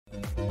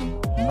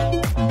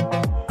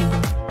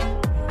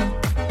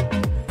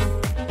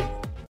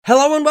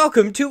Hello and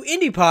welcome to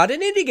IndiePod,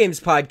 an indie games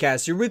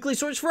podcast, your weekly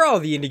source for all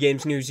the indie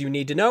games news you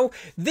need to know.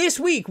 This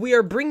week we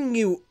are bringing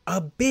you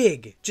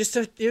just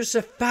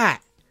a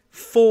fat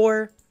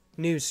 4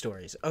 news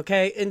stories,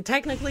 okay? And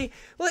technically,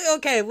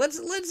 okay, let's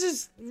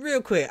just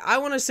real quick. I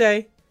want to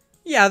say,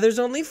 yeah, there's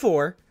only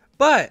 4,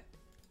 but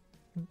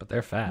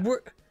they're fat.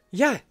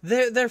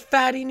 They're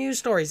fatty news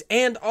stories,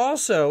 and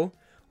also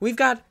we've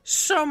got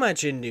so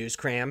much in news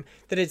cram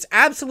that it's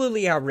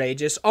absolutely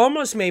outrageous.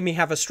 Almost made me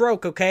have a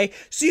stroke, okay?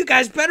 So you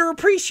guys better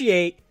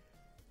appreciate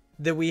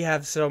that we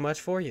have so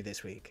much for you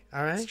this week,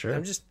 all right? It's true.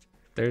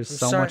 There's I'm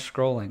so sorry. much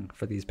scrolling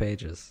for these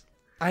pages.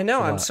 I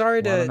know. I'm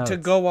sorry to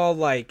go all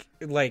like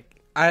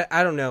I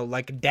don't know,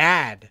 like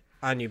dad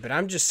on you, but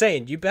I'm just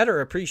saying you better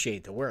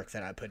appreciate the work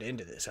that I put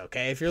into this,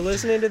 okay? If you're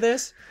listening to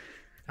this,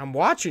 I'm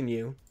watching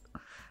you.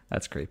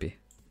 That's creepy.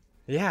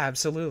 Yeah,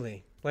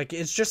 absolutely. Like,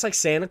 it's just like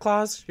Santa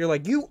Claus. You're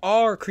like, you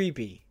are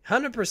creepy.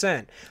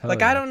 100%.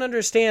 Like, yeah. I don't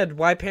understand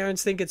why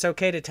parents think it's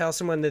okay to tell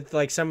someone that,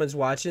 like, someone's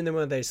watching them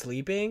when they're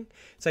sleeping.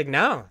 It's like,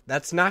 no,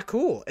 that's not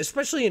cool.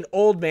 Especially an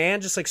old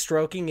man just, like,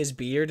 stroking his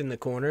beard in the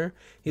corner.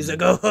 He's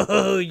like,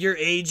 oh, you're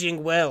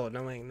aging well. And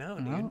I'm like, no,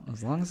 dude. Well,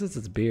 as long as it's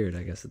its beard,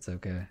 I guess it's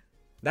okay.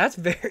 That's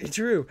very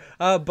true.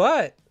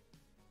 But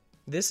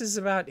this is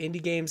about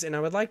indie games, and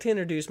I would like to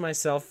introduce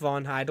myself,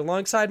 Vaughn Hyde,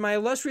 alongside my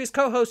illustrious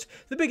co-host,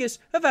 the biggest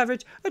of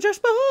average, Josh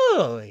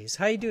Boys.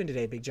 How you doing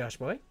today, Big Josh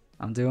Boy?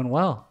 I'm doing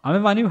well. I'm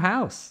in my new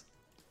house.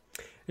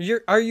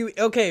 Are you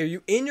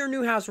in your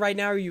new house right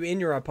now, or are you in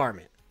your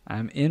apartment?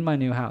 I'm in my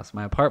new house.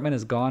 My apartment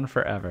is gone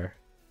forever.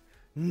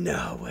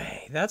 No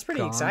way. That's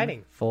pretty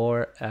exciting.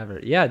 Forever.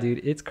 Yeah,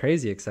 dude, it's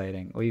crazy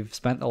exciting. We've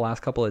spent the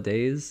last couple of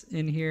days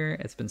in here.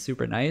 It's been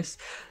super nice.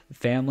 The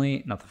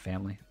family.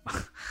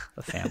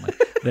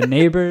 The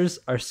neighbors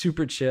are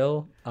super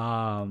chill.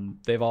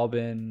 They've all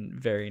been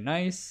very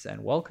nice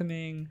and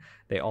welcoming.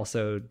 They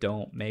also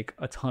don't make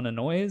a ton of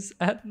noise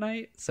at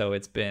night, so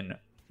it's been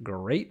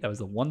great. That was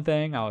the one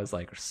thing I was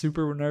like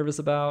super nervous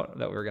about,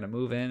 that we were going to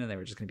move in and they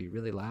were just going to be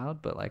really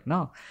loud. But like,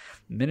 no,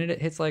 the minute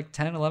it hits like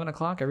 10, 11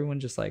 o'clock, everyone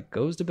just like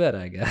goes to bed,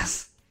 I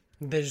guess.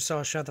 They just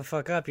all shut the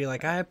fuck up. You're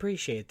like, I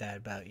appreciate that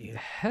about you.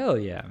 Hell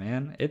yeah,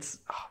 man. It's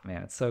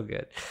so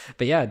good.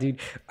 But yeah,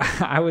 dude,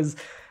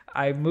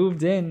 I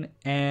moved in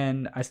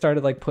and I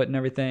started like putting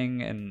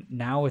everything, and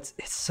now it's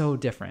so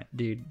different,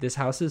 dude. This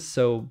house is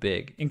so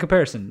big in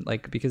comparison,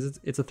 like, because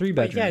it's a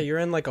 3-bedroom. Yeah, you're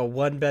in like a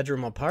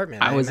 1-bedroom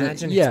apartment. I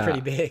imagine it's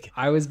pretty big.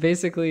 I was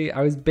basically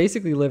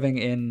living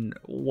in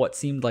what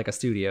seemed like a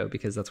studio,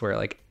 because that's where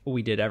like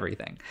we did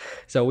everything.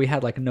 So we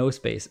had like no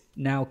space.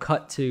 Now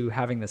cut to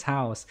having this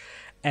house,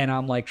 and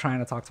I'm like trying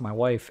to talk to my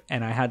wife,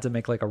 and I had to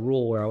make like a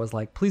rule where I was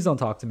like, please don't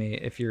talk to me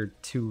if you're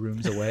 2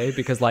 rooms away,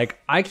 because like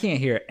I can't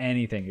hear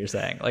anything you're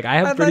saying. Like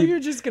I thought you were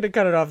just gonna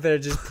cut it off there.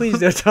 Just please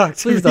don't talk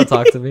to me. Please don't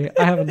talk to me.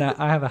 I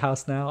have a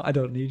house now. I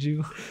don't need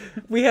you.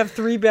 We have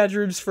 3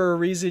 bedrooms for a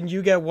reason.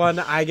 You get 1,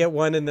 I get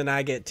 1, and then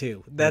I get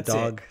 2. That's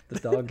it. The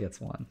dog gets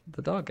 1.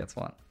 The dog gets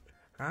 1.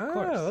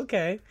 Oh,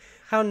 okay.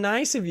 How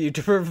nice of you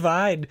to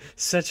provide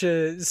such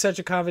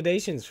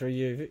accommodations for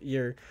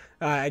your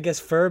I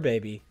guess fur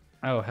baby.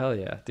 Oh hell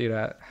yeah, dude!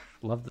 I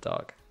love the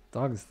dog.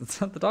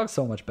 The dog's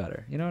so much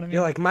better. You know what I mean?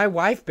 You're like, my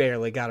wife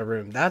barely got a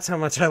room. That's how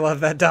much I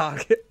love that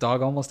dog.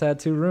 Dog almost had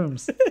 2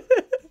 rooms.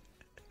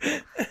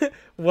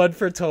 1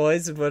 for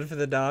toys and 1 for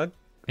the dog.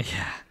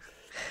 Yeah,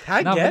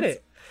 I get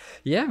it.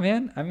 Yeah,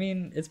 man. I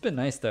mean, it's been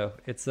nice though.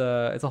 It's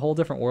a whole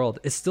different world.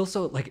 It's still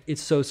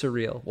it's so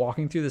surreal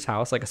walking through this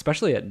house, like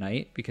especially at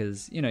night,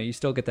 because you know you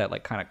still get that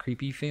like kind of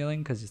creepy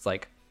feeling, because it's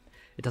like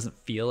it doesn't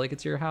feel like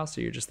it's your house,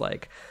 so you're just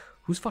like,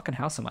 whose fucking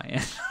house am I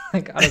in?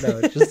 Like, I don't know.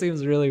 It just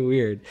seems really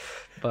weird.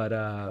 But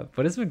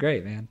it's been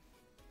great, man.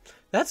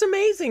 That's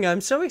amazing. I'm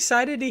so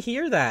excited to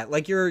hear that.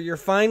 Like, you're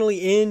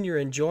finally in, you're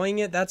enjoying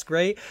it. That's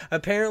great.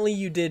 Apparently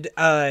you did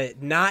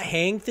not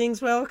hang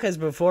things well, because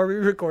before we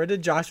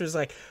recorded, Josh was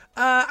like,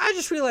 I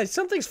just realized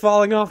something's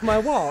falling off my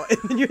wall. And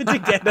then you had to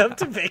get up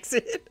to fix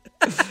it.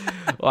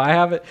 Well, I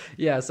have it.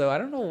 Yeah, so I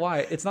don't know why.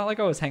 It's not like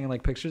I was hanging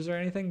like pictures or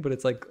anything, but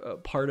it's like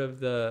part of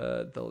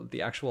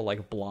the actual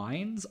like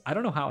blinds. I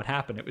don't know how it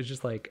happened. It was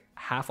just like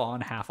half on,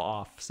 half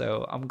off.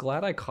 So I'm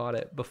glad I caught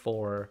it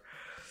before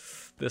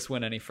this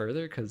went any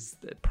further, because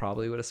it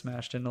probably would have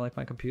smashed into like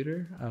my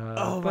computer.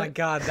 My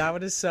god, that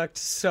would have sucked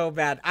so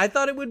bad. I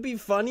thought it would be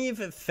funny if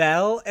it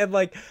fell, and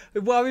like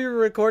while we were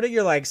recording,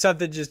 you're like,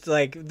 something just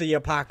like the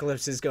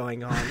apocalypse is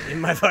going on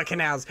in my fucking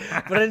house.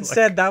 But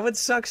instead, that would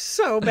suck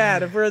so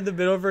bad if we're in the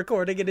middle of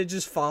recording and it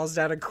just falls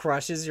down and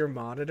crushes your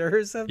monitor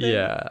or something.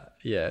 Yeah,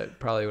 it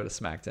probably would have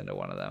smacked into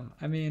one of them.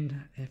 I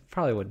mean, it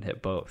probably wouldn't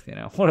hit both, you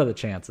know. What are the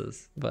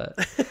chances? But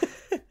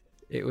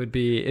it would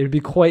be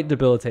quite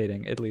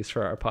debilitating, at least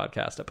for our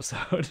podcast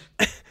episode.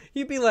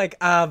 You'd be like,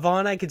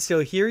 Vaughn, I could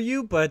still hear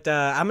you, but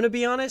I'm going to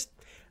be honest,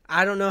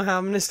 I don't know how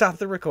I'm going to stop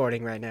the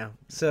recording right now.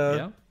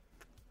 So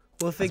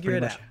we'll figure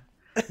it out.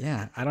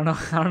 Yeah, I don't know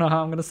how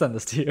I'm going to send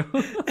this to you.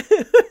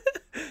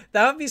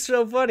 That would be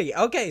so funny.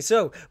 Okay,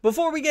 so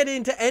before we get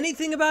into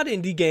anything about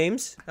indie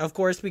games, of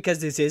course, because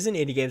this is an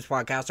indie games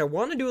podcast, I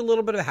want to do a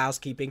little bit of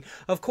housekeeping.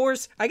 Of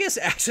course, I guess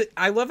actually,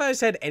 I love how I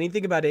said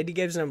anything about indie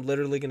games and I'm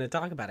literally going to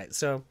talk about it.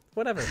 So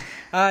whatever.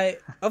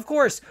 Of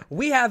course,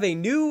 we have a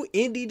new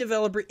indie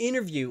developer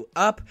interview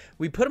up.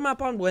 We put them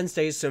up on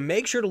Wednesdays, so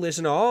make sure to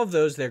listen to all of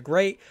those. They're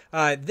great.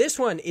 This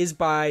one is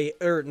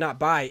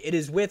it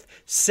is with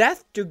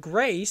Seth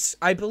DeGrace,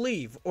 I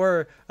believe,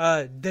 or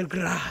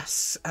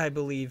DeGrasse, I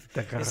believe,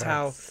 is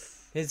how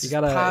it's you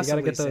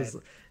gotta get said. those.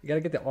 You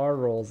gotta get the R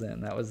rolls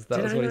in. That was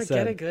Did what I he not said.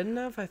 get it good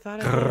enough? I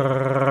thought I did.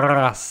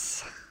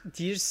 Grass.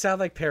 Do you just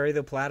sound like Perry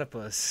the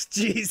Platypus?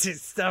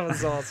 Jesus, that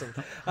was awesome.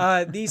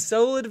 The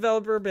solo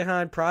developer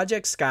behind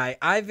Project Sky,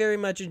 I very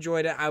much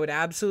enjoyed it. I would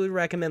absolutely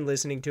recommend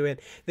listening to it.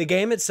 The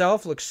game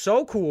itself looks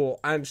so cool.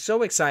 I'm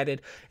so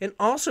excited. And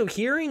also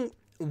hearing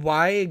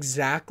why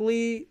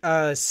exactly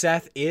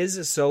Seth is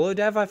a solo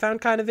dev, I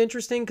found kind of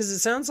interesting because it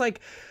sounds like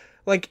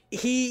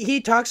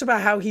he talks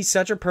about how he's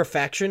such a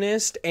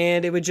perfectionist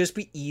and it would just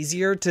be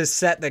easier to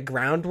set the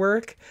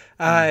groundwork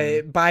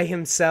by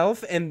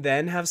himself and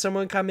then have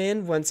someone come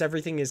in once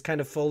everything is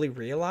kind of fully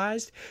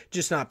realized,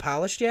 just not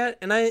polished yet.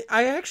 And I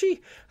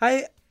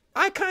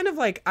kind of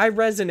like, I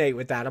resonate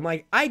with that. I'm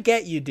like, I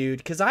get you, dude,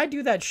 because I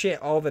do that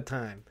shit all the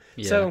time.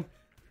 Yeah. So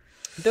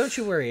don't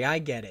you worry, I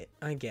get it.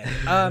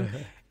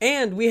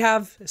 And we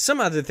have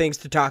some other things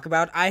to talk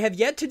about. I have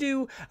yet to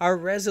do our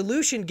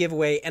resolution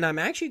giveaway, and I'm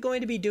actually going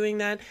to be doing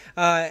that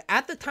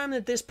at the time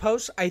that this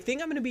posts. I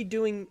think I'm going to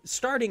be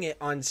starting it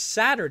on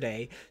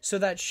Saturday, so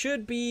that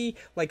should be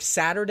like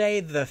Saturday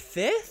the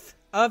 5th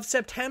of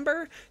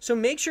September. So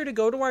make sure to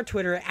go to our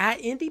Twitter at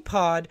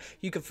IndiePod.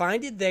 You can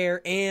find it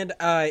there, and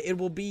it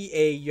will be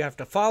you have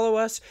to follow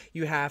us,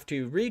 you have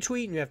to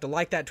retweet, and you have to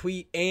like that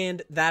tweet,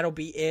 and that'll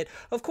be it.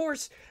 Of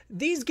course,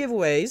 these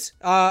giveaways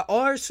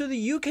are so that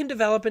you can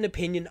develop an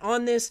opinion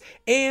on this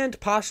and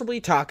possibly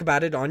talk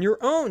about it on your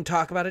own.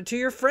 Talk about it to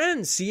your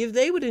friends. See if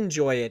they would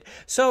enjoy it.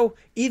 So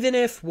even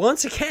if,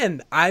 once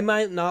again, I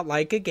might not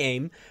like a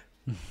game,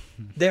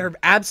 there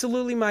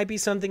absolutely might be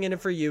something in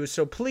it for you.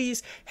 So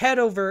please head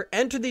over,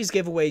 enter these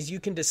giveaways. You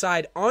can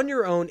decide on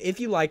your own if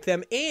you like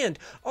them. And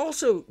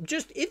also,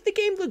 just if the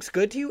game looks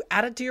good to you,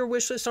 add it to your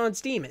wishlist on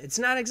Steam. It's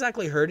not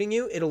exactly hurting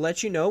you. It'll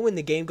let you know when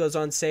the game goes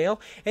on sale.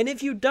 And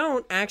if you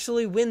don't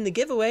actually win the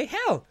giveaway,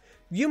 hell,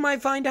 you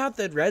might find out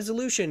that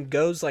Resolution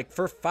goes like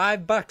for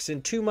 $5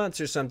 in 2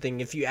 months or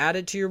something if you add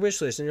it to your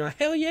wishlist. And you're like,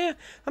 hell yeah,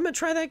 I'm going to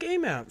try that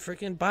game out.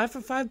 Freaking buy for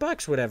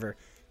 $5, whatever.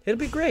 It'll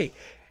be great.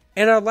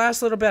 And our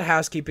last little bit of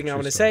housekeeping I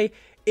want to say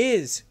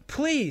is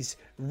please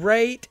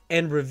rate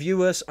and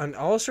review us on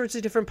all sorts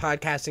of different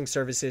podcasting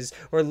services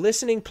or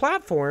listening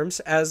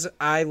platforms, as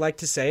I like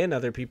to say and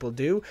other people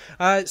do,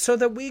 so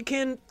that we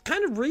can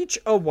kind of reach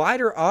a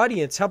wider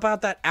audience, help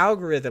out that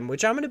algorithm,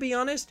 which I'm going to be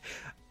honest,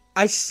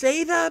 I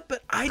say that,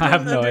 but I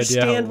don't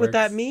understand what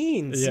that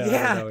means. Yeah.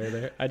 I don't know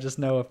either. I just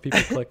know if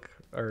people click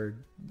or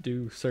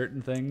do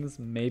certain things,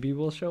 maybe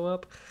we'll show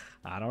up.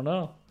 I don't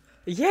know.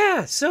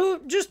 Yeah, so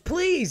just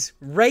please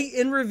rate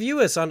and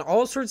review us on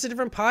all sorts of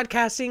different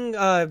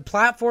podcasting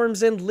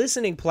platforms and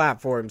listening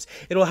platforms.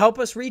 It'll help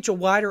us reach a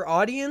wider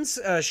audience,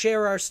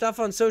 share our stuff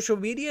on social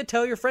media,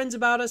 tell your friends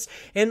about us,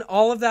 and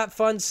all of that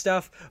fun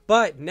stuff.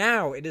 But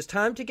now it is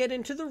time to get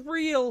into the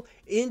real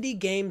indie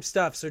game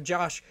stuff. So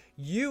Josh,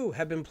 you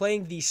have been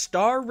playing the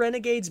Star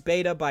Renegades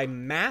beta by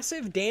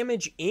Massive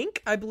Damage Inc.,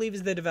 I believe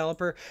is the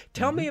developer.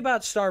 Tell me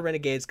about Star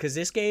Renegades, because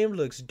this game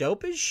looks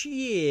dope as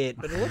shit,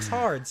 but it looks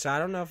hard, so I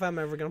don't know if I'm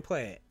ever going to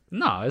play it.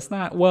 No, it's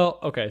not. Well,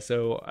 okay,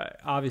 so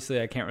obviously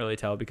I can't really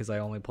tell because I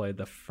only played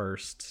the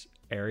first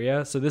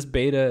area. So this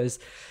beta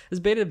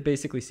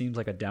basically seems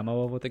like a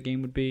demo of what the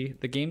game would be.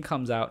 The game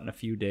comes out in a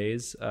few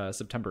days,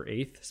 September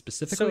 8th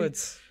specifically. So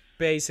it's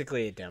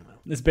basically a demo.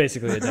 It's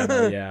basically a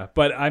demo, yeah.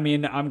 But I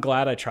mean, I'm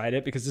glad I tried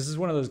it because this is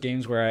one of those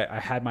games where I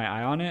had my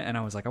eye on it and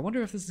I was like, I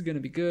wonder if this is going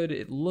to be good.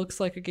 It looks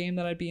like a game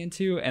that I'd be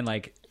into, and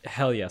like,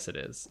 hell yes, it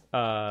is.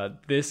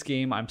 This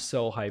game I'm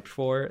so hyped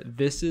for.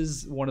 This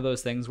is one of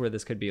those things where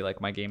this could be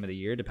like my game of the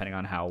year, depending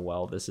on how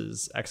well this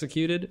is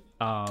executed.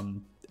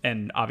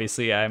 And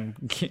obviously I'm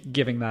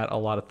giving that a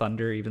lot of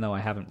thunder, even though I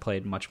haven't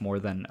played much more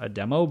than a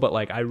demo, but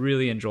like I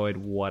really enjoyed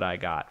what I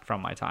got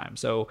from my time.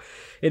 So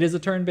it is a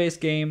turn-based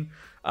game.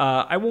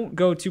 I won't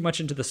go too much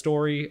into the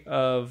story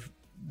of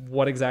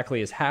what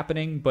exactly is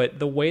happening, but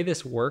the way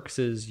this works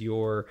is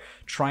you're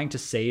trying to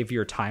save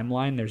your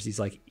timeline. There's these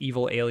like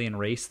evil alien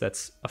race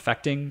that's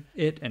affecting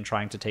it and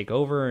trying to take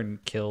over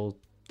and kill,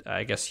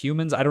 I guess,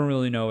 humans. I don't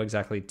really know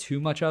exactly too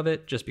much of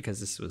it just because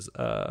this was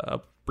a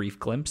brief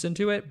glimpse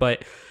into it,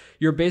 but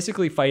you're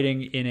basically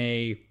fighting in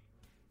a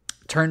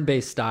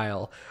turn-based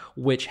style,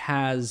 which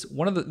has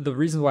one of the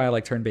reasons why I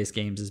like turn-based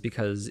games is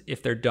because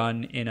if they're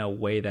done in a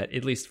way that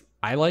at least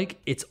I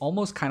like, it's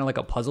almost kind of like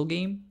a puzzle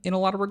game in a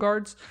lot of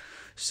regards.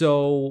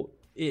 So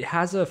it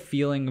has a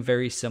feeling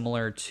very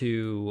similar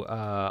to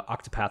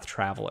Octopath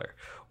Traveler,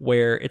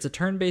 where it's a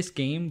turn-based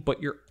game,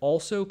 but you're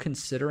also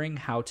considering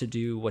how to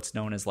do what's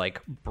known as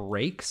like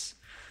breaks.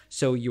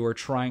 So you're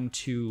trying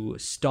to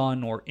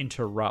stun or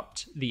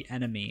interrupt the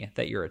enemy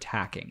that you're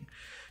attacking.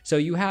 So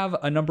you have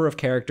a number of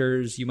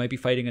characters, you might be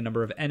fighting a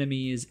number of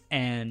enemies,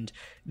 and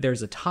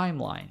there's a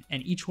timeline.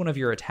 And each one of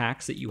your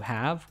attacks that you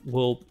have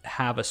will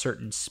have a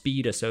certain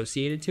speed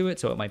associated to it.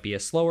 So it might be a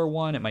slower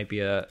one, it might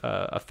be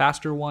a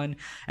faster one,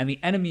 and the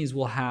enemies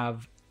will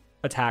have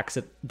attacks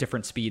at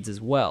different speeds as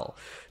well.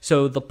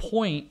 So the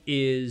point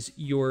is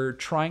you're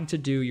trying to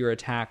do your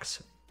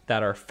attacks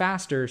that are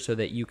faster so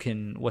that you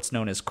can what's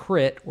known as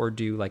crit or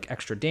do like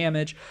extra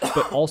damage,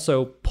 but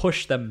also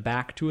push them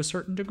back to a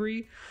certain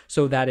degree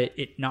so that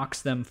it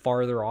knocks them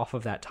farther off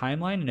of that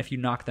timeline. And if you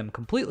knock them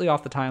completely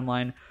off the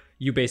timeline,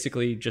 you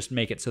basically just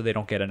make it so they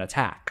don't get an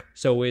attack.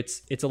 So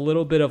it's a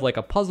little bit of like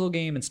a puzzle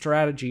game and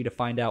strategy to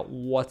find out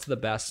what's the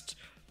best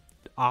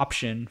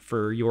option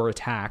for your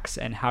attacks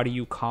and how do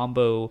you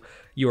combo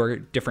your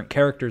different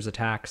characters'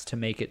 attacks to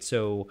make it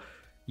so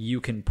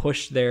you can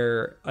push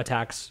their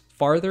attacks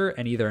farther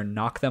and either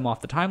knock them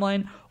off the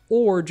timeline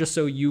or just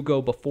so you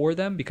go before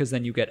them because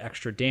then you get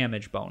extra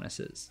damage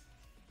bonuses.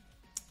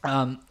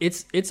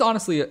 It's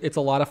honestly, it's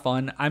a lot of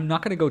fun. I'm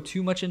not going to go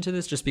too much into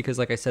this just because,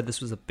 like I said,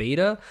 this was a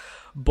beta,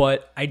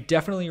 but I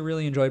definitely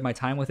really enjoyed my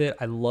time with it.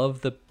 I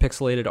love the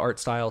pixelated art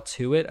style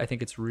to it. I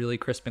think it's really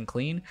crisp and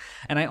clean.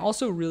 And I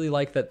also really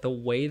like that the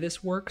way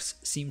this works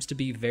seems to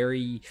be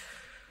very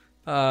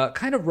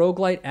kind of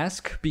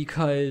roguelite-esque,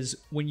 because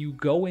when you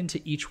go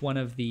into each one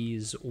of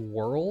these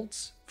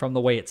worlds, from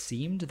the way it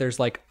seemed, there's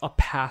like a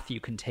path you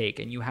can take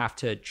and you have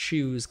to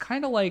choose,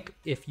 kind of like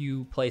if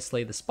you play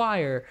Slay the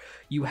Spire,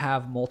 you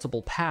have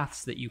multiple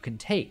paths that you can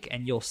take,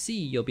 and you'll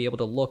be able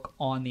to look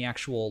on the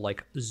actual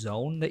like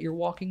zone that you're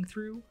walking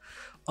through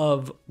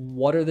of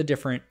what are the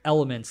different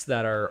elements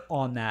that are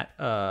on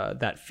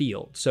that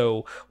field.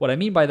 So what I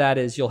mean by that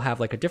is you'll have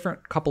like a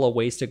different couple of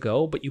ways to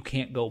go, but you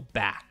can't go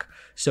back.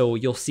 So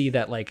you'll see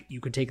that like you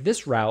can take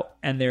this route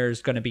and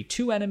there's going to be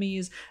 2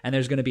 enemies and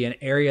there's going to be an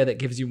area that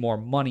gives you more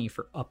money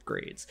for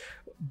upgrades.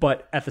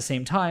 But at the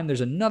same time,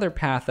 there's another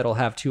path that'll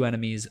have 2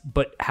 enemies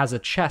but has a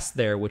chest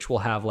there which will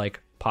have like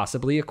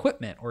possibly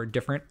equipment or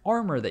different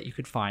armor that you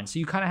could find. So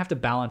you kind of have to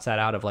balance that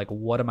out of like,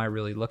 what am I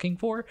really looking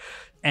for?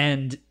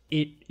 And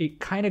it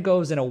kind of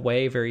goes in a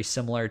way very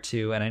similar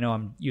to, and I know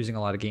I'm using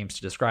a lot of games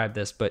to describe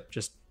this, but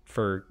just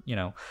for,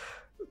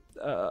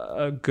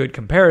 a good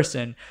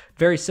comparison,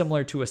 very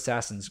similar to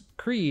Assassin's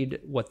Creed,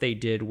 what they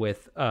did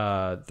with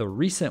the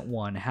recent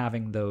one,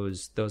 having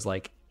those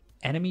like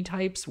enemy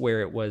types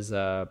where it was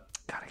God,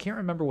 I can't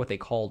remember what they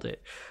called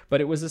it,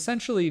 but it was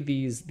essentially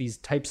these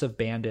types of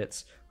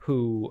bandits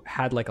who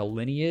had like a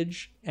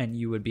lineage and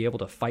you would be able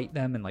to fight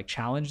them and like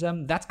challenge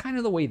them. That's kind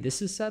of the way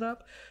this is set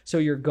up. So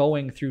you're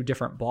going through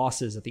different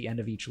bosses at the end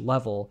of each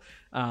level.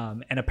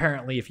 And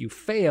apparently if you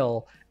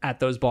fail at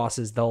those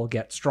bosses, they'll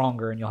get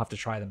stronger and you'll have to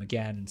try them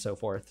again and so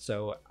forth.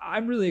 So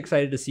I'm really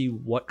excited to see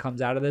what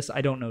comes out of this. I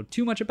don't know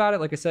too much about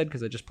it, like I said,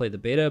 because I just played the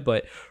beta,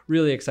 but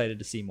really excited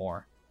to see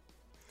more.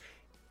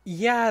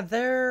 Yeah,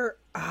 they're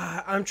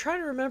I'm trying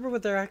to remember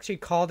what they're actually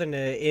called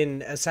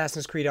in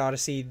Assassin's Creed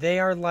Odyssey. They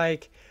are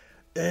like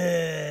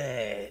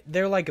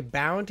they're like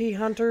bounty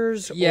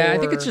hunters. Yeah, I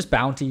think it's just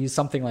bounties,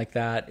 something like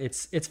that.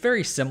 It's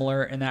very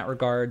similar in that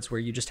regards, where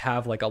you just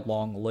have like a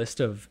long list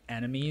of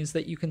enemies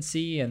that you can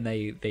see, and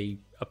they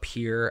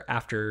appear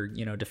after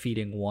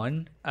defeating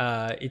one.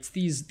 It's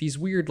these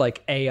weird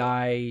like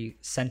AI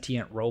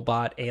sentient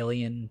robot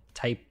alien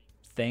type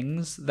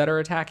things that are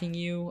attacking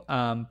you.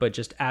 But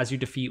just as you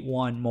defeat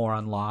one, more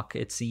unlock,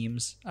 it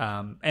seems.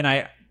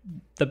 And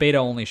the beta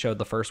only showed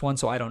the first one,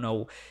 so I don't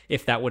know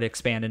if that would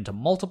expand into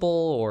multiple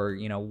or,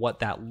 what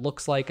that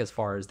looks like as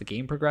far as the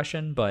game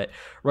progression. But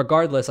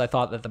regardless, I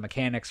thought that the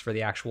mechanics for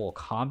the actual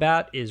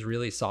combat is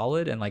really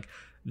solid. And like,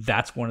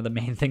 that's one of the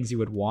main things you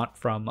would want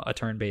from a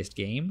turn-based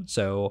game.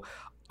 So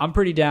I'm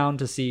pretty down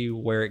to see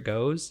where it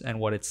goes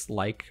and what it's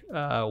like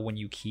when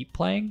you keep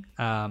playing.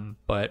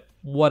 But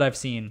what I've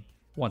seen,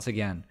 once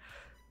again,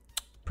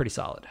 pretty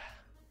solid.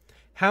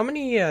 How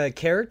many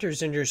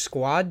characters in your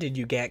squad did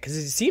you get? Because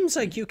it seems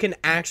like you can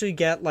actually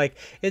get, like,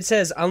 it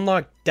says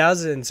unlock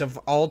dozens of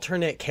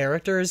alternate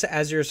characters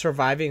as your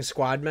surviving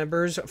squad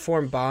members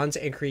form bonds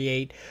and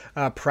create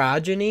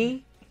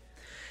progeny.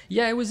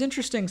 Yeah, it was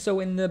interesting. So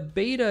in the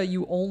beta,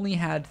 you only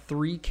had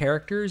 3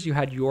 characters. You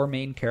had your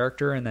main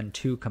character and then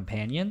 2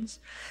 companions.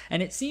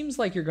 And it seems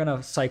like you're going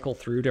to cycle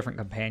through different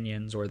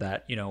companions, or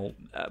that,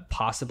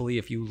 possibly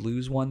if you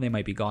lose one, they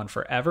might be gone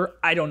forever.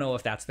 I don't know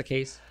if that's the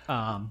case.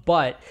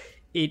 But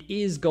it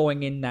is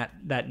going in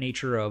that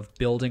nature of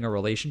building a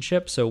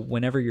relationship. So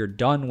whenever you're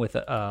done with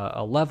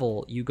a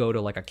level, you go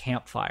to like a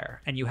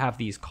campfire and you have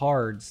these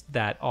cards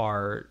that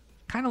are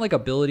kind of like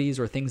abilities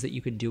or things that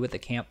you can do at the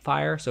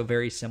campfire. So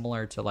very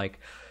similar to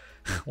like,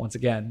 once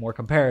again, more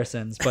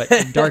comparisons, but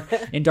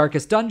in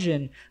Darkest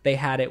Dungeon, they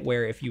had it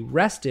where if you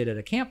rested at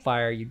a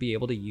campfire, you'd be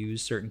able to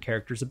use certain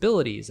characters'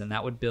 abilities, and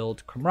that would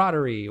build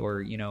camaraderie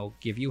or,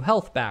 give you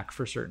health back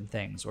for certain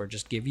things, or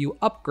just give you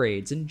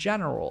upgrades in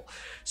general.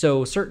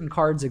 So certain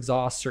cards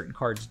exhaust, certain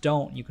cards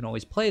don't. You can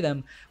always play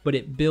them, but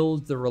it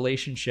builds the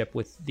relationship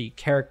with the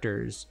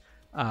characters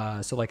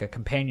So like a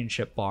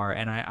companionship bar,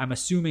 and I'm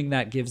assuming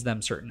that gives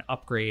them certain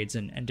upgrades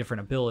and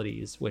different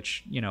abilities,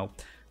 which, you know,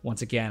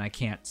 once again, I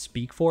can't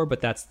speak for, but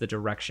that's the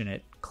direction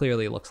it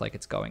clearly looks like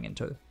it's going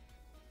into.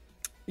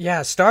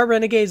 Yeah, Star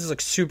Renegades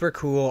looks super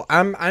cool.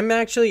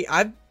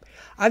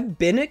 I've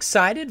been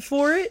excited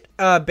for it,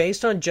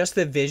 based on just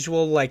the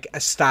visual, like,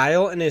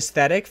 style and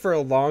aesthetic for a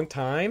long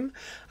time.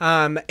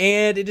 And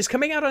it is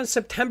coming out on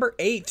September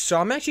 8th, so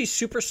I'm actually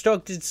super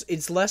stoked.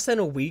 It's less than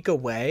a week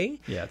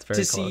away. Yeah, it's very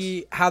close.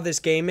 See how this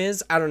game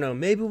is. I don't know.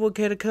 Maybe we'll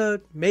get a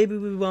code. Maybe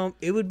we won't.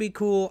 It would be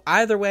cool.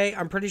 Either way,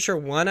 I'm pretty sure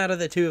one out of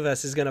the two of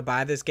us is going to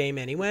buy this game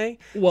anyway.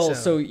 Well,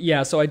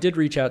 so I did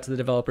reach out to the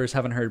developers.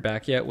 Haven't heard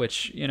back yet,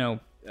 which, you know,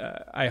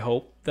 I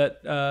hope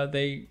that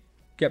they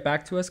get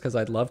back to us, because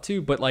I'd love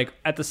to, but like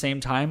at the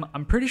same time,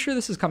 I'm pretty sure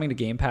this is coming to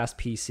Game Pass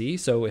PC,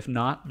 so if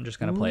not, I'm just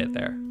gonna play it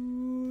there.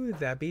 Ooh,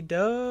 that'd be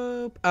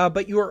dope.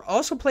 But you are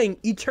also playing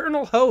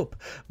Eternal Hope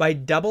by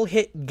Double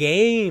Hit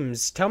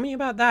Games. Tell me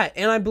about that.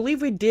 And I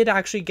believe we did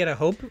actually get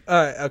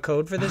a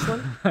code for this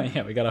one.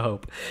 Yeah, we gotta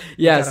hope.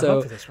 Yeah,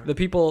 so the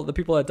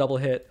people at Double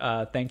Hit,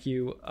 thank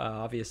you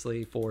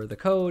obviously for the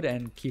code,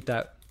 and keep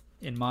that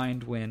in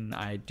mind when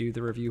I do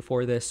the review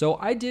for this. So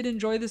I did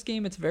enjoy this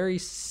game. It's very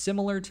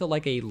similar to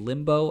like a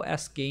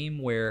Limbo-esque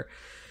game where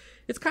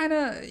it's kind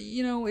of,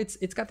 you know, it's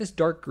got this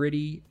dark,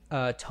 gritty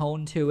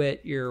tone to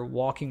it. You're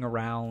walking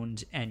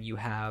around and you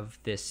have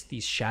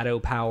these shadow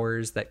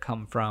powers that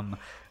come from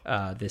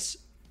this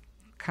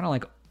kind of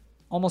like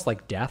almost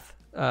like death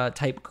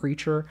type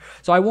creature.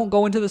 So I won't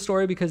go into the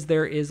story because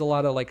there is a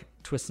lot of like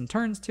twists and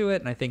turns to it,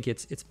 and I think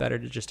it's better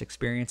to just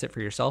experience it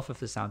for yourself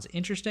if this sounds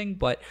interesting.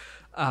 But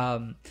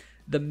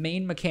the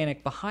main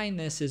mechanic behind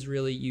this is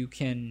really you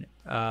can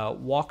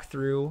walk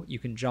through, you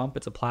can jump,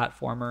 it's a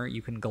platformer,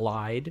 you can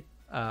glide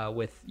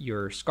with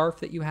your scarf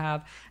that you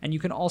have, and you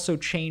can also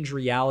change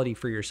reality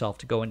for yourself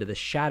to go into the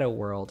shadow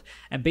world.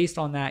 And based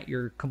on that,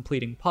 you're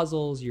completing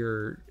puzzles,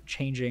 you're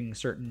changing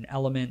certain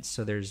elements.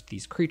 So there's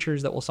these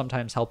creatures that will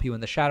sometimes help you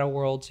in the shadow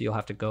world, so you'll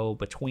have to go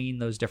between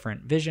those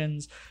different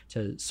visions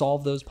to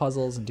solve those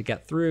puzzles and to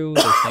get through.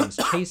 There's things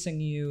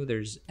chasing you,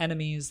 there's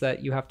enemies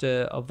that you have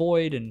to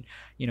avoid and,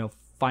 you know,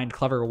 find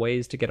clever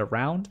ways to get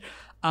around.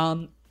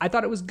 I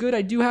thought it was good.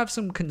 I do have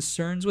some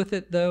concerns with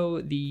it,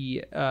 though.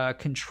 The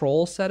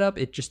control setup,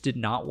 it just did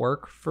not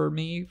work for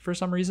me for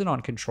some reason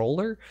on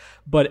controller.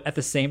 But at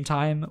the same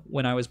time,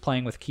 when I was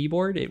playing with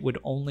keyboard, it would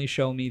only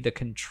show me the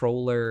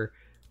controller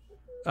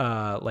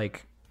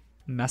like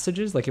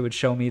messages. Like it would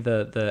show me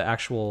the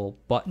actual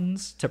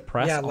buttons to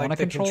press on a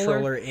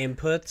controller.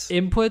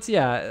 Inputs,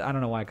 yeah. I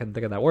don't know why I couldn't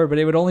think of that word, but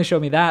it would only show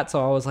me that.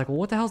 So I was like, well,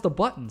 what the hell's the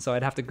button? So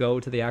I'd have to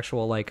go to the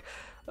actual like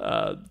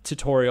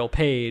tutorial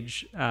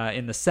page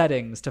in the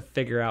settings to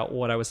figure out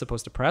what I was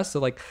supposed to press. So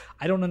like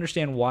I don't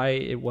understand why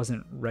it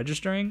wasn't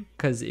registering,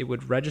 because it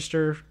would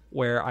register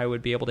where I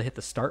would be able to hit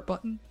the start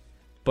button,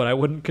 but I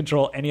wouldn't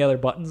control any other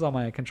buttons on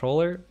my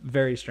controller.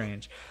 Very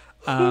strange.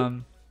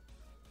 And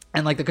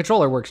like the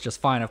controller works just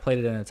fine. I've played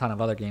it in a ton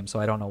of other games, so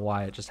I don't know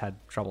why it just had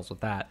troubles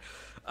with that.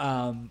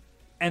 And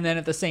then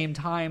at the same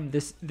time,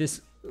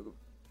 this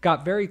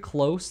got very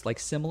close, like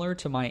similar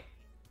to my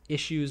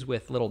issues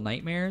with Little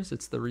Nightmares.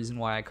 It's the reason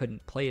why I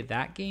couldn't play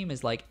that game,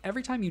 is like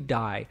every time you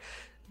die,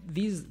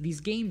 these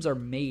games are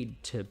made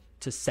to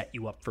set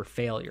you up for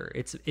failure.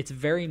 It's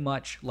very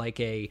much like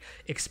a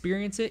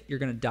experience it, you're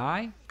gonna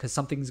die because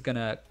something's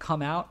gonna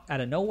come out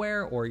of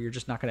nowhere, or you're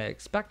just not gonna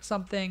expect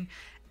something,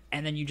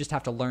 and then you just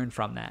have to learn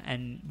from that.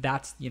 And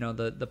that's, you know,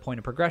 the point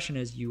of progression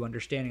is you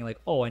understanding like,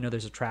 oh, I know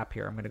there's a trap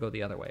here, I'm going to go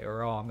the other way,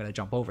 or oh, I'm going to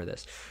jump over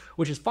this,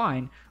 which is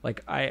fine.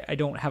 Like I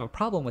don't have a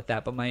problem with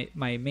that. But my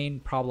main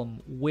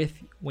problem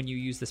with when you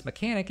use this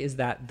mechanic is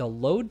that the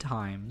load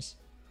times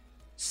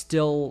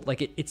still,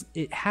 like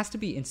it has to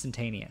be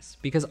instantaneous,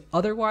 because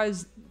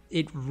otherwise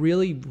it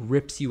really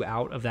rips you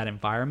out of that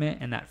environment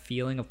and that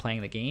feeling of playing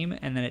the game.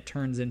 And then it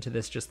turns into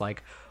this just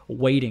like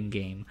waiting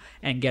game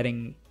and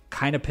getting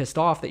kind of pissed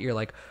off that you're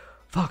like,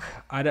 fuck,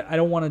 I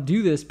don't want to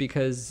do this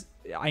because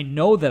I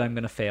know that I'm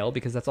going to fail,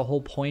 because that's the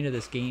whole point of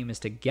this game, is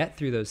to get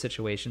through those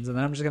situations. And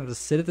then I'm just going to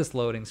sit at this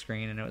loading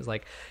screen. And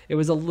it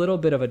was a little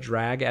bit of a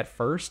drag at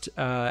first.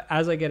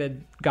 As I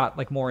got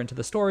like more into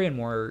the story and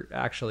more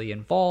actually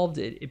involved,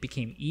 it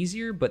became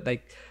easier. But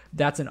like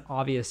that's an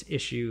obvious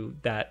issue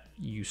that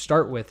you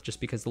start with,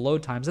 just because the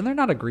load times, and they're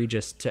not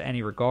egregious to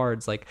any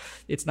regards. Like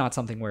it's not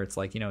something where it's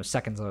like, you know,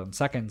 seconds on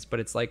seconds, but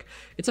it's like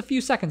it's a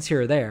few seconds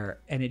here or there,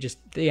 and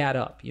they add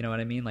up. You know what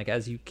I mean? Like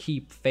as you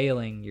keep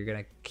failing, you're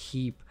gonna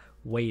keep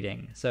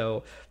waiting.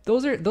 So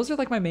those are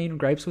like my main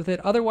gripes with it.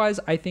 Otherwise,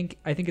 I think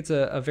it's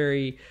a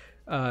very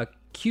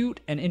cute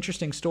and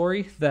interesting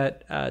story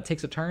that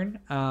takes a turn,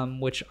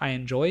 which I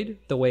enjoyed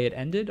the way it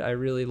ended. I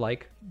really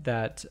like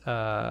that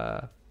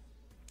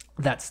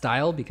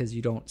style, because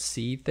you don't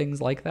see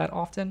things like that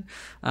often.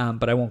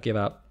 But I won't give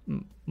out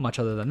much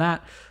other than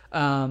that.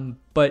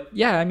 But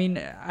yeah, I mean,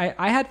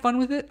 I had fun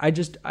with it.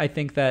 I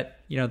think that,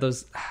 you know,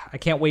 I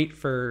can't wait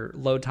for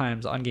load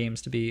times on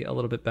games to be a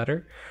little bit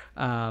better,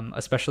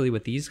 especially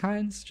with these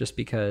kinds, just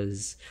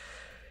because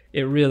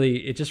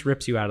it just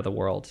rips you out of the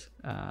world,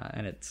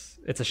 and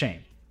it's a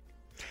shame.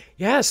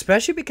 Yeah,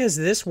 especially because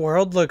this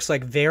world looks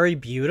like very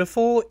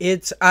beautiful.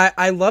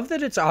 I love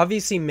that it's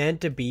obviously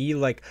meant to be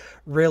like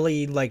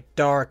really like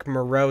dark,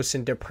 morose,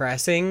 and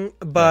depressing,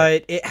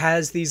 but it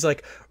has these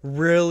like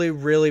really,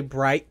 really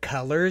bright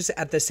colors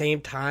at the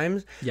same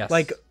time. Yes.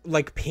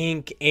 Like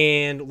pink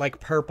and like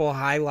purple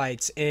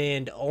highlights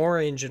and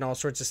orange and all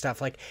sorts of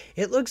stuff. Like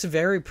it looks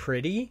very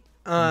pretty.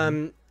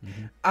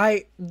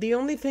 The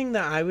only thing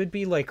that I would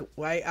be like,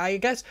 I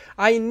guess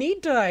I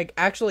need to like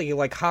actually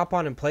like hop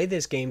on and play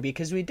this game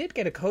because we did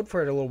get a code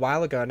for it a little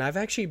while ago, and I've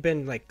actually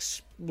been like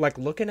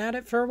looking at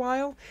it for a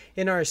while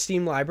in our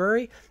Steam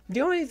library.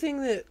 The only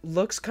thing that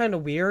looks kind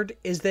of weird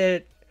is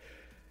that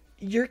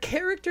your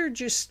character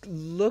just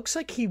looks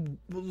like he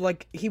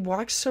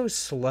walks so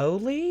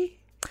slowly,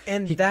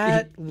 and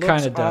that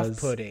looks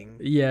off-putting.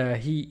 Yeah,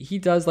 he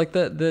does. Like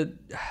the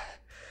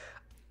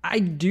I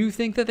do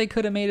think that they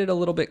could have made it a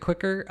little bit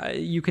quicker.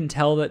 You can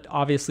tell that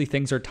obviously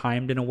things are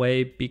timed in a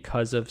way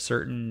because of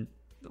certain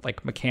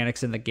like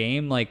mechanics in the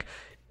game. Like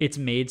it's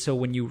made so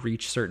when you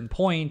reach certain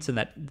points and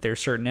that there's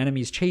certain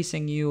enemies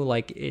chasing you,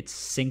 like it's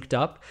synced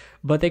up.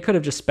 But they could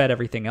have just sped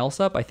everything else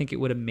up. I think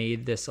it would have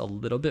made this a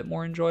little bit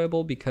more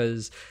enjoyable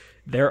because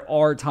there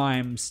are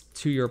times,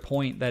 to your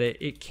point, that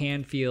it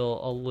can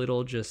feel a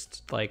little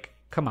just like,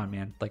 come on,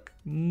 man, like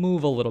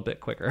move a little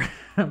bit quicker.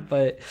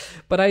 but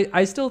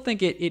I still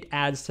think it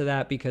adds to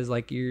that because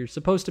like you're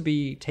supposed to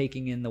be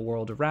taking in the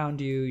world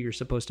around you. You're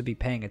supposed to be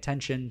paying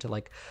attention to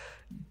like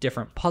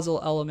different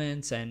puzzle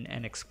elements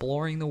and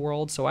exploring the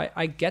world. So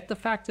I get the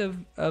fact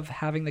of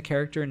having the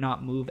character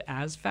not move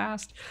as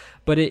fast,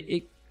 but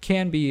it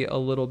can be a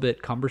little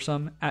bit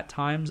cumbersome at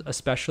times,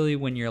 especially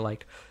when you're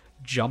like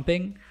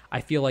jumping.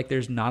 I feel like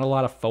there's not a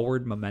lot of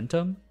forward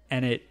momentum,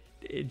 and it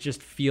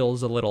just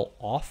feels a little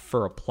off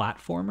for a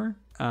platformer.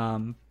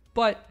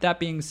 But that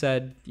being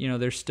said,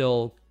 there's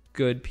still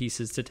good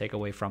pieces to take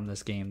away from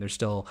this game. There's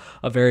still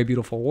a very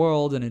beautiful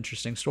world, an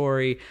interesting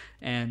story.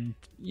 And,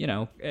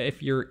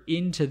 if you're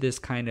into this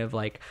kind of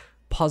like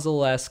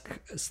puzzle-esque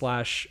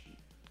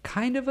 /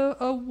 kind of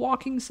a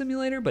walking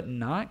simulator, but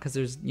not, because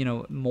there's,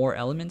 more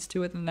elements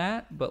to it than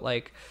that. But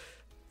like,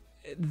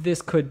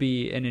 this could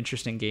be an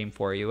interesting game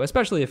for you,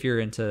 especially if you're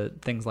into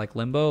things like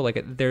Limbo.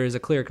 Like there is a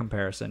clear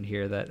comparison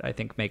here that I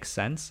think makes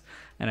sense,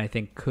 and I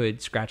think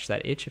could scratch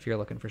that itch if you're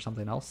looking for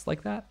something else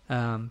like that.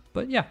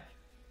 But yeah.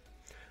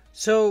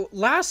 So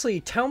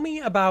lastly, tell me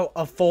about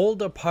A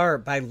Fold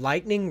Apart by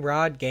Lightning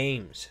Rod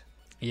Games.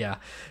 Yeah.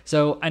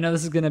 So I know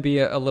this is going to be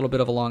a little bit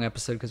of a long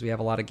episode because we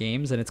have a lot of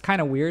games, and it's kind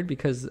of weird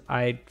because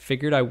I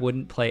figured I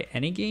wouldn't play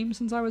any games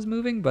since I was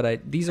moving,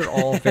 but these are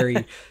all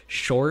very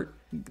short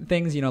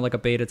things. Like a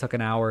beta took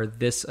an hour.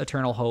 This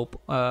Eternal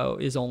Hope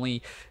is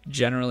only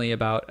generally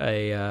about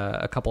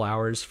a couple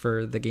hours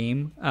for the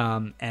game,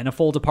 and A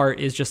Fold Apart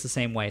is just the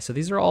same way. So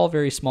these are all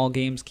very small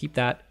games. Keep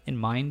that in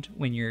mind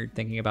when you're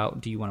thinking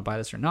about, do you want to buy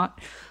this or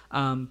not?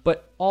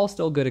 But all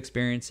still good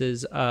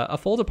experiences. A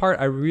Fold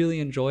Apart I really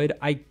enjoyed.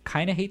 I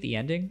kind of hate the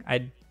ending.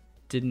 I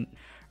didn't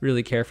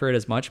really care for it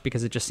as much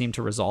because it just seemed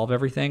to resolve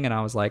everything, and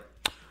I was like,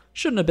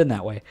 shouldn't have been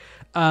that way.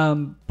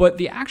 But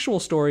the actual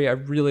story I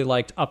really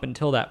liked up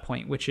until that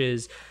point, which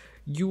is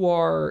you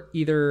are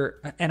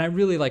either, and I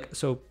really like,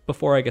 so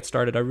before I get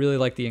started, I really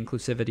like the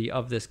inclusivity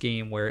of this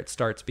game where it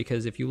starts,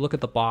 because if you look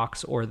at the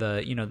box or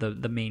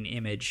the main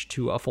image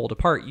to A Fold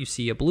Apart, you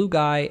see a blue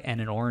guy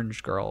and an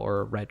orange girl or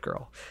a red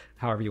girl,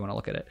 however you want to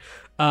look at it.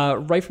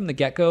 Right from the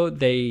get-go,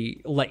 they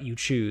let you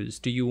choose.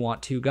 Do you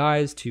want 2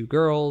 guys, 2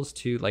 girls,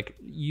 like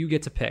you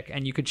get to pick,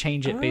 and you could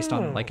change it based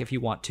on like if you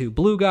want 2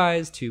 blue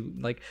guys, 2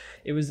 like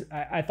it was.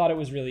 I thought it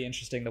was really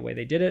interesting the way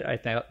they did it. I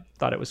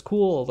thought it was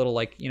cool, a little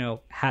like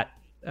hat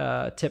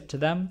tip to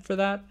them for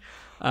that.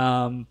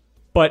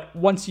 But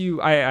once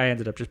I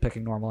ended up just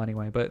picking normal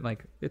anyway, but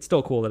like it's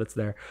still cool that it's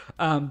there.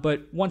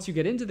 But once you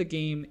get into the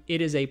game,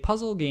 it is a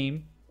puzzle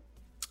game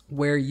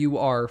where you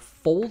are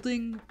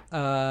folding.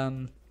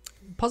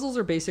 Puzzles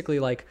are basically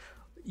like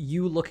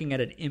you looking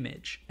at an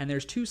image, and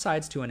there's 2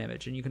 sides to an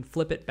image, and you can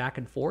flip it back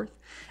and forth,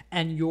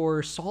 and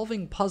you're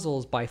solving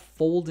puzzles by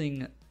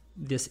folding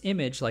this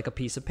image like a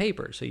piece of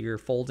paper. So you're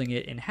folding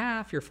it in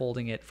half, you're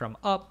folding it from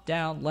up,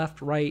 down,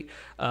 left, right.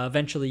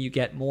 Eventually you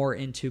get more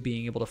into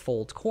being able to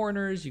fold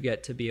corners. You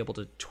get to be able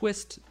to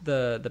twist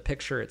the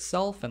picture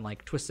itself and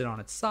like twist it on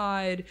its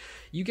side.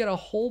 You get a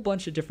whole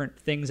bunch of different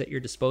things at your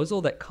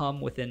disposal that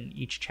come within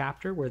each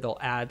chapter, where they'll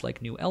add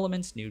like new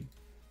elements, new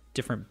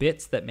different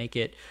bits that make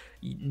it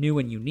new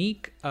and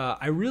unique.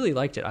 I really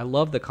liked it. I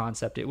love the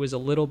concept. It was a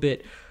little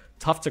bit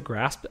tough to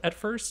grasp at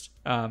first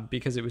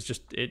because it was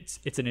just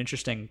it's an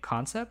interesting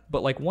concept,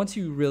 but like once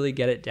you really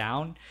get it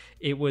down,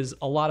 it was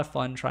a lot of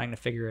fun trying to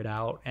figure it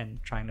out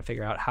and trying to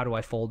figure out, how do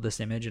I fold this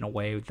image in a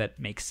way that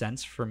makes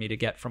sense for me to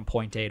get from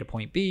point A to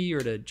point B, or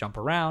to jump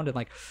around. And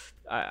like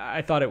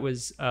I thought it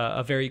was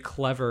a very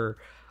clever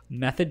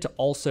method to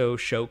also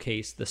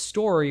showcase the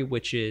story,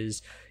 which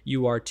is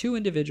you are 2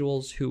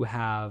 individuals who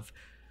have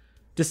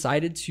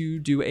decided to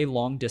do a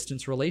long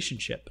distance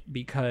relationship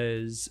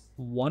because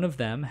one of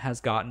them has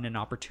gotten an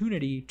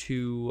opportunity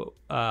to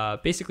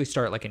basically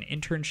start like an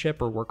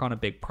internship or work on a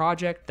big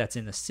project that's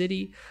in the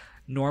city.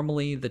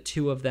 Normally, the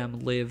two of them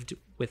lived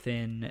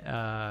within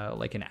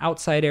like an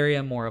outside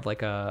area, more of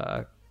like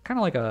a kind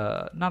of like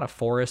a, not a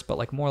forest, but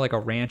like more like a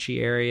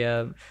ranchy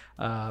area,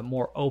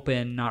 more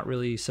open, not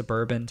really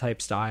suburban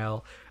type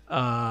style.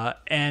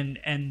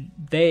 And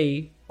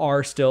they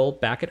are still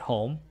back at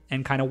home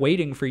and kind of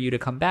waiting for you to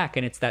come back.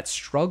 And it's that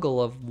struggle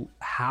of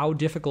how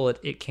difficult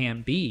it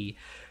can be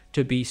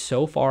to be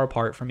so far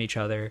apart from each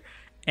other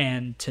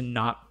and to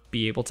not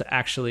be able to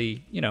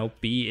actually, you know,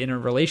 be in a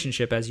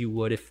relationship as you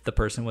would if the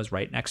person was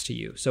right next to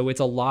you. So it's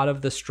a lot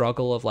of the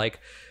struggle of like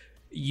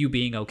you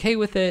being okay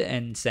with it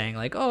and saying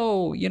like,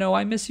 oh, you know,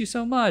 I miss you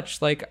so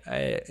much. Like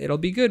it'll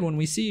be good when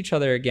we see each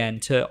other again,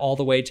 to all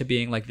the way to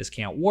being like, this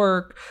can't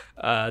work.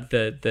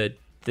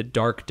 The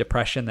dark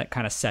depression that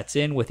kind of sets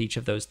in with each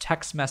of those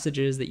text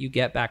messages that you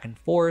get back and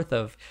forth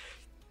of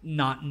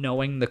not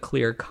knowing the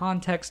clear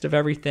context of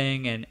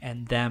everything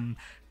and them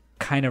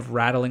kind of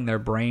rattling their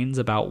brains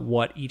about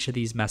what each of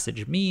these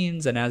message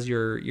means. And as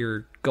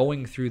you're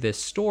going through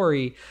this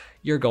story,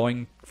 you're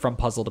going from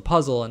puzzle to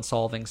puzzle and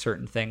solving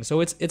certain things. So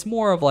it's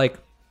more of like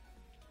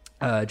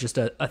just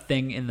a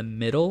thing in the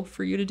middle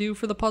for you to do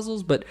for the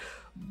puzzles. But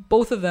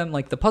both of them,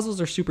 like the puzzles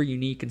are super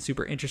unique and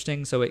super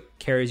interesting, so it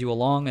carries you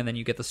along. And then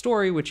you get the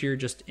story, which you're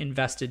just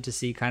invested to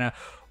see kind of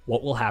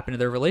what will happen to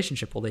their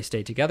relationship. Will they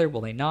stay together?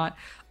 Will they not?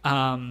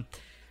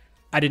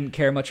 I didn't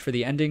care much for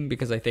the ending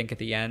because I think at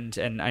the end,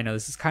 and I know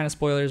this is kind of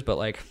spoilers, but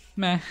like,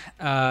 meh,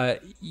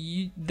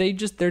 they're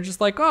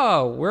just like,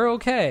 oh, we're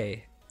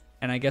okay.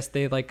 And I guess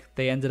they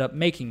ended up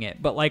making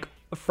it. But like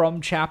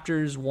from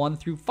chapters 1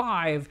 through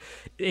 5,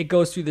 it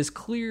goes through this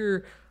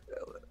clear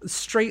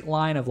straight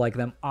line of like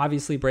them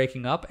obviously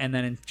breaking up. And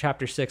then in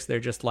chapter 6, they're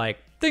just like,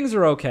 things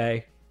are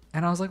okay.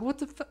 And I was like, what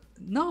the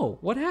no,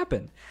 what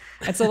happened?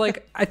 And so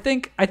like, I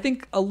think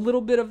a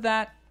little bit of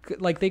that,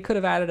 like they could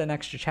have added an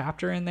extra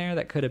chapter in there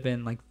that could have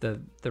been like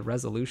the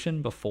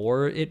resolution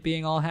before it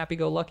being all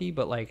happy-go-lucky,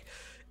 but like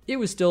it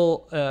was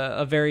still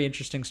a very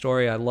interesting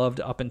story. I loved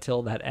up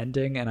until that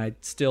ending, and I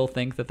still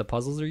think that the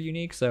puzzles are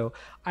unique, so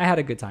I had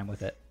a good time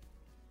with it.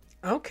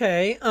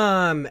 Okay.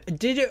 I've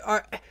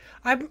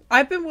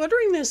been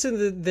wondering this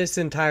this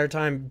entire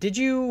time. Did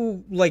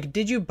you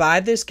buy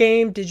this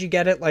game? Did you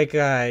get it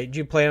did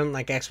you play on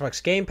like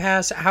Xbox Game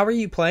Pass? How are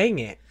you playing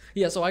it?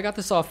 Yeah, so I got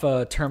this off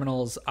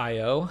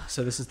Terminals.io.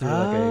 So this is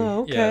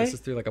through this is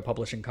through like a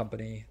publishing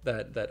company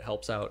that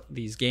helps out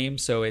these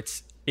games. So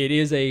it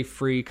is a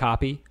free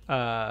copy.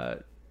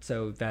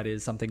 So that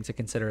is something to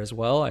consider as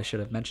well. I should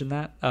have mentioned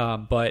that.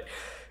 But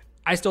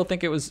I still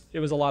think it was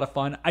a lot of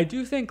fun. I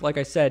do think, like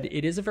I said,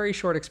 it is a very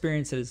short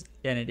experience. It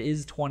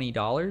is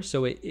 $20,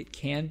 so it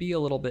can be a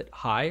little bit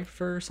high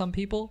for some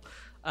people.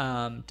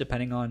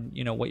 Depending on,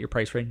 you know, what your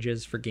price range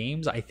is for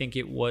games. I think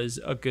it was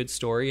a good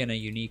story and a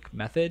unique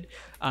method.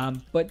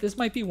 But this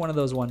might be one of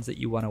those ones that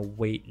you want to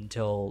wait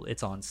until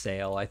it's on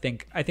sale. I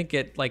think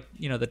it, like,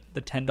 you know, the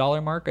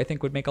 $10 mark, I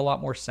think would make a lot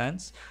more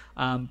sense.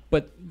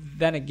 But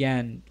then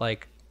again,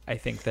 like, I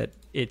think that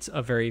it's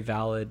a very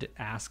valid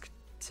ask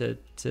to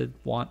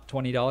want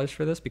 $20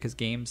 for this, because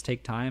games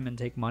take time and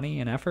take money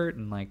and effort,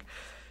 and like,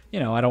 you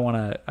know, I don't want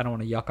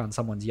to yuck on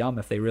someone's yum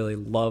if they really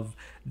love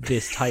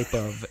this type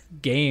of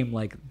game.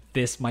 Like,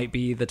 this might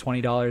be the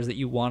 $20 that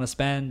you want to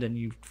spend and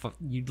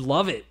you'd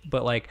love it.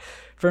 But like,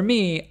 for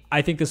me,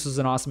 I think this was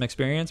an awesome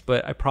experience,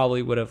 but I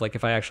probably would have, like,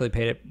 if I actually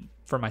paid it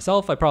for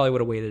myself, I probably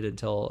would have waited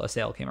until a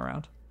sale came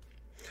around.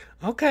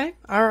 Okay.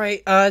 All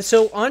right.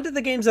 So on to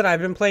the games that I've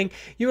been playing.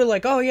 You were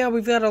like, oh yeah,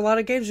 we've got a lot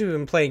of games we've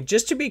been playing.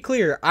 Just to be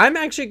clear, I'm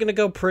actually going to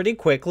go pretty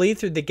quickly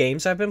through the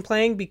games I've been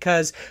playing,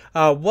 because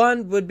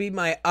one would be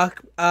my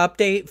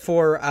update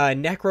for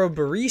Necro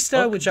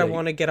Barista, which I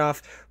want to get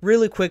off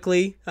really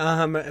quickly,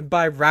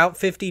 by Route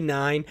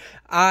 59.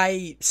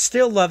 I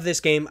still love this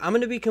game. I'm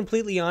going to be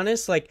completely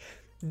honest. Like,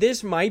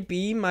 this might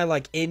be my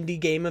like indie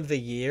game of the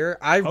year.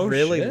 I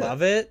really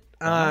love it.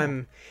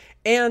 Wow.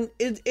 And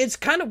it's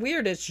kind of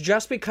weird. It's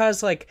just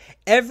because, like,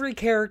 every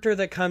character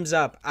that comes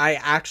up, I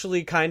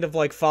actually kind of,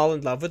 like, fall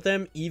in love with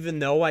them, even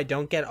though I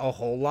don't get a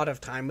whole lot of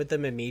time with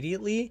them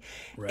immediately.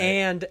 Right.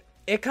 And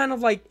it kind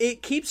of, like,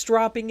 it keeps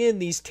dropping in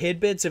these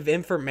tidbits of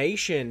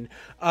information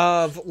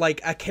of, like,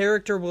 a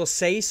character will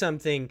say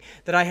something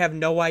that I have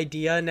no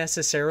idea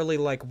necessarily,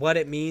 like, what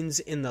it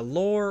means in the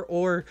lore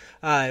or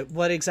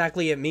what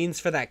exactly it means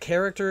for that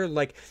character.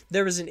 Like,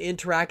 there was an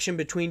interaction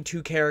between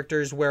two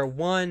characters where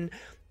one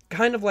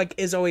kind of like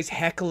is always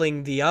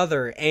heckling the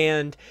other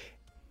and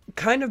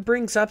kind of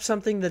brings up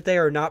something that they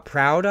are not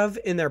proud of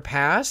in their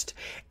past,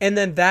 and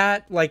then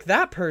that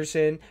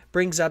person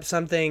brings up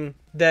something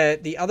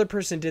that the other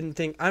person didn't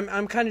think.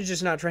 I'm kind of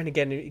just not trying to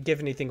give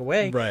anything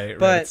away,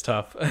 but it's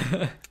tough.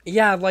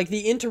 Yeah, like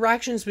the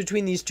interactions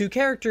between these two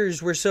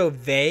characters were so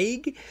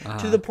vague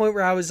to the point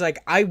where I was like,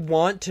 I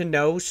want to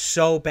know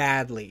so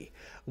badly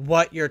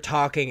what you're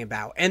talking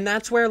about. And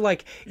that's where,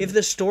 like, if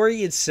the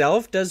story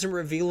itself doesn't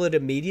reveal it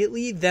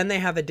immediately, then they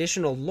have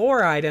additional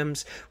lore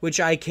items, which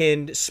I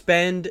can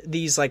spend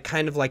these, like,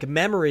 kind of like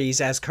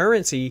memories as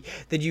currency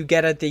that you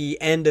get at the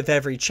end of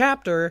every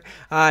chapter,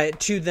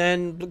 to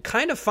then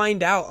kind of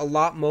find out a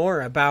lot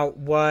more about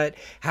what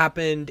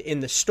happened in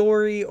the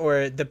story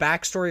or the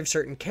backstory of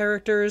certain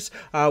characters,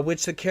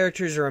 which the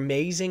characters are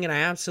amazing and I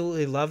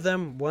absolutely love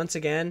them. Once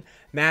again,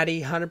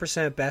 Maddie,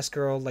 100% best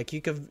girl. Like,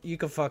 you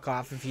could fuck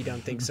off if you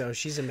don't think so.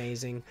 She's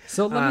amazing.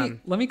 So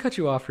let me cut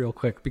you off real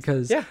quick,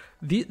 because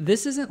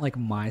this isn't like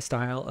my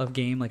style of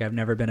game. Like, I've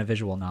never been a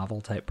visual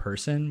novel type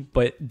person,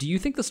 but do you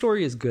think the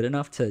story is good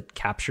enough to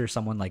capture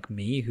someone like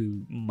me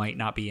who might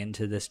not be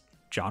into this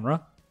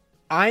genre?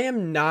 I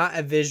am not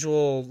a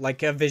visual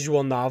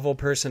novel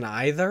person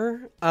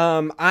either.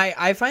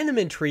 I find them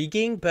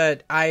intriguing,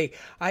 but I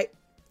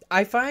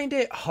find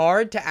it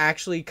hard to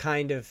actually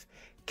kind of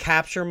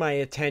capture my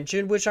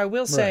attention, which I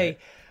will say,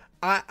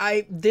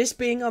 I this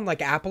being on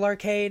like Apple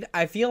Arcade,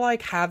 I feel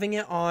like having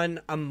it on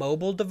a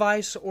mobile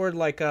device or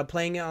like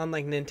playing it on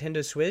like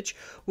Nintendo Switch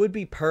would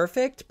be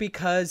perfect,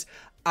 because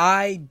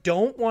I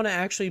don't want to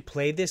actually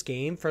play this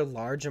game for a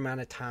large amount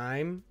of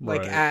time,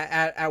 like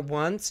at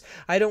once.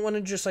 I don't want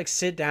to just like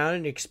sit down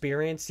and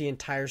experience the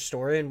entire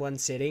story in one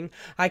sitting.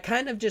 I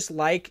kind of just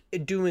like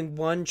doing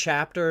one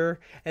chapter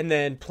and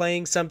then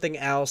playing something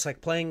else,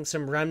 like playing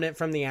some Remnant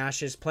from the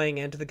Ashes, playing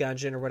Enter the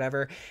Gungeon or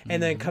whatever,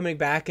 and then coming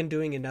back and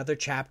doing another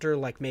chapter,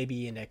 like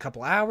maybe in a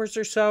couple hours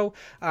or so.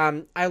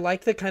 I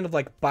like the kind of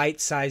like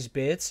bite-sized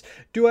bits.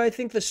 Do I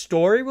think the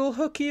story will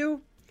hook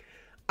you?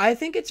 I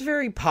think it's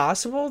very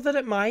possible that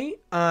it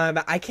might.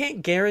 I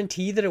can't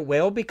guarantee that it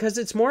will, because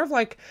it's more of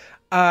like,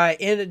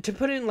 and to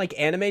put it in like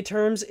anime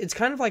terms, it's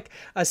kind of like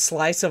a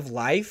slice of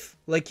life.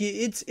 Like,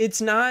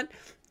 it's not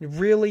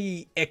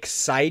really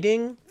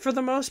exciting for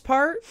the most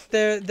part.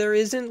 There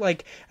isn't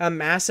like a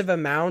massive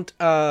amount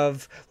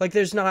of, like,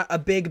 there's not a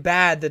big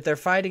bad that they're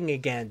fighting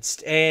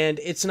against, and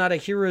it's not a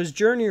hero's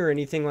journey or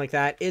anything like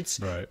that. It's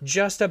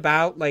just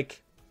about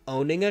like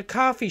owning a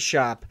coffee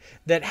shop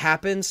that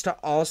happens to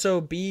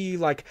also be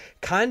like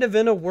kind of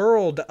in a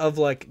world of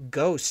like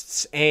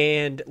ghosts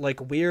and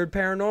like weird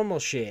paranormal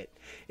shit.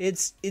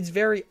 It's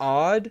very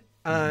odd.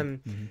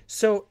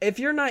 So if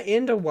you're not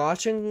into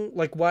watching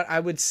like what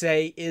I would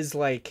say is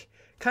like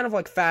kind of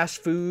like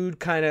fast food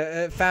type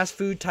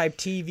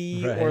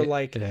TV, or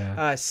like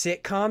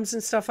sitcoms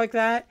and stuff like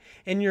that,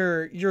 and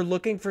you're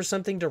looking for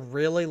something to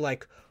really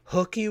like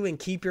hook you and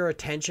keep your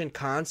attention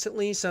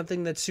constantly,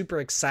 something that's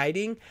super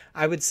exciting,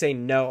 I would say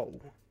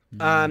no.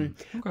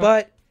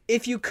 But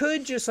if you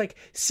could just like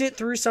sit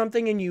through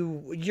something and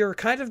you're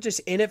kind of just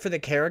in it for the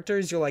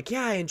characters, you're like,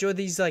 yeah, I enjoy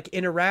these like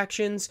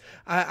interactions,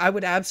 I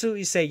would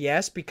absolutely say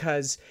yes,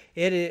 because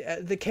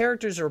the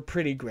characters are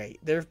pretty great.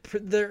 They're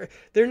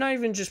not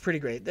even just pretty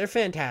great, they're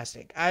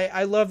fantastic.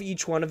 I love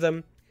each one of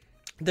them.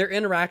 Their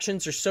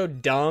interactions are so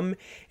dumb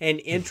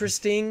and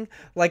interesting.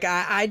 Like,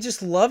 I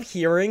just love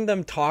hearing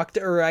them talk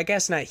or I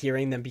guess not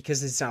hearing them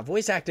because it's not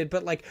voice acted,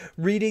 but like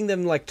reading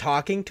them like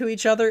talking to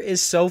each other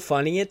is so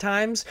funny at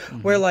times.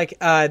 Where like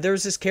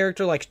there's this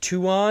character like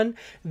Tuon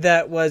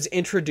that was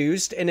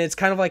introduced, and it's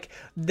kind of like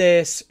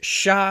this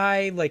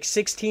shy like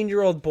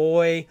 16-year-old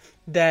boy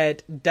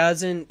that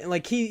doesn't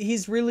like,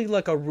 he's really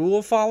like a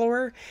rule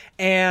follower,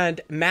 and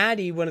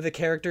Maddie, one of the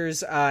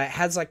characters,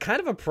 has like kind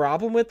of a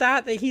problem with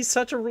that he's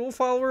such a rule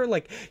follower.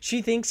 Like,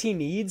 she thinks he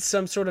needs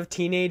some sort of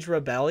teenage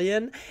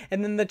rebellion.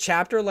 And then the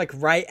chapter like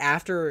right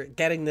after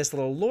getting this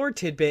little lore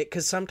tidbit,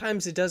 because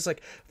sometimes it does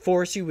like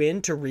force you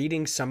into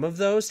reading some of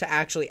those to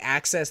actually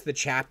access the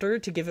chapter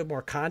to give it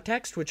more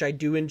context, which I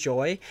do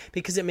enjoy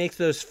because it makes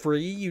those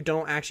free. You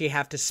don't actually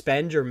have to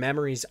spend your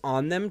memories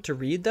on them to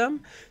read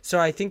them, so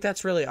I think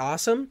that's really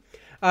awesome.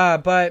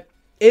 But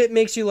it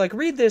makes you like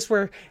read this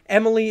where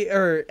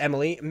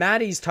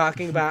Maddie's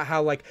talking about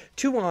how like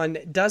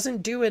Tuon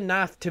doesn't do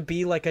enough to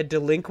be like a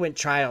delinquent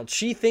child.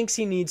 She thinks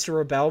he needs to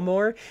rebel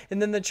more.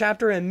 And then the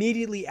chapter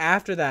immediately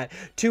after that,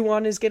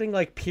 Tuon is getting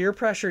like peer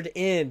pressured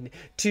in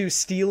to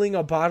stealing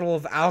a bottle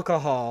of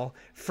alcohol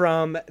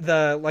from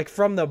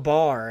the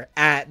bar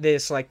at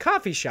this like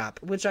coffee shop,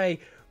 which I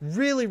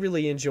really,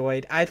 really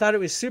enjoyed. I thought it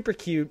was super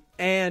cute.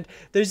 And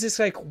there's this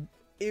like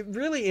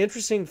really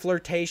interesting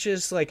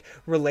flirtatious like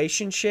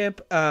relationship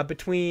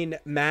between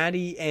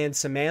Maddie and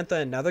Samantha,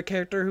 another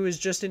character who is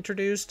just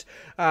introduced.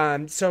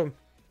 So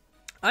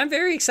I'm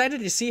very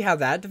excited to see how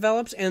that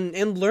develops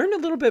and learn a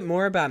little bit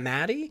more about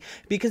Maddie,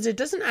 because it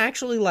doesn't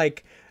actually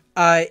like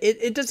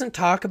it doesn't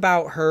talk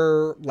about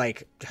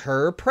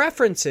her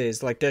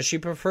preferences. Like, does she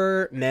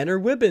prefer men or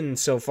women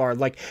so far?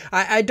 Like,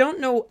 I don't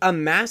know a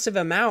massive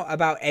amount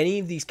about any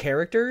of these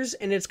characters,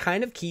 and it's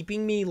kind of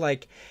keeping me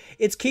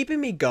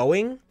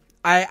going.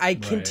 I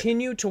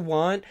continue to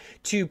want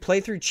to play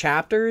through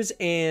chapters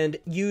and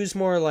use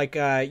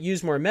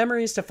more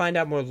memories to find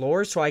out more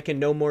lore so I can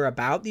know more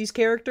about these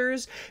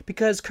characters,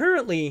 because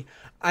currently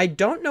I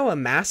don't know a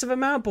massive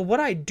amount, but what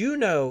I do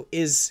know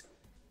is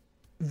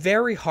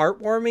very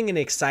heartwarming and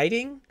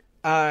exciting.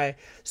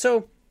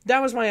 So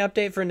that was my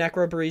update for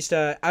Necro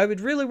Barista. I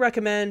would really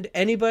recommend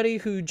anybody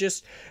who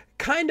just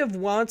kind of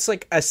wants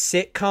like a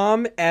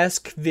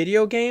sitcom-esque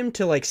video game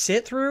to like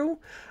sit through.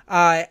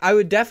 I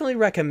would definitely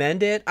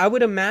recommend it. I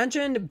would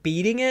imagine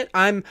beating it.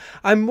 I'm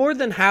more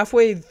than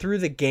halfway through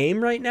the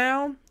game right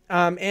now.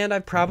 And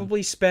I've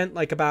probably spent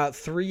like about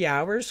 4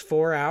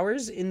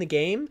 hours in the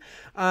game.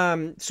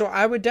 So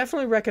I would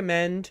definitely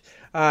recommend,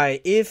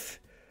 if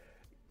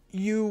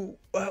you,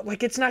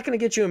 like, it's not going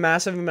to get you a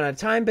massive amount of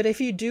time, but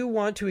if you do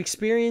want to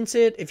experience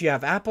it, if you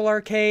have Apple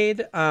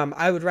Arcade,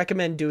 I would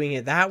recommend doing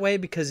it that way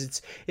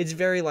because it's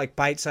very like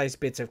bite-sized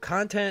bits of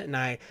content. And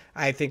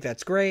I think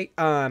that's great.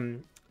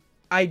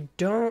 I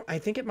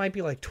think it might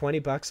be like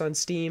 $20 on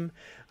Steam.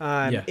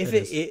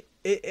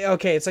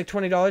 Okay, it's like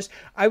 $20.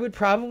 I would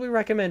probably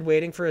recommend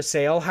waiting for a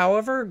sale.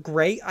 However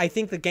great I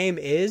think the game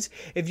is,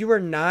 if you are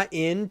not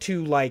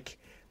into like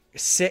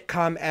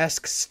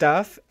sitcom-esque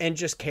stuff and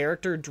just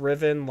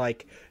character-driven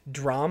like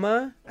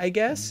drama, I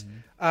guess,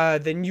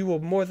 then you will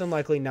more than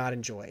likely not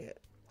enjoy it,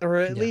 or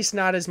at least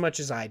not as much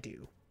as I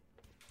do.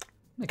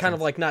 Makes sense.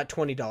 Of like not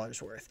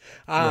 $20 worth.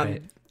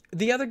 Right.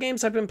 The other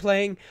games I've been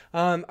playing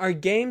are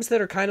games that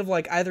are kind of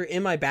like either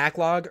in my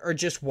backlog or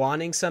just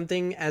wanting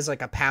something as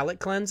like a palate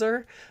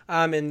cleanser,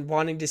 and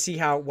wanting to see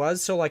how it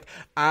was. So like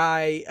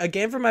a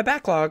game from my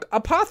backlog,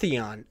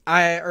 Apotheon.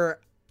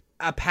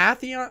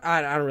 Apotheon?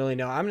 I don't really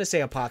know. I'm going to say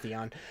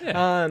Apotheon.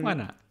 Yeah, why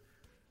not?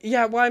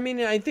 Yeah, well, I mean,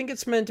 I think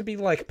it's meant to be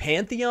like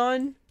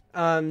Pantheon.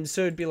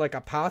 So it'd be like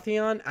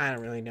Apotheon. I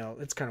don't really know.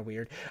 It's kind of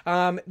weird.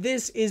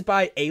 This is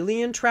by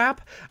Alien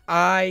Trap.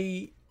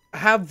 I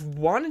have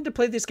wanted to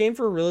play this game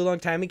for a really long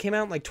time. It came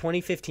out in like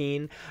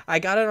 2015. I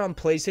got it on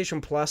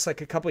PlayStation Plus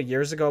like a couple of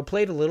years ago.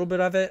 Played a little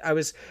bit of it. I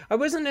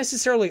wasn't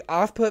necessarily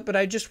off put, but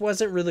I just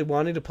wasn't really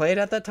wanting to play it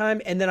at that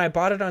time. And then I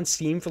bought it on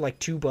Steam for like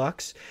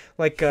 $2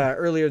 like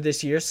earlier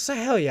this year. So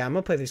hell yeah, I'm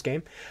gonna play this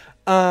game.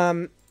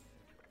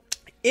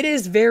 It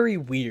is very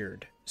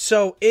weird.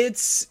 So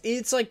it's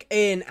like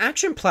an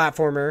action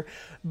platformer,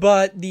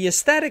 but the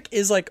aesthetic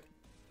is like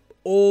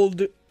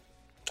old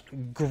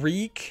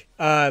Greek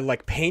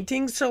like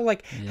paintings. So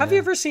like, have you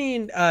ever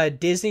seen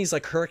Disney's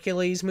like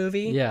Hercules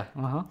movie? Yeah.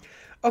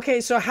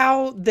 Okay, so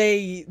how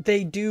they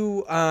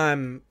do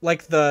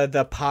like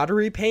the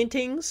pottery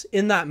paintings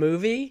in that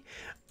movie,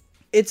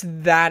 it's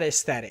that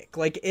aesthetic,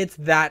 like it's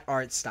that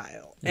art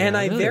style. Yeah, and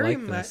I really very like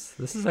much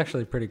this is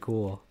actually pretty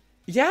cool.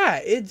 Yeah,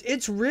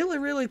 it's really,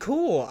 really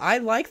cool. I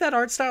like that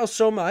art style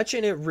so much,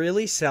 and it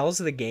really sells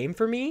the game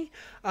for me.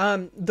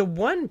 The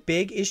one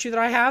big issue that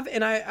I have,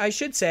 and I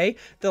should say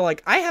that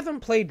like I haven't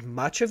played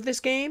much of this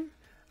game.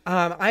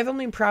 I've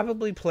only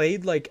probably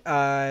played like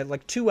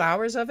 2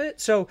 hours of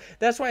it, so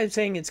that's why I'm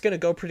saying it's gonna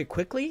go pretty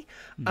quickly.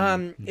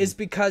 Is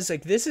because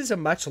like this is a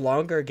much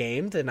longer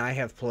game than I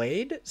have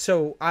played,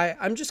 so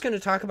I'm just gonna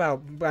talk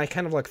about my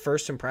kind of like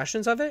first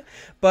impressions of it,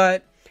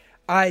 but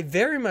I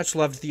very much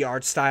loved the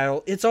art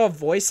style. It's all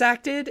voice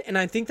acted, and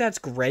I think that's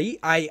great.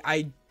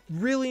 I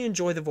really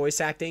enjoy the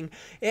voice acting.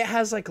 It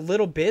has like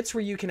little bits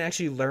where you can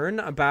actually learn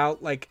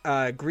about like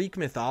Greek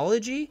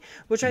mythology,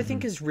 which I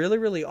think is really,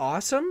 really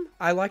awesome.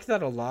 I like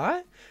that a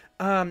lot.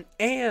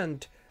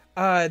 And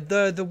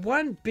the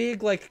one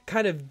big like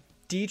kind of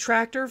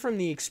detractor from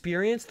the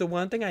experience, the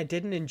one thing I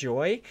didn't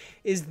enjoy,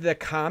 is the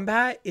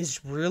combat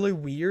is really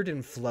weird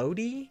and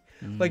floaty.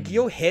 Like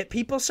you'll hit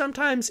people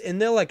sometimes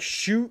and they'll like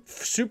shoot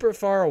super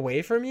far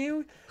away from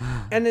you,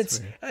 and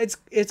it's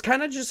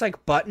kind of just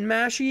like button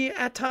mashy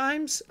at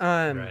times.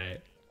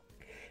 Right.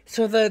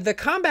 So the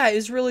combat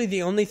is really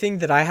the only thing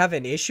that I have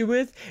an issue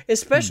with,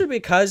 especially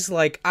because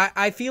like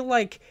I feel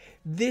like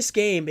this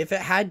game, if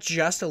it had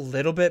just a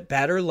little bit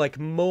better, like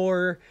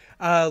more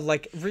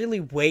like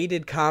really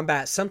weighted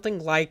combat,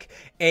 something like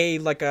a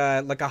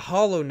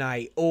Hollow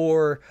Knight,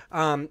 or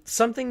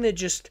something that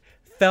just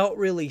felt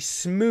really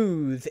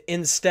smooth,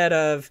 instead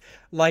of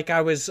like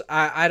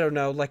I don't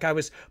know, like I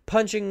was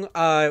punching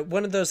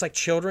one of those like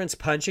children's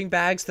punching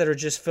bags that are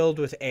just filled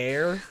with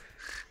air.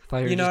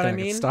 You know what I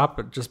mean?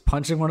 Stop just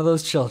punching one of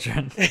those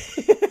children.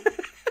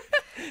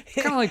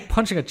 Kind of like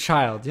punching a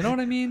child. You know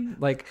what I mean?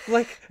 Like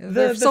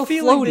the so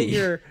feeling floaty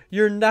that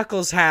your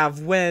knuckles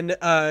have when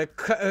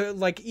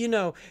like, you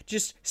know,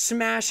 just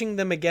smashing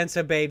them against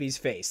a baby's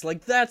face.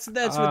 Like that's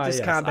what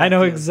this combat. I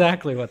know feels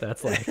exactly what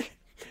that's like.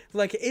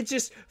 Like, it's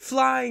just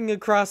flying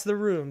across the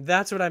room.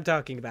 That's what I'm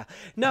talking about.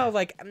 No,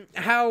 like,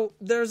 how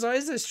there's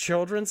always this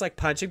children's, like,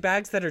 punching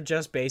bags that are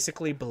just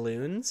basically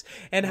balloons,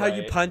 and how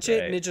you punch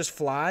it and it just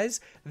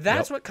flies.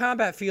 That's what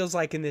combat feels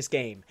like in this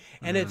game.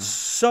 And it's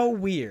so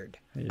weird.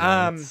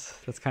 Yeah,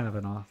 that's kind of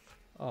an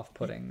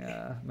off-putting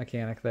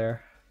mechanic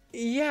there.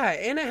 Yeah,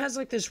 and it has,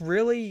 like, this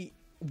really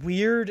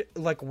weird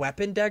like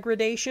weapon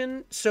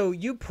degradation, so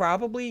you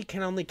probably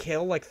can only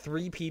kill like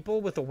 3 people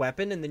with a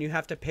weapon, and then you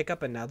have to pick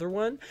up another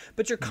one,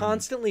 but you're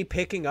constantly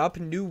picking up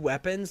new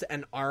weapons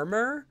and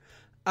armor,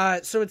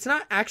 so it's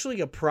not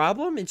actually a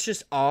problem. It's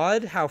just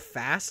odd how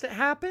fast it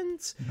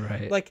happens.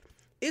 Right. Like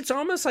it's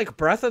almost like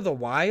Breath of the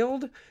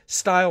Wild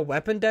style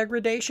weapon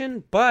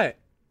degradation, but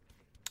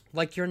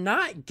like you're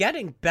not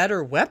getting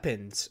better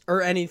weapons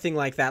or anything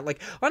like that.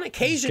 Like on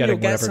occasion Getting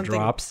you'll get whatever something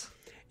drops.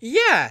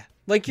 Yeah,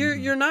 like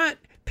you're not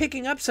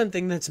picking up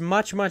something that's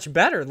much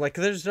better. Like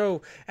there's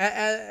no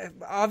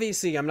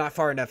obviously I'm not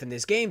far enough in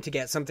this game to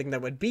get something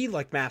that would be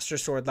like Master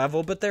Sword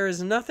level, but there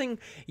is nothing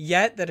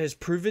yet that has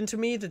proven to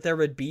me that there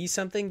would be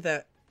something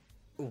that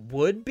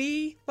would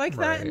be like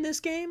that in this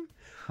game.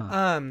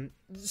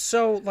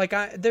 So like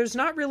there's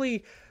not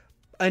really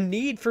a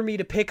need for me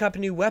to pick up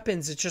new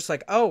weapons. It's just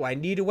like, oh, I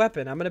need a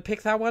weapon, I'm gonna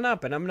pick that one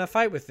up and I'm gonna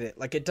fight with it.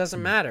 Like it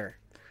doesn't matter.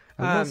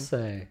 I will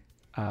say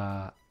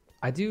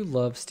I do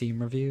love Steam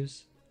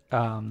reviews.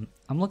 I'm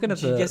looking at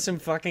Did you get some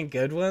fucking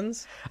good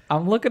ones?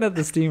 I'm looking at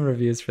the Steam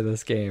reviews for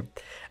this game,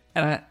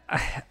 and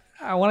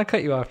I want to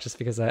cut you off just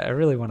because I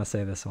really want to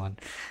say this one.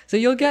 So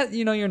you'll get,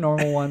 your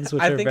normal ones,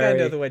 which I are think I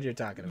know the one you're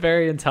talking about.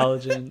 Very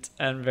intelligent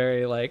and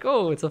very like,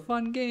 oh, it's a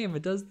fun game.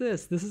 It does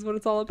this. This is what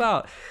it's all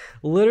about.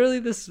 Literally,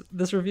 this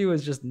review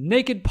is just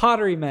naked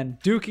pottery men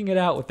duking it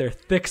out with their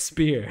thick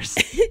spears.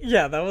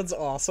 Yeah, that one's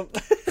awesome.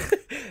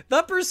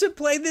 That person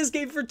played this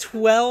game for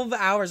 12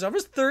 hours,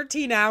 almost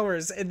 13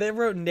 hours, and they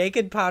wrote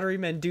naked pottery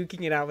men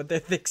duking it out with their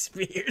thick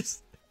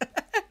spears.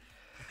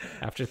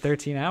 After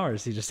 13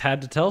 hours, he just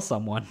had to tell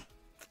someone.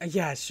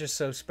 Yeah, it's just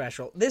so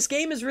special. This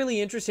game is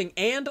really interesting,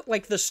 and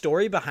like the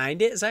story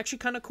behind it is actually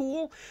kind of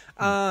cool.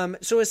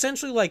 So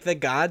essentially, like the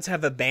gods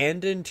have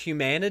abandoned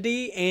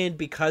humanity, and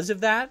because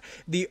of that,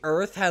 the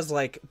earth has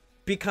like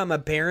become a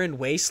barren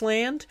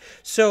wasteland.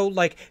 So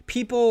like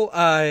people,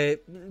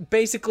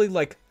 basically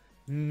like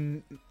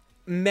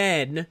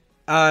men,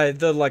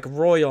 the like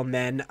royal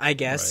men, I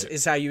guess,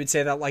 is how you would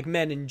say that, like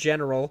men in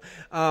general,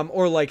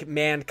 or like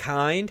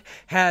mankind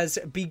has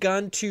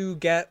begun to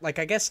get like,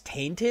 I guess,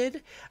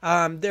 tainted.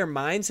 Their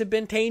minds have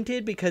been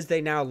because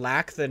they now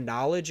lack the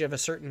knowledge of a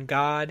certain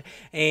god,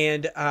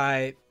 and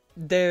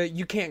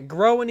you can't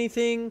grow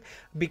anything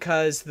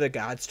because the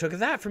gods took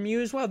that from you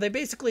as well. They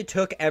basically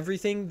took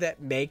everything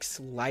that makes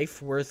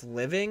life worth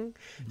living.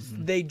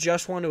 They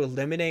just want to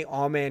eliminate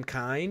all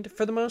mankind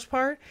for the most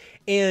part,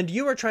 and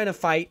you are trying to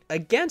fight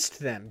against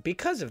them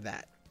because of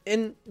that.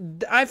 And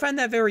I find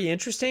that very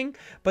interesting,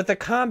 but the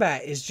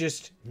combat is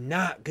just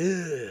not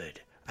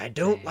good. I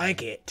don't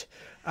like it.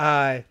 So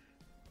I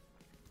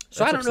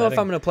don't know if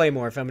I'm going to play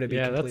more, if I'm going to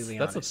be completely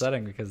honest. That's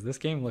upsetting because this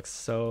game looks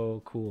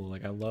so cool.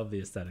 Like I love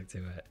the aesthetic to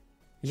it.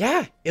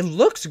 Yeah, it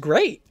looks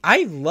great.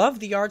 I love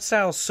the art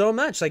style so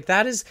much. Like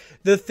that is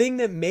the thing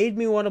that made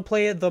me want to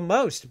play it the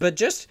most. But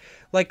just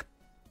like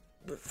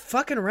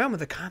fucking around with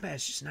the combat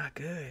is just not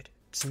good.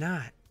 It's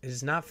not. It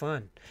is not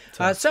fun.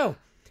 So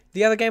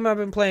the other game I've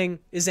been playing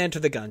is Enter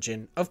the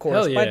Gungeon, of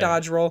course, by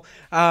Dodge Roll.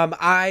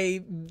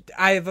 I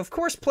have of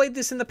course played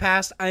this in the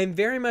past. I am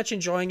very much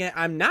enjoying it.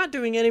 I'm not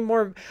doing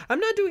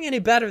any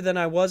better than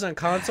I was on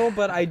console,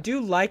 but I do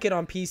like it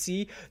on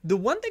PC. The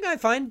one thing I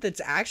find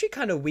that's actually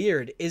kind of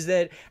weird is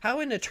that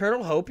how in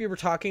Eternal Hope you were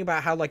talking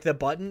about how like the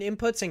button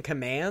inputs and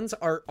commands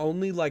are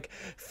only like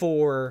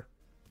for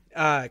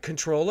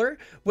controller.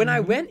 When I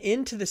went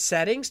into the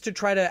settings to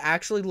try to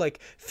actually like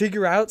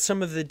figure out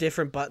some of the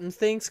different button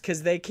things,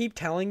 because they keep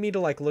telling me to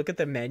like look at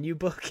the menu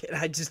book and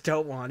I just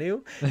don't want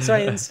to, so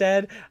I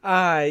instead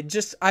I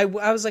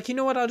was like, you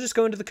know what, I'll just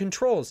go into the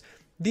controls.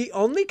 The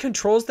only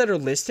controls that are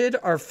listed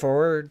are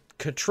for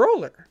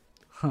controller.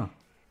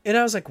 And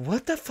I was like,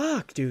 what the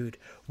fuck, dude,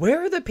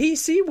 where are the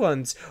PC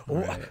ones?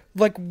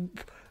 Like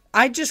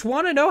I just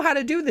want to know how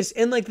to do this.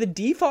 And like the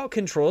default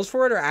controls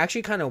for it are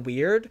actually kind of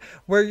weird,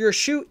 where your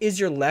shoot is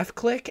your left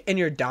click and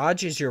your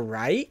dodge is your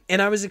right.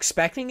 And I was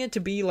expecting it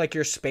to be like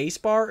your space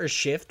bar or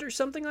shift or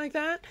something like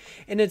that.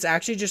 And it's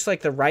actually just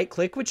like the right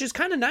click, which is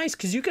kind of nice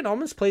because you can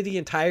almost play the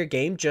entire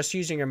game just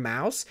using your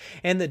mouse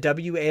and the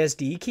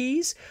WASD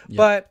keys. Yep.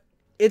 But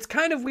it's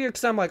kind of weird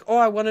because I'm like, oh,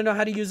 I want to know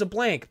how to use a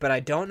blank, but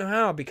I don't know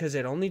how because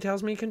it only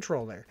tells me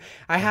controller.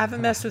 I haven't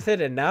messed with it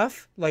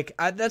enough. Like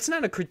that's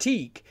not a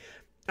critique.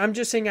 I'm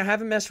just saying I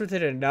haven't messed with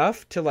it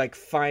enough to like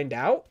find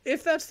out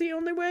if that's the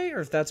only way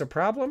or if that's a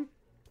problem.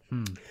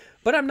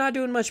 But I'm not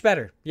doing much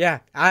better. Yeah,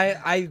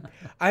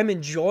 I'm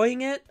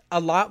enjoying it a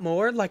lot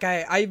more. Like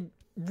I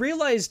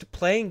realized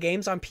playing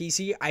games on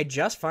PC, I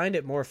just find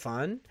it more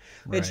fun.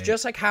 It's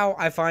just like how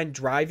I find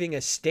driving a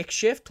stick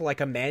shift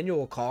like a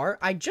manual car.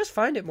 I just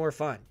find it more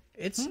fun.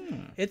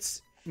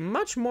 It's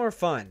much more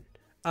fun.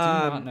 Do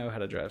not know how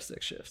to drive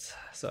stick shifts,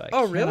 so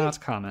I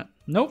cannot comment.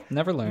 Nope,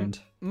 never learned.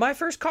 My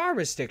first car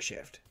was stick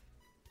shift.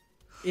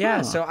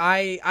 Yeah, so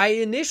I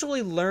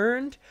initially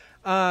learned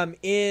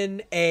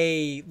in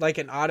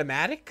an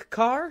automatic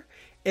car,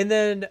 and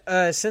then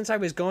since I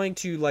was going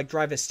to like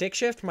drive a stick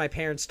shift, my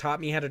parents taught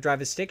me how to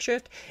drive a stick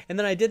shift, and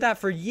then I did that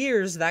for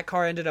years. That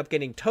car ended up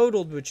getting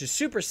totaled, which is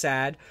super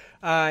sad.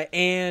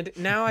 And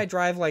now I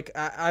drive like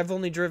I've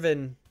only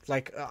driven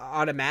like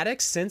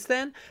automatics since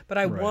then, but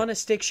I want a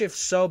stick shift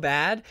so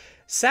bad.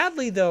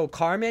 Sadly though,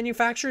 car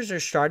manufacturers are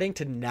starting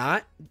to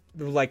not,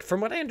 like from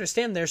what I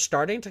understand, they're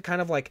starting to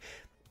kind of like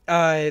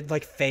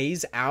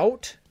phase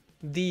out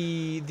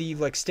the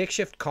like stick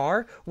shift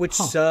car, which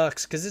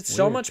sucks because it's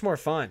so much more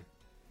fun.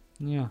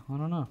 Yeah, I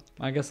don't know.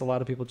 I guess a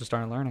lot of people just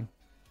aren't learning.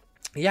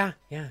 Yeah,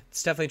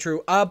 it's definitely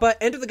true. But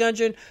Enter the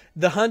Gungeon,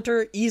 the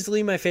Hunter,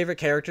 easily my favorite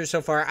character so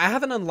far. I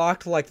haven't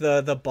unlocked like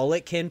the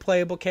Bulletkin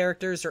playable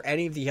characters or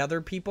any of the other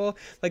people.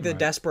 Like the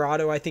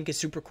Desperado, I think is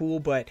super cool,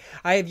 but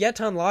I have yet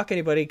to unlock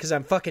anybody because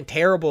I'm fucking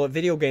terrible at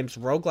video games,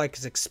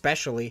 roguelikes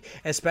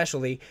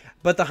especially.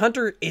 But the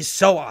Hunter is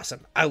so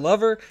awesome. I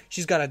love her.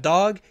 She's got a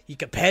dog. You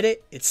can pet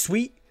it. It's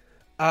sweet.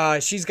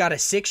 She's got a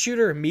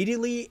 6-shooter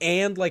immediately,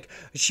 and like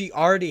she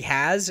already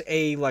has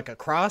a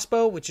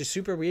crossbow, which is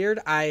super weird.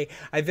 I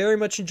very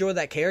much enjoy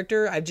that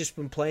character. I've just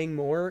been playing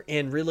more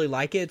and really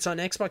like it. It's on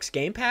Xbox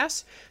Game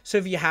Pass, so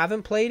if you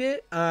haven't played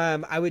it,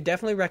 I would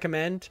definitely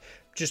recommend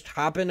just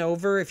hopping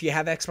over. If you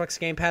have Xbox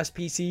Game Pass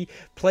PC,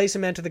 play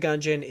some Enter the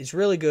Gungeon. It's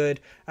really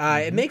good.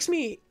 It makes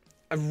me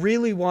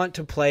really want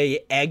to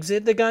play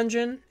Exit the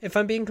Gungeon, if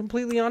I'm being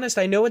completely honest.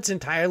 I know it's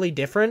entirely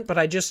different, but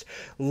I just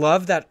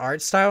love that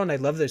art style and I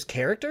love those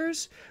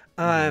characters.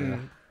 I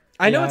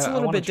know it's a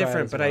little bit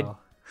different, but well.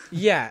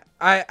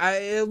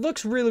 It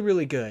looks really,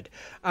 really good.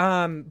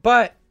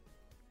 But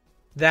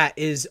that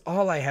is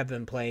all I have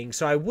been playing.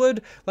 So I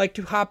would like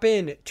to hop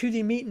in to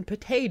the meat and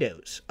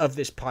potatoes of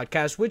this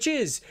podcast, which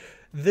is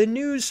the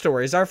news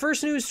stories. Our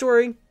first news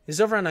story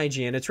is over on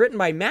IGN. It's written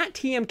by Matt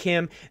T.M.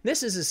 Kim.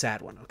 This is a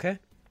sad one, okay?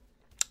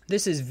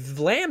 This is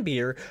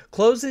Vlambeer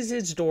closes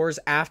its doors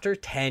after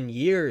 10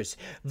 years.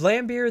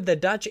 Vlambeer, the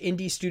Dutch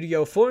indie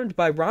studio formed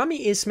by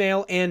Rami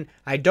Ismail and,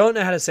 I don't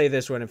know how to say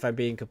this one if I'm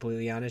being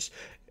completely honest,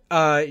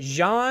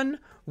 Jan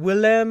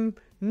Willem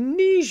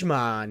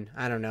Nijman.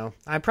 I don't know.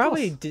 I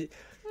probably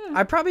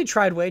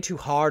tried way too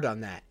hard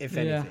on that, if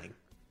anything.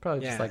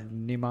 Probably just like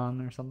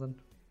Niemann or something.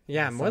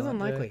 Yeah, more than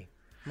likely.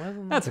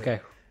 That's okay.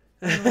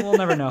 We'll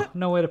never know.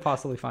 No way to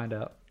possibly find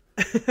out.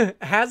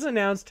 Has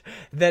announced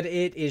that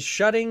it is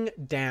shutting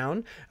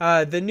down.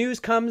 The news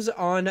comes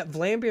on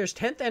Vlambeer's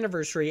 10th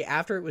anniversary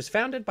after it was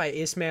founded by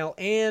Ismail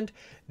and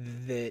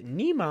the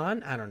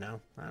Niemann. I don't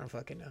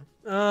fucking know.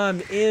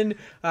 In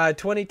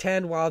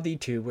 2010, while the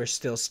two were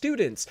still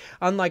students.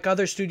 Unlike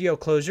other studio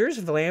closures,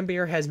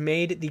 Vlambeer has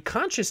made the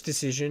conscious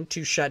decision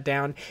to shut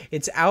down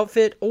its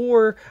outfit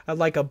or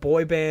like a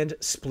boy band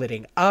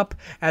splitting up,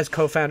 as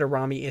co-founder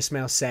Rami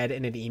Ismail said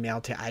in an email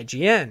to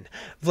IGN.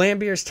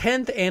 Vlambeer's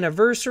 10th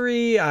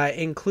anniversary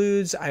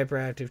includes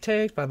hyperactive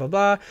takes, blah, blah,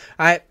 blah.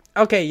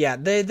 Okay, yeah,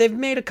 they've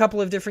made a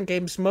couple of different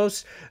games.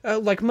 Most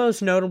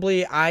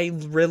notably, I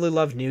really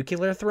love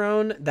Nuclear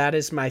Throne. That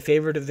is my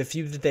favorite of the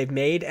few that they've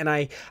made, and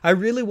I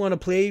really want to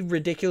play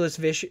Ridiculous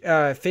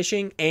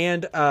Fishing,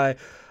 and I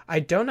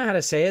don't know how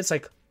to say it. It's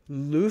like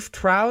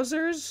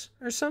Luftrausers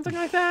or something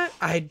like that.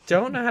 I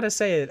don't know how to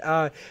say it.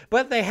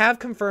 But they have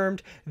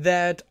confirmed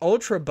that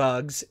Ultra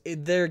Bugs,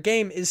 their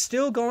game, is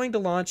still going to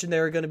launch and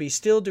they're going to be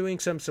still doing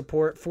some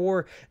support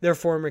for their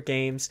former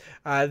games.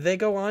 They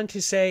go on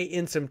to say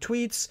in some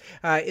tweets,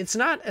 it's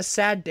not a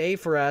sad day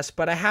for us,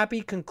 but a happy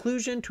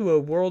conclusion to a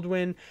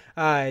whirlwind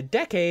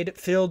decade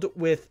filled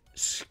with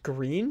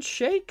screen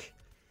shake,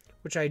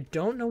 which I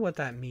don't know what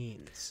that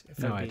means,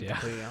 if I'm being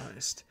completely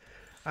honest.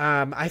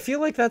 I feel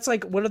like that's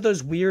like one of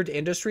those weird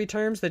industry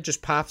terms that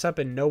just pops up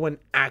and no one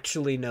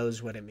actually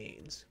knows what it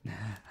means.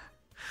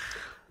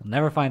 We'll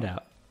never find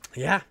out.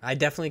 Yeah, I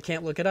definitely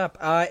can't look it up.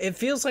 It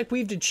feels like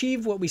we've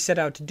achieved what we set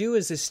out to do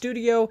as a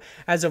studio,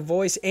 as a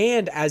voice,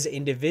 and as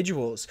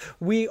individuals.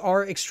 We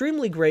are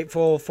extremely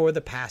grateful for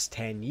the past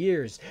 10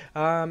 years.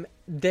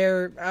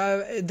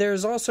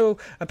 There's also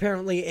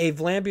apparently a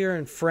Vlambeer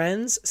and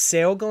Friends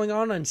sale going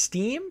on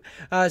Steam,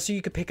 so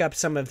you could pick up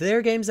some of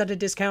their games at a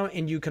discount,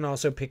 and you can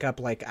also pick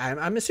up, like,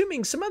 I'm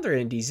assuming some other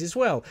indies as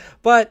well.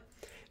 But,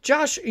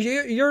 Josh,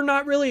 you're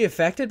not really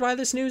affected by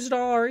this news at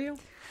all, are you?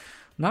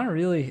 Not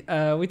really.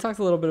 We talked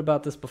a little bit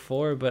about this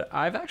before, but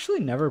I've actually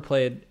never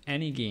played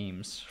any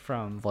games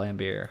from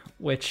Vlambeer,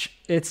 which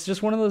it's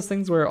just one of those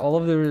things where all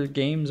of their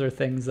games are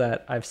things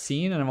that I've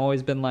seen and I've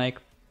always been like,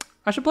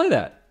 I should play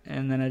that.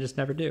 And then I just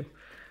never do.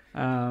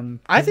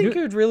 I think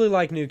you would really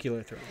like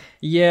Nuclear Throne.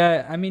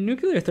 Yeah, I mean,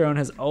 Nuclear Throne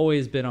has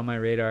always been on my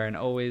radar and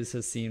always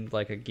has seemed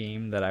like a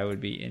game that I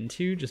would be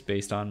into just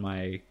based on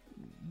my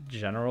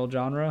general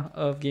genre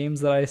of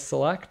games that I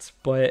select.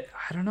 But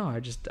I don't know.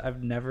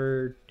 I've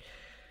never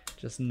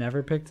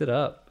picked it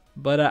up.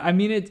 But I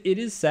mean, it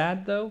is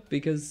sad though,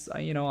 because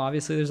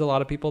obviously there's a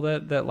lot of people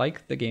that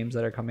like the games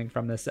that are coming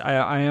from this.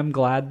 I am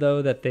glad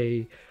though that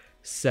they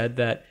said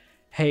that,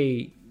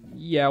 hey,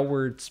 yeah,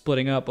 we're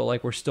splitting up, but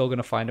like we're still going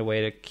to find a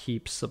way to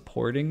keep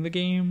supporting the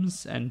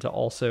games and to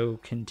also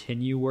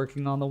continue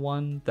working on the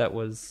one that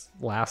was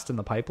last in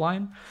the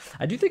pipeline.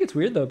 I do think it's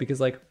weird though, because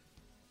like,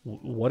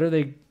 what are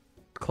they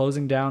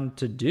closing down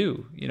to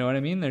do? You know what I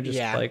mean? They're just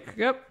like,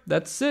 yep,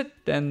 that's it.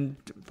 And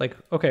like,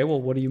 okay, well,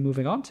 what are you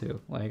moving on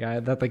to?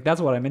 That's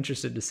what I'm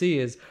interested to see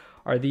is,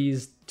 are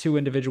these two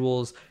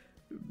individuals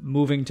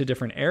moving to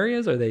different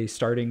areas? Are they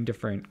starting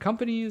different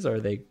companies?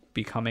 Are they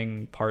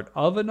becoming part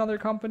of another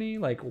company?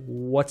 Like,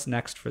 what's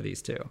next for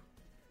these two?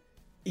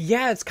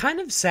 Yeah, it's kind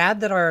of sad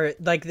that our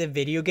like the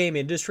video game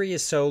industry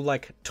is so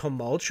like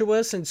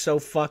tumultuous and so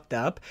fucked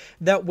up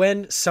that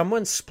when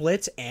someone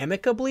splits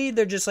amicably,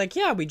 they're just like,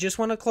 yeah, we just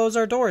want to close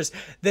our doors.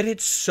 That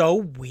it's so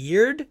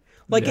weird.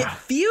 Like it Yeah.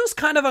 feels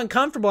kind of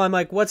uncomfortable. I'm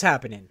like, what's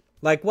happening?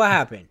 Like what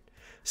happened?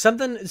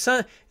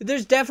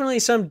 There's definitely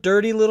some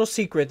dirty little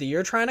secret that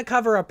you're trying to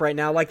cover up right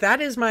now. Like that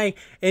is my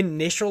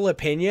initial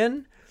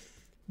opinion.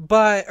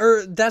 But,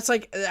 or that's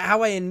like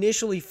how I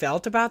initially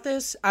felt about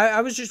this. I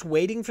was just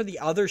waiting for the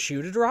other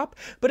shoe to drop.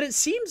 But it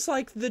seems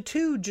like the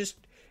two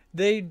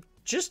they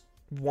just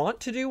want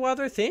to do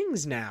other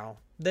things now.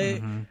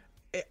 And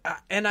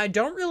I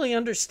don't really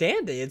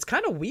understand it. It's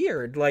kind of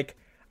weird. Like,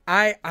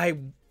 I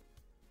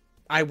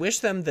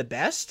wish them the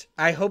best.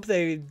 I hope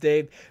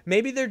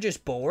maybe they're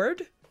just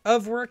bored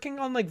of working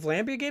on like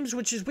Vlambeer games,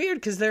 which is weird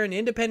because they're an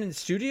independent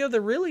studio. They're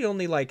really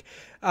only like,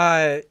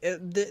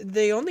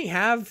 they only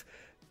have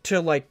to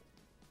like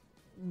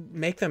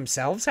make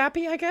themselves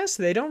happy, I guess.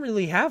 They don't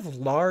really have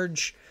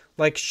large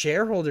like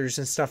shareholders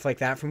and stuff like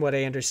that, from what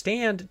I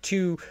understand,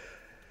 to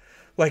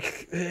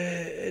like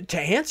to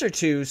answer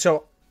to.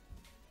 So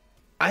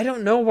I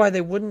don't know why they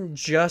wouldn't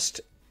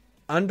just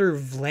under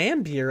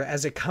Vlambeer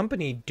as a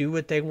company do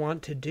what they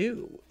want to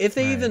do, if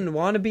they even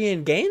want to be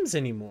in games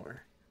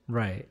anymore.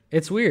 Right.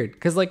 It's weird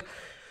because, like,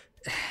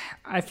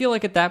 I feel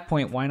like at that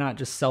point, why not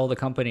just sell the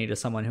company to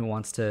someone who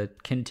wants to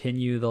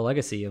continue the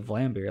legacy of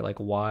Vlambeer? Like,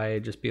 why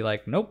just be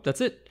like, nope,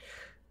 that's it?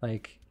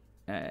 Like,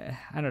 I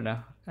don't know.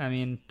 I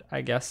mean,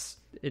 I guess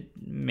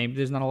maybe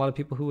there's not a lot of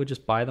people who would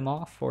just buy them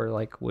off or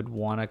like would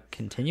want to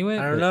continue it.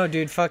 I don't know,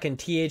 dude. Fucking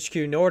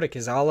THQ Nordic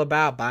is all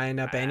about buying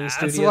up any That's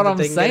studio what that I'm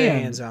they can get their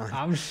saying. hands on.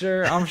 I'm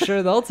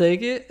sure they'll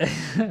take it.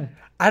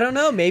 I don't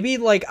know. Maybe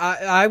like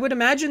I would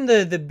imagine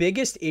the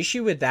biggest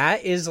issue with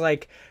that is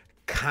like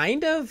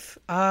kind of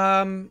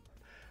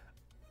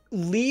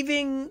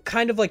leaving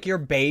kind of like your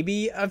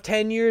baby of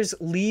 10 years,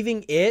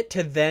 leaving it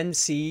to then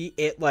see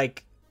it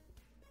like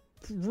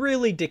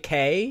really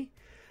decay.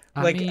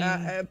 I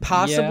mean,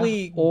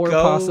 Possibly yeah, or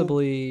go...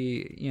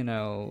 possibly,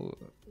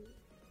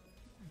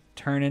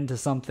 turn into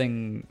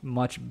something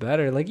much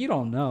better. Like, you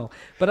don't know.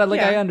 But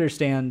I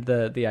understand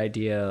the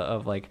idea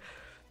of like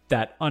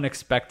that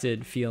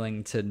unexpected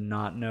feeling to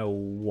not know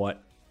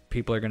what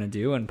people are going to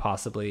do, and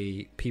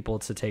possibly people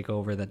to take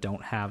over that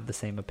don't have the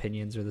same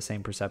opinions or the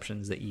same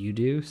perceptions that you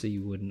do, so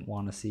you wouldn't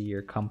want to see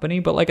your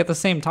company. But like at the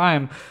same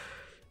time,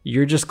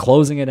 you're just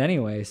closing it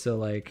anyway, so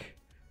like,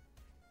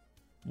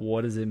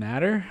 what does it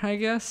matter? I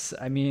guess.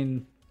 I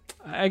mean,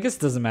 I guess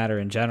it doesn't matter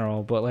in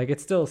general, but like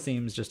it still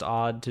seems just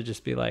odd to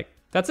just be like,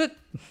 that's it.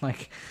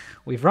 Like,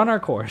 we've run our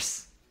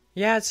course.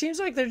 Yeah, it seems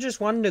like they're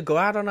just wanting to go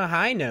out on a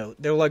high note.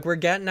 They're like, we're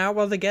getting out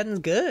while the getting's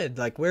good.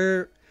 Like,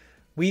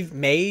 we've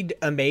made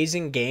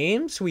amazing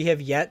games. We have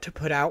yet to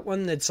put out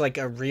one that's like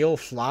a real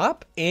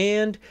flop,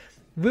 and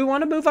we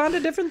want to move on to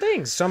different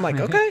things. So I'm like,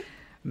 okay.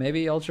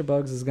 Maybe Ultra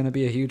Bugs is going to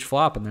be a huge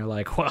flop, and they're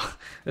like, well,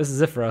 this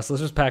is it for us.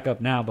 Let's just pack up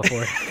now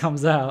before it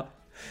comes out.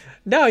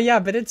 No, yeah,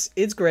 but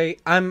it's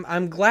great.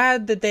 I'm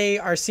glad that they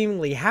are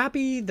seemingly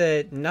happy,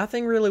 that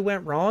nothing really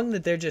went wrong,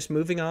 that they're just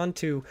moving on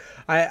to,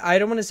 I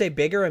don't want to say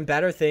bigger and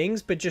better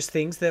things, but just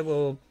things that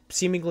will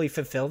seemingly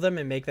fulfill them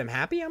and make them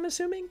happy, I'm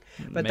assuming.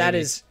 But that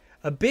is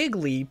a big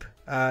leap.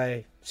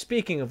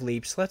 Speaking of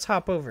leaps, let's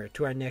hop over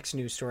to our next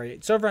news story.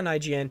 It's over on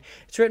IGN.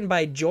 It's written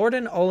by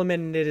Jordan Oloman,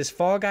 and it is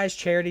Fall Guys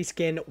charity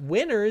skin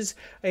winners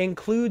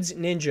includes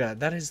Ninja.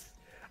 That is,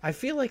 I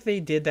feel like they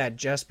did that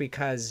just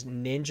because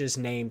Ninja's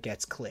name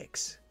gets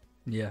clicks.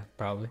 Yeah,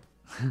 probably.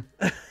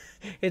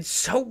 It's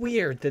so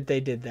weird that they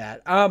did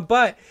that.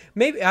 But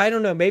maybe, I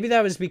don't know, maybe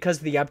that was because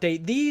of the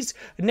update. These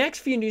next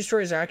few news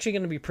stories are actually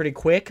going to be pretty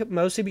quick,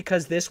 mostly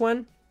because this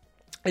one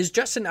is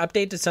just an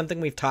update to something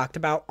we've talked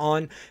about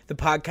on the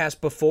podcast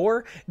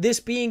before. This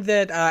being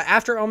that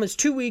after almost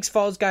 2 weeks,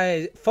 Fall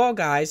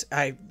Guys,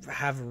 I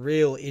have a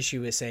real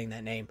issue with saying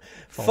that name.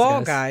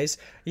 Fall Guys.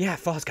 Yeah,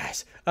 Falls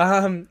Guys.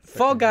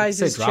 Fall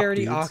Guys'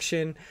 charity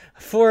auction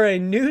for a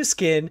new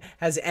skin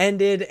has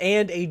ended,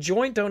 and a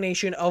joint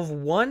donation of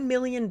 $1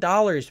 million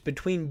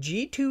between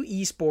G2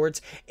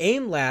 Esports,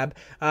 Aim Lab,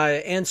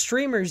 and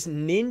streamers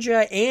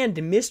Ninja and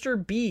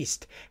Mr.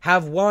 Beast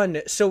have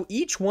won. So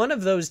each one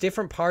of those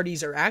different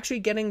parties are actually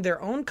getting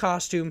their own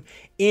costume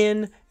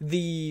in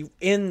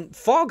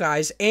Fall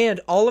Guys, and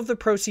all of the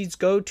proceeds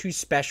go to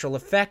Special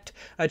Effect,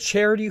 a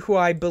charity who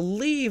I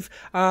believe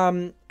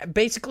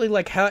basically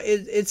like how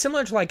it's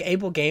similar to like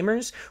Able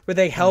Gamers, where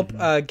they help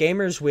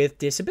gamers with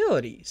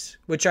disabilities,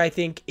 which I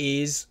think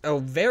is a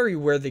very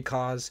worthy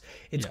cause.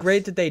 It's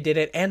great that they did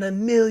it, and $1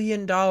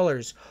 million.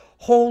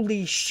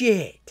 Holy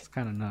shit. It's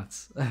kind of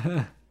nuts.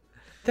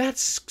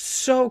 That's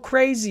so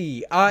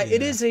crazy.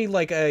 It is a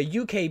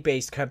UK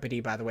based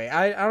company, by the way.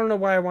 I don't know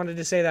why I wanted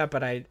to say that,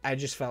 but I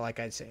just felt like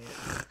I'd say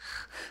it.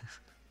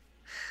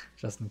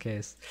 Just in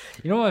case.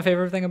 You know what my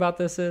favorite thing about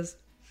this is?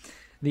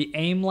 The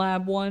Aim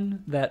Lab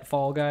one that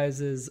Fall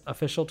Guys'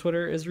 official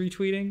Twitter is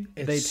retweeting.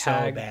 It's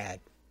so bad.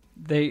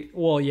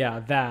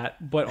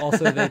 But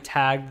also they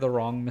tagged the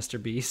wrong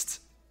Mr. Beast.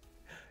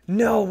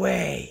 No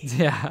way.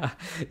 Yeah,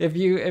 if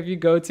you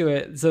go to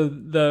it, so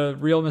the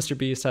real Mr.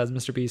 Beast has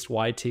Mr. Beast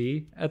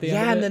YT at the end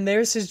of it. And then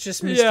theirs is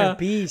just Mr.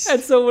 Beast.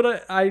 And so when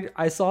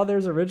I saw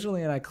theirs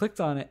originally and I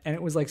clicked on it and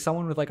it was like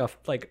someone with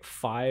like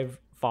 5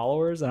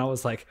 followers and I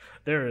was like,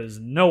 there is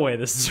no way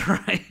this is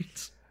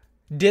right.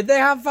 Did they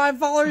have 5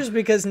 followers?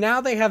 Because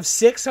now they have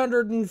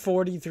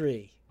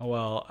 643.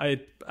 Well,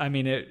 I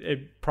mean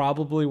it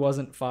probably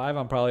wasn't 5.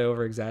 I'm probably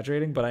over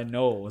exaggerating, but I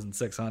know it wasn't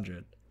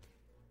 600.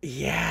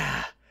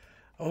 Yeah.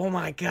 Oh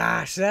my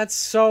gosh, that's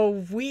so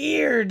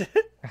weird.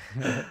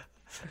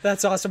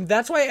 That's awesome.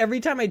 That's why every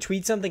time I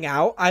tweet something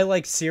out,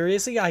 I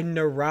seriously, I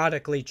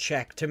neurotically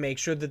check to make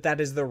sure that that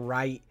is the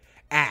right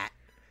 @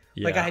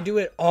 Yeah. I do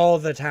it all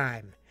the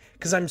time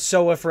because I'm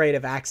so afraid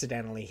of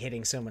accidentally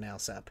hitting someone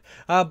else up.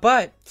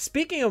 But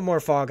speaking of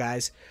more Fall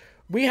Guys,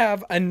 we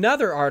have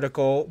another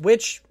article,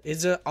 which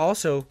is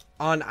also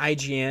on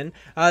IGN.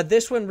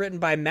 This one written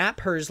by Matt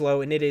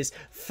Purslow, and it is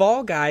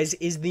Fall Guys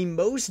is the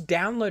most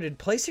downloaded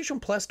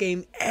PlayStation Plus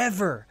game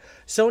ever.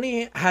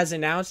 Sony has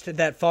announced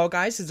that Fall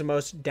Guys is the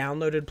most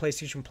downloaded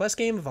PlayStation Plus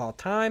game of all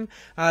time.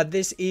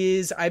 This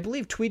is, I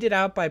believe, tweeted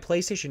out by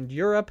PlayStation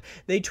Europe.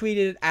 They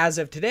tweeted, as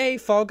of today,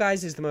 Fall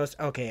Guys is the most...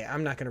 Okay,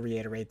 I'm not going to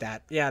reiterate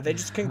that. Yeah, they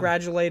just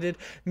congratulated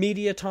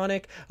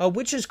Mediatonic,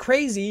 which is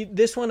crazy.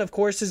 This one, of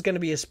course, is going to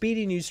be a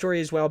speedy news story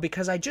as well,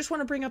 because I just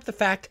want to bring up the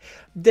fact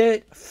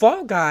that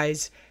Fall Guys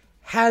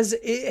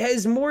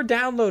has more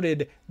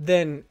downloaded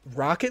than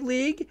Rocket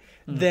League,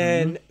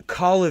 than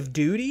Call of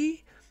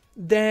Duty,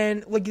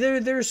 than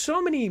there's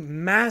so many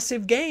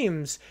massive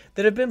games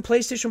that have been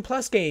PlayStation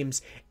Plus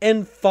games,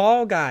 and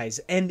Fall Guys,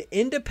 an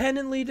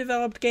independently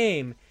developed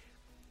game,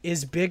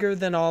 is bigger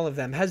than all of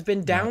them, has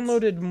been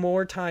downloaded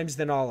more times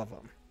than all of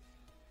them.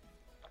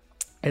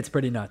 It's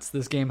pretty nuts.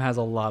 This game has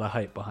a lot of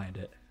hype behind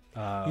it.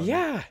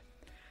 Yeah.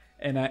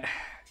 And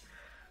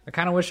I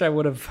kind of wish I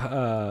would have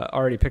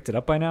already picked it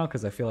up by now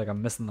because I feel like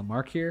I'm missing the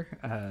mark here.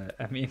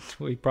 I mean,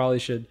 we probably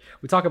should.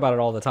 We talk about it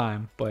all the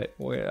time, but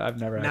I've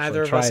never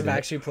Neither actually tried it. of us have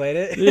actually played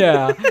it.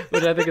 Yeah,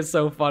 which I think is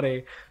so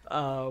funny.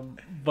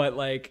 But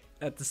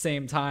at the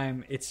same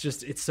time, it's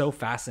so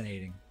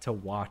fascinating to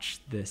watch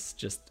this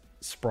just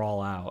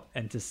sprawl out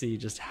and to see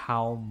just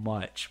how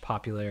much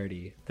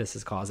popularity this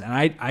has caused. And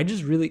I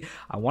just really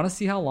want to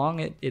see how long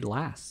it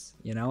lasts.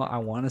 I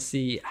want to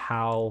see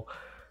how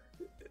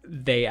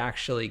they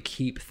actually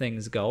keep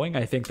things going.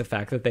 I think the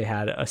fact that they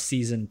had a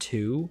season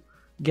 2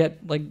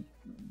 get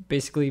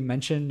basically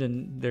mentioned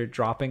and they're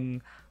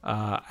dropping,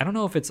 I don't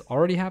know if it's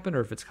already happened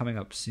or if it's coming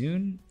up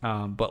soon.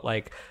 But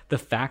the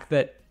fact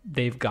that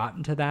they've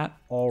gotten to that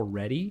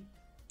already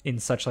in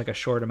such a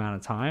short amount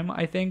of time,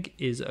 I think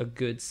is a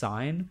good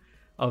sign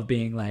of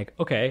being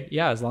okay,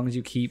 yeah, as long as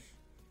you keep,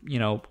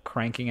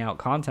 cranking out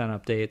content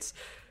updates,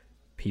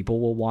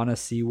 people will want to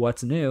see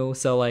what's new.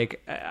 So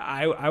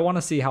I want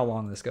to see how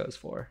long this goes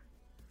for.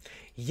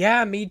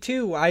 Yeah, me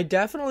too. I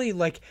definitely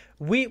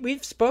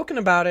we've spoken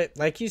about it,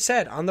 like you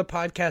said, on the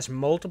podcast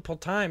multiple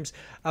times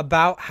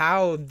about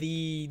how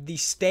the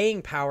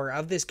staying power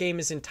of this game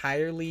is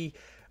entirely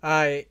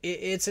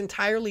it's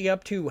entirely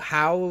up to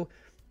how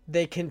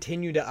they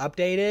continue to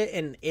update it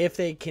and if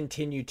they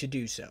continue to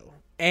do so.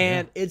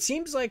 And it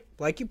seems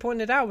like you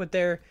pointed out with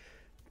their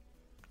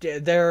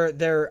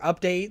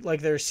update,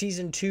 their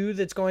season 2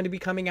 that's going to be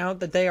coming out,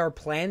 that they are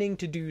planning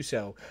to do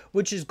so,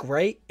 which is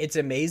great. It's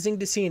amazing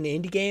to see an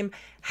indie game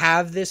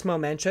have this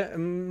much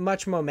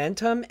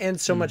momentum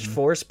and so much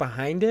force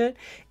behind it,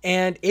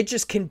 and it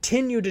just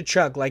continued to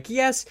chug.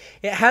 Yes,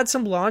 it had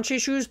some launch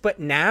issues, but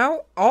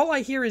now all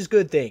I hear is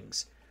good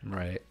things.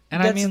 Right.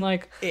 And I mean,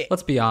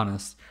 let's be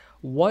honest,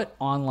 what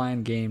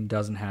online game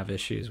doesn't have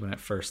issues when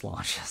it first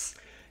launches?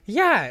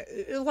 Yeah,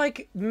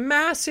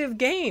 massive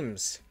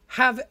games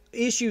have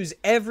issues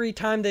every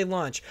time they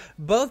launch.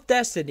 Both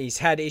Destinies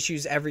had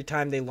issues every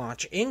time they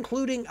launch,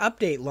 including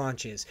update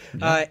launches.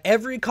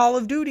 Every Call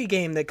of Duty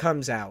game that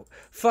comes out.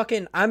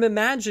 I'm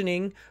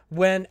imagining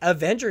when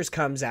Avengers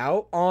comes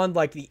out on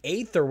the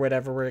 8th or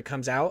whatever where it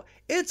comes out,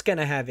 it's going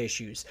to have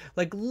issues.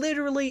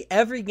 Literally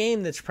every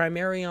game that's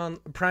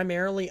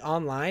primarily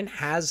online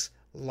has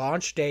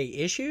launch day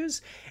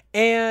issues,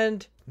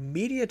 and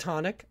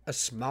Mediatonic, a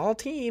small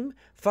team,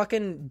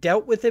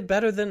 dealt with it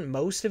better than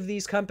most of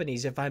these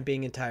companies, if I'm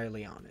being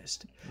entirely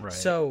honest. Right.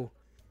 So,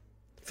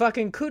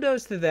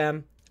 kudos to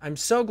them. I'm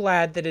so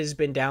glad that it has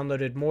been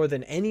downloaded more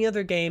than any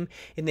other game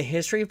in the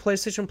history of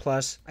PlayStation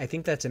Plus. I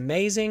think that's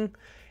amazing.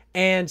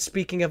 And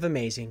speaking of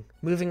amazing,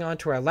 moving on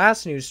to our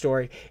last news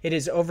story, it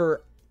is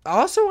over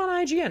also on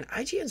IGN.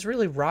 IGN's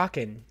really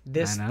rocking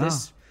this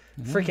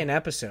freaking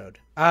episode,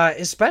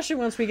 especially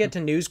once we get to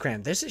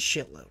Newscram. This is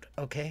shitload,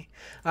 okay?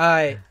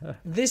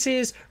 This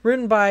is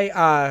written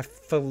by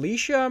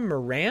Felicia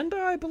Miranda,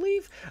 I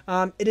believe.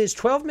 It is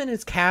 12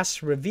 minutes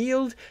cast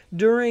revealed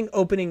during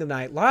opening the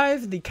night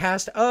live. The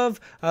cast of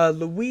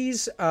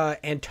Luis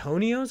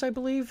Antonios, I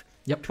believe,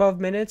 Yep. 12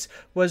 minutes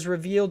was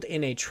revealed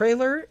in a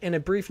trailer, and a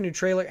brief new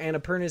trailer and a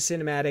Perna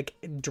cinematic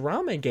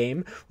drama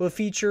game will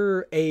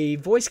feature a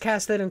voice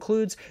cast that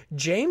includes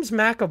James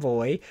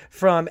McAvoy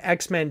from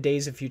X-Men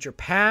Days of Future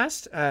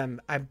Past. I'm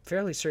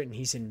fairly certain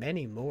he's in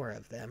many more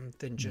of them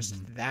than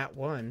just that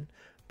one,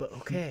 but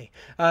okay.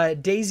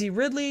 Daisy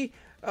Ridley.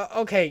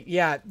 Okay,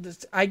 yeah,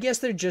 I guess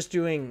they're just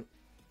doing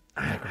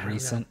Like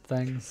recent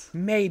things.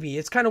 maybe.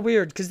 It's kind of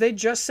weird because they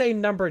just say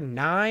number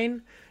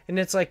 9. And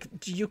it's like,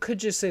 you could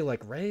just say,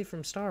 like, Rey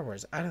from Star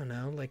Wars. I don't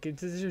know. Like,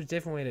 there's a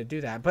different way to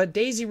do that. But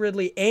Daisy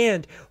Ridley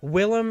and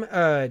Willem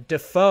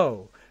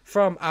Dafoe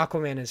from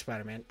Aquaman and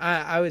Spider-Man.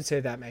 I would say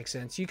that makes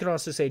sense. You could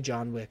also say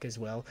John Wick as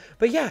well.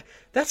 But yeah,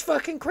 that's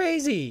fucking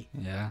crazy.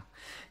 Yeah.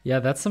 Yeah,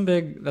 that's some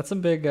big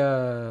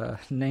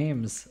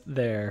names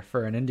there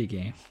for an indie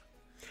game.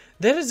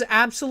 That is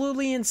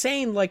absolutely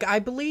insane. Like, I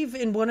believe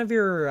in one of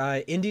your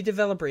indie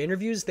developer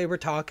interviews, they were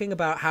talking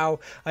about how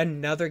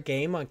another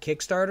game on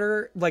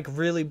Kickstarter, like,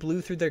 really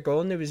blew through their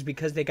goal, and it was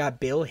because they got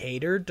Bill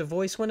Hader to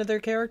voice one of their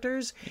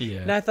characters.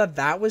 Yeah. And I thought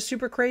that was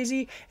super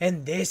crazy,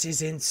 and this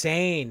is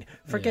insane.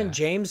 Freaking Yeah.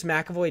 James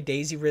McAvoy,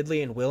 Daisy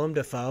Ridley, and Willem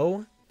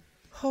Dafoe.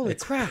 Holy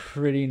crap.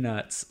 Pretty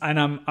nuts. And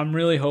I'm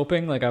really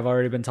hoping, like, I've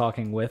already been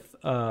talking with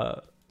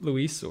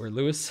Luis or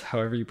Lewis,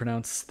 however you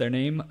pronounce their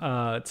name,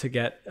 to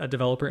get a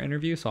developer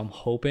interview. So I'm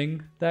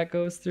hoping that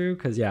goes through,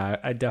 because yeah,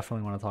 I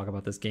definitely want to talk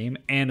about this game,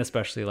 and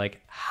especially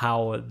like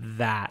how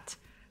that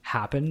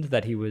happened,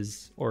 that he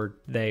was, or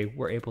they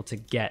were able to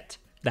get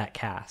that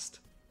cast.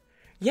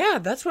 Yeah,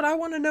 that's what I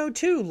want to know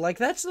too. Like,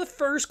 that's the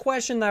first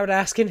question I would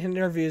ask in an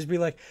interview is be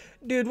like,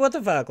 dude, what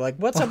the fuck? Like,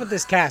 what's up with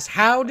this cast?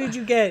 How did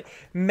you get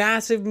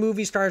massive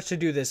movie stars to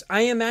do this?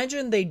 I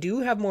imagine they do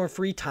have more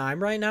free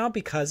time right now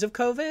because of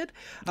COVID,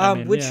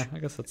 which yeah, I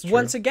guess that's true.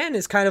 once again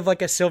is kind of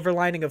like a silver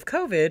lining of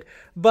COVID.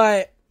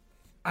 But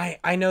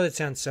I know that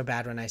sounds so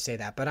bad when I say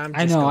that, but I'm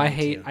just I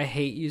going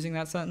hate using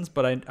that sentence,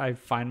 but I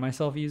find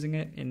myself using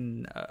it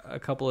in a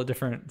couple of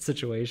different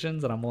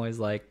situations, and I'm always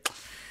like,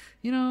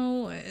 you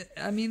know,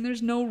 I mean,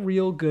 there's no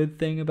real good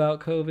thing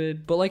about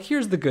COVID, but like,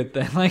 here's the good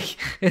thing. Like,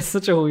 it's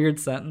such a weird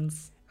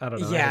sentence. I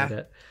don't know. Yeah. I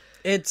hate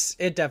it.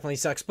 It definitely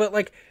sucks. But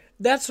like,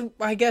 that's,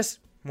 I guess,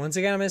 once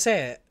again, I'm going to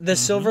say it. The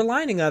silver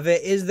lining of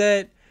it is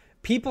that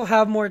people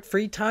have more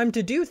free time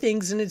to do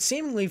things, and it's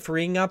seemingly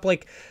freeing up,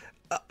 like,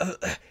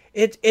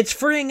 it's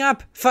freeing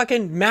up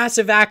fucking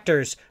massive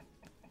actors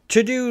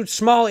to do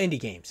small indie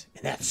games.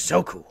 And that's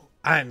so cool.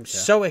 I'm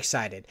so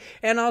excited.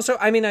 And also,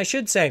 I mean, I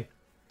should say,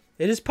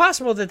 it is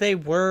possible that they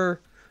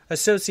were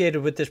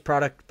associated with this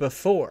product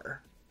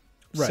before.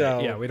 Right. So,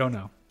 yeah, we don't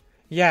know.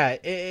 yeah,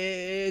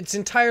 it's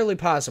entirely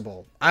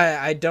possible.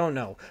 I don't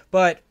know.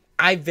 But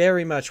I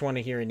very much want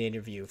to hear an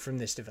interview from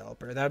this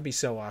developer. That would be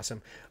so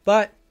awesome.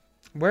 But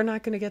we're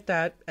not going to get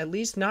that, at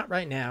least not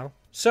right now.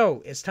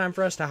 So it's time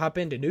for us to hop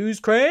into News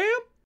Cram.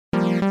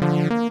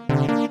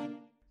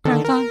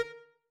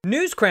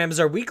 News Cram is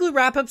our weekly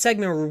wrap-up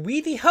segment where we,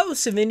 the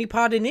hosts of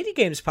IndiePod and Indie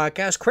Games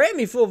podcast,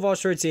 cram you full of all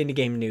sorts of indie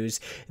game news.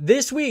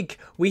 This week,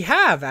 we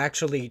have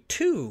actually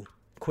 2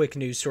 quick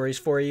news stories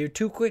for you,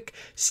 2 quick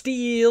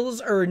steals,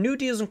 or new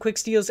deals and quick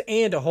steals,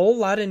 and a whole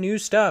lot of new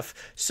stuff.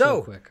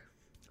 So quick.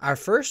 Our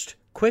first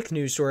quick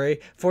news story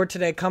for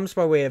today comes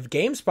by way of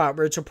GameSpot,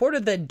 where it's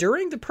reported that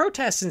during the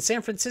protests in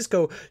San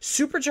Francisco,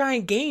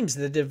 Supergiant Games,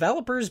 the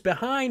developers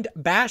behind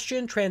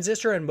Bastion,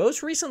 Transistor, and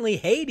most recently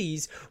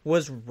Hades,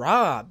 was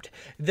robbed.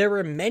 There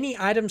were many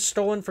items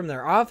stolen from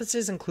their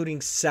offices, including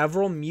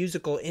several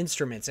musical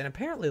instruments, and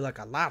apparently like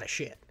a lot of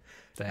shit.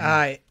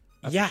 Damn.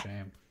 That's yeah, a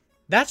shame.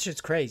 that's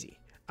just crazy.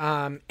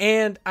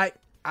 And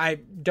I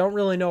don't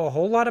really know a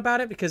whole lot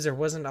about it because there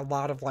wasn't a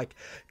lot of like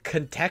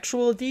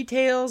contextual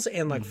details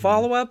and like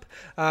follow-up,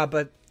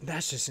 but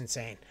that's just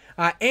insane.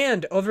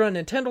 And over on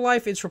Nintendo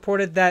Life, it's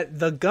reported that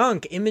The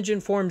Gunk, Image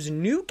Inform's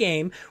new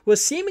game, will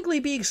seemingly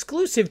be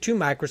exclusive to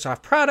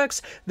Microsoft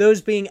products,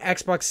 those being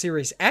Xbox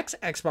Series X,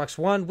 Xbox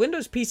One,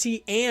 Windows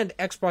PC, and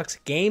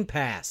Xbox Game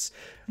Pass.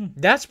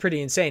 That's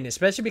pretty insane,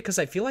 especially because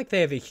I feel like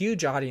they have a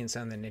huge audience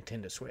on the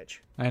Nintendo Switch.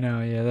 I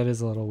know, yeah, that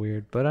is a little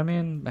weird, but I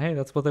mean, hey,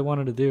 that's what they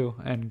wanted to do,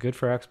 and good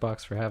for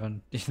Xbox for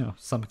having, you know,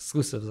 some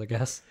exclusives, I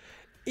guess.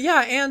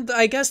 Yeah, and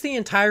I guess the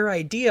entire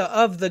idea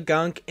of the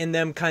Gunk and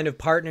them kind of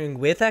partnering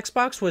with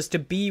Xbox was to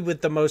be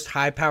with the most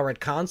high-powered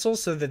console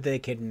so that they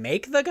could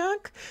make the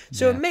Gunk.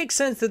 So Yeah. it makes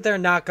sense that they're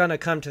not going to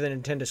come to the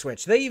Nintendo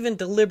Switch. They even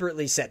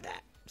deliberately said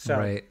that. So,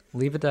 Right.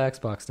 Leave it to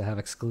Xbox to have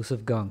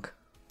exclusive gunk.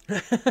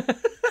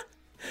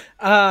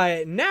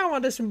 Now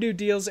on to some new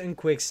deals and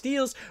quick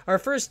steals. Our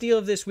first deal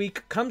of this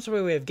week comes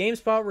by way of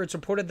GameSpot, where it's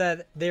reported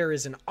that there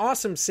is an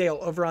awesome sale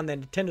over on the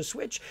Nintendo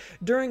Switch,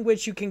 during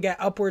which you can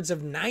get upwards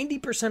of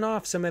 90%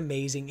 off some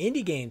amazing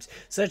indie games,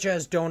 such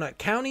as Donut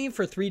County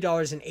for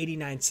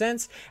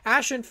 $3.89,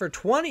 Ashen for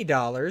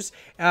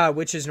 $20,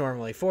 which is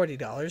normally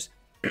 $40,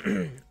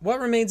 What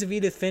Remains of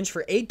Edith Finch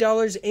for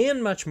 $8,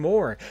 and much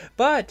more.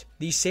 But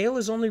the sale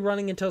is only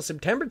running until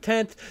September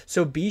 10th,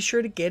 so be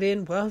sure to get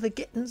in while the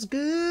getting's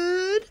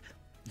good.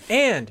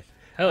 And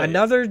Hell yeah.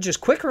 Another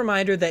just quick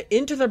reminder that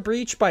Into the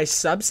Breach by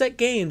Subset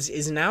Games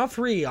is now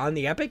free on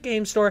the Epic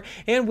Game Store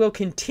and will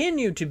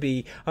continue to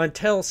be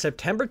until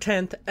September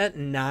 10th at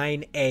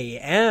 9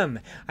 a.m.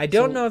 I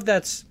don't know if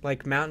that's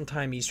like Mountain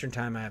Time, Eastern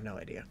Time. I have no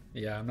idea.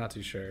 Yeah, I'm not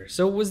too sure.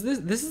 So was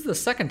this is the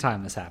second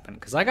time this happened?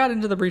 Because I got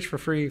Into the Breach for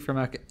free from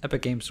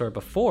Epic Game Store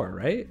before,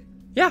 right?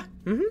 Yeah.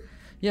 Mm-hmm.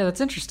 Yeah,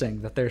 that's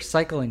interesting that they're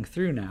cycling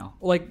through now.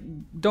 Like,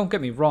 don't get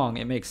me wrong,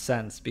 it makes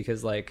sense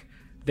because like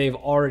they've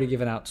already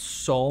given out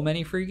so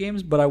many free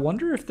games, but I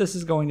wonder if this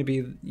is going to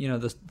be,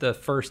 the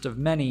first of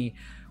many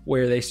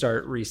where they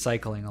start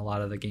recycling a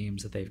lot of the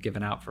games that they've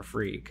given out for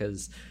free.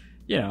 Because,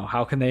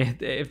 how can they,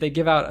 if they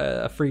give out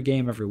a free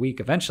game every week,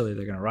 eventually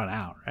they're going to run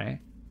out, right?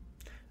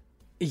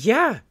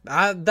 Yeah,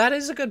 that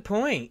is a good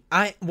point.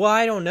 I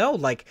don't know.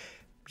 Like,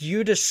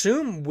 you'd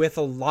assume with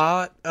a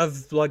lot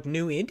of like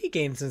new indie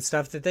games and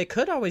stuff that they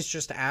could always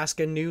just ask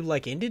a new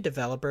like indie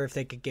developer if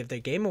they could give their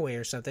game away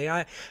or something.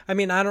 I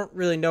mean, I don't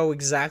really know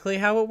exactly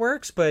how it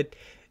works, but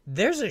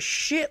there's a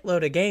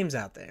shitload of games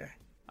out there.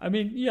 I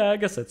mean, yeah, I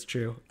guess that's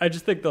true. I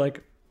just think that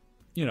like,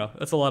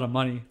 that's a lot of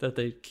money that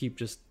they keep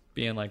just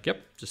being like,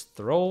 yep, just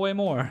throw away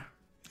more.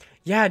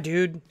 Yeah,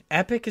 dude.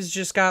 Epic has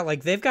just got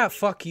like, they've got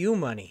fuck you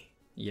money.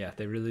 Yeah,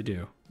 they really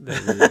do. They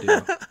really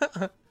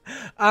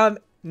do.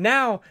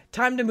 Now,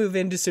 time to move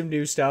into some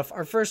new stuff.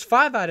 Our first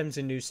 5 items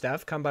in new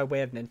stuff come by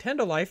way of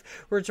Nintendo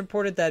Life, where it's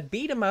reported that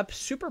Beat 'em Up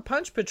Super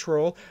Punch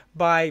Patrol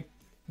by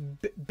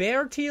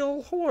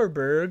Bertil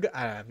Horberg,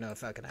 I have no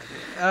fucking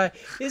idea,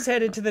 is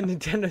headed to the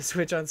Nintendo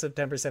Switch on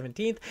September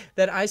 17th.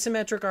 That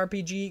isometric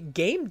RPG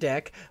Game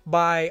Deck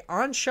by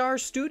Onshar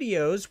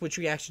Studios, which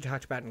we actually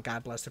talked about in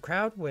God Bless the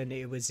Crowd when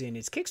it was in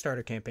its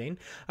Kickstarter campaign,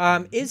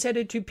 is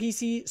headed to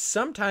PC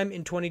sometime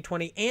in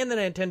 2020 and the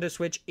Nintendo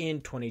Switch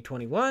in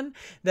 2021.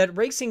 That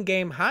racing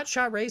game Hot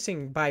Shot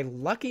Racing by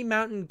Lucky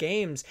Mountain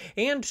Games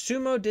and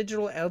Sumo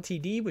Digital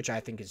Ltd, which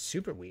I think is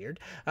super weird,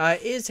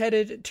 is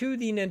headed to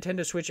the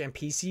Nintendo Switch and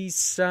PC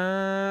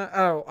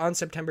on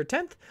September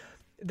 10th.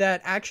 That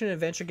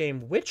action-adventure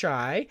game Witch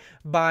Eye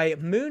by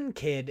Moon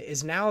Kid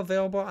is now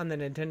available on the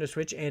Nintendo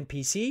Switch and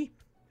PC.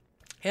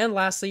 And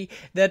lastly,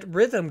 that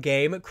rhythm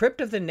game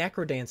Crypt of the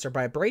Necrodancer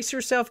by Brace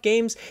Yourself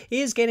Games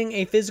is getting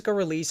a physical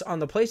release on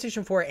the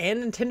PlayStation 4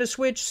 and Nintendo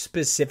Switch,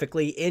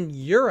 specifically in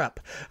Europe,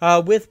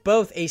 with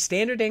both a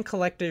standard and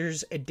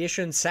collector's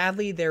edition.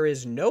 Sadly, there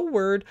is no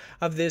word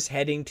of this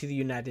heading to the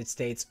United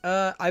States.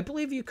 I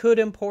believe you could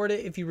import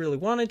it if you really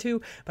wanted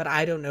to, but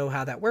I don't know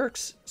how that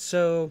works,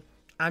 so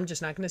I'm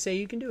just not going to say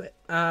you can do it.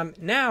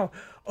 Now,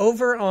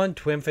 over on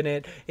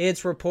Twinfinite,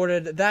 it's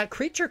reported that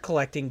creature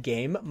collecting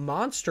game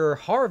Monster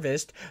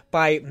Harvest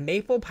by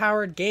Maple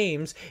Powered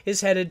Games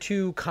is headed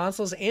to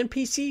consoles and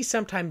PC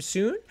sometime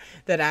soon.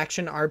 That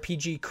action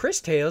RPG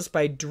Chris Tales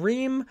by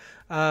Dream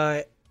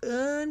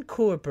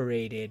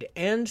Incorporated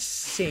and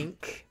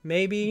Sync,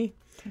 maybe?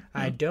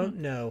 I don't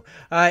know,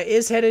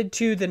 is headed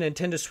to the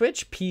Nintendo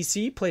Switch,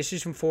 PC,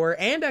 PlayStation 4,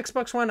 and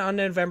Xbox One on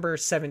November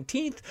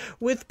 17th,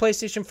 with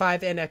PlayStation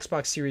 5 and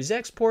Xbox Series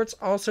X ports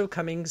also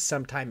coming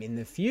sometime in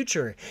the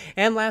future.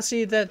 And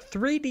lastly, that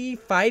 3D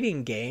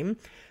fighting game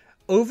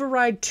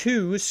Override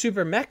 2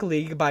 Super Mech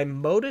League by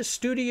Moda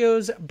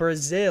Studios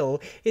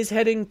Brazil is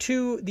heading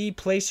to the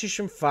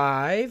PlayStation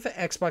 5,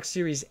 Xbox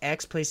Series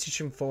X,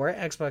 PlayStation 4,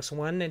 Xbox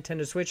One,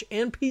 Nintendo Switch,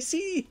 and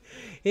PC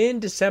in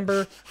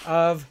December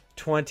of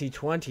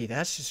 2020.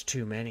 That's just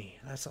too many.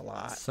 That's a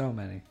lot. So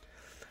many.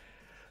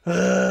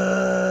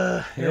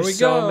 Here we go.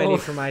 So many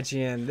from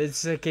IGN.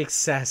 It's like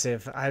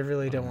excessive. I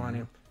really don't want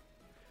to.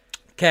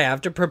 Okay, I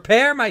have to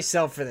prepare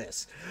myself for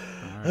this.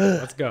 All right,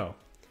 let's go.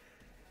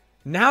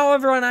 Now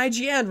over on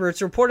IGN, where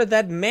it's reported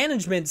that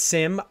management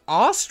sim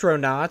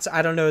Astronauts,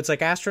 I don't know, it's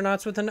like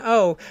astronauts with an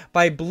O,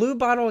 by Blue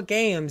Bottle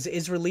Games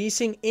is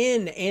releasing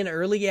in an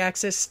early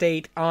access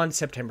state on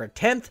September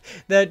 10th.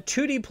 The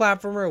 2D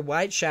platformer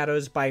White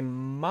Shadows by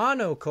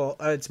Monocle,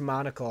 it's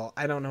Monocle,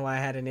 I don't know why I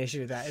had an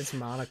issue with that, it's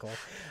Monocle,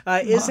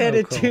 is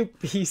headed to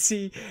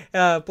PC,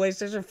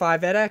 PlayStation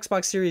 5, and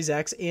Xbox Series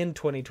X in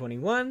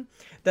 2021.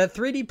 The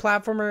 3D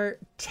platformer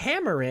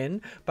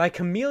Tamarin by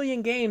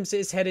Chameleon Games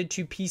is headed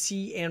to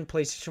PC and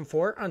PlayStation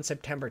 4 on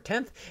September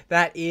 10th.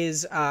 That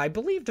is, I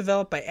believe,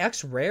 developed by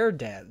X-Rare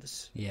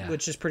devs,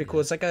 which is pretty cool.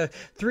 It's like a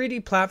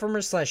 3D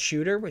platformer /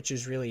 shooter, which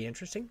is really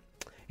interesting.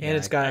 And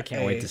it's got I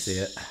can't wait to see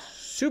it.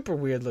 Super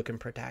weird looking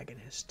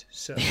protagonist.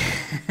 So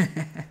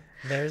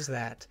there's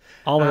that.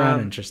 All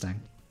around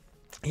interesting.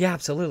 Yeah,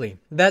 absolutely.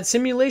 That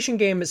simulation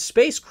game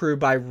Space Crew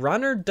by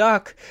Runner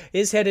Duck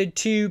is headed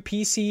to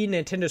PC,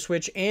 Nintendo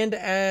Switch, and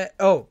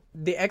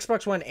the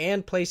Xbox One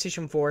and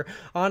PlayStation 4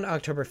 on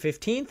October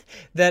 15th.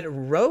 That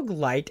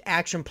roguelite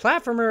action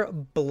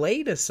platformer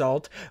Blade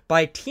Assault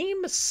by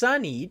Team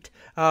Suneat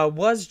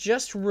was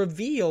just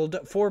revealed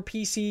for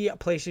PC,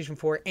 PlayStation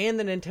 4, and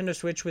the Nintendo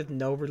Switch with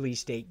no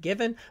release date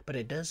given, but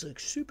it does look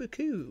super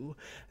cool.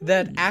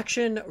 That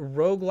action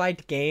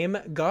roguelite game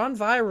Gone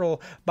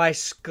Viral by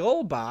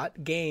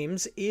Skullbot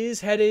Games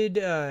is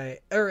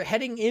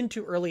heading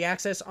into early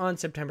access on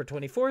September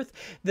 24th.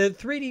 The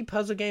 3D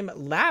puzzle game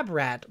Lab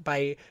Rat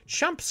by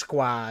Chump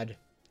Squad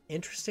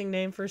interesting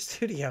name for a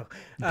studio,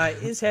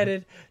 is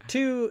headed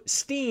to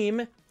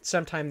Steam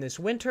sometime this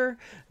winter.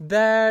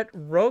 That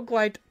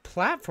roguelite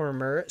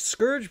platformer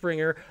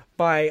Scourgebringer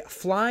by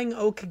Flying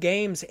Oak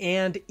Games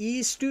and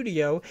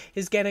eStudio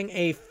is getting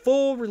a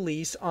full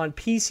release on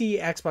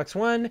PC, Xbox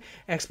One,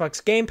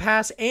 Xbox Game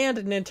Pass, and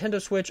Nintendo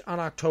Switch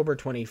on October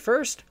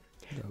 21st.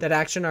 That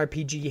action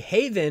RPG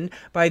Haven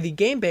by the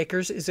Game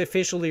Bakers is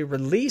officially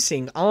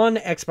releasing on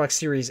Xbox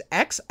Series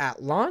X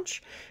at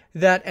launch.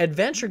 That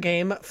adventure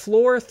game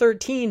Floor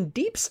 13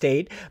 Deep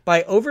State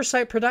by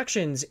Oversight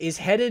Productions is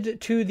headed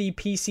to the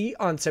PC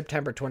on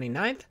September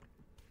 29th.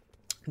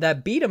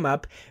 That beat 'em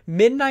up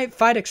Midnight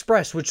Fight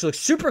Express, which looks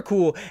super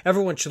cool.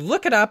 Everyone should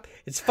look it up.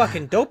 It's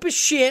fucking dope as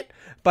shit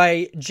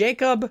by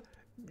Jacob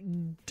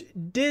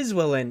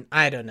Diswellin.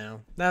 I don't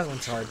know. That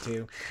one's hard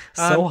too.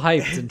 So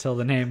hyped until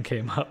the name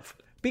came up.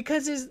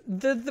 Because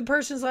the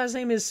person's last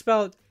name is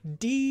spelled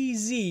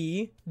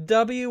Dzwinel.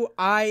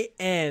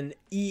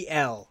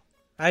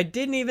 I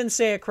didn't even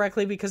say it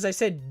correctly because I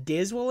said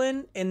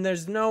Diswellin, and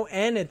there's no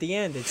N at the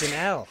end. It's an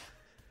L.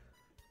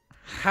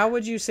 How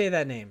would you say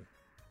that name?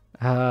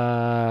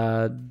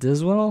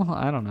 Diswell?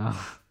 I don't know.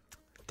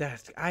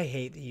 I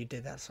hate that you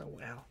did that so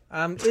well.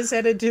 Is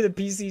headed to the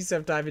PC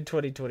sometime in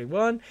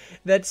 2021.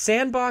 That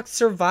sandbox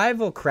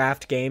survival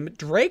craft game,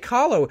 Drake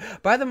Hollow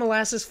by the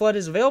Molasses Flood,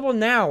 is available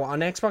now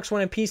on Xbox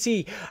One and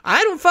PC.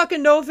 I don't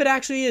fucking know if it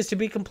actually is, to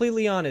be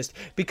completely honest,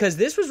 because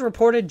this was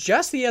reported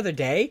just the other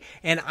day,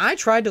 and I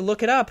tried to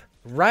look it up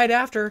right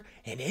after,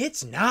 and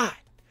it's not.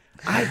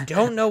 I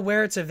don't know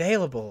where it's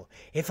available,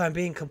 if I'm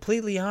being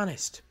completely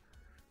honest.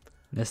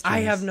 Mysteries.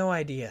 I have no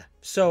idea.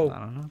 So, I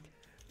don't know.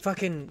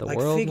 Fucking, The like,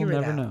 world figure will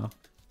it never out. know.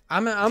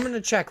 I'm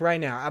gonna check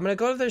right now. I'm gonna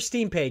go to their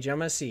Steam page. I'm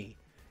gonna see.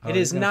 It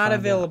is you're gonna not find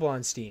available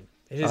on Steam.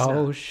 It is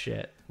Oh not.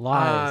 shit!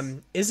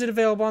 Lies. Is it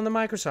available on the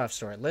Microsoft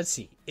Store? Let's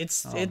see. It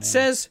man.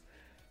 says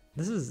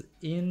This is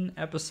in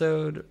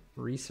episode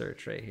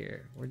research right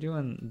here. We're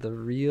doing the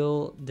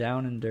real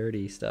down and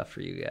dirty stuff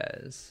for you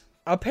guys.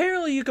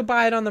 apparently you could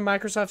buy it on the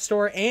Microsoft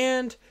Store,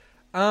 and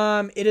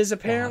it is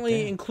apparently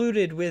damn.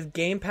 included with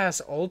Game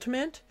Pass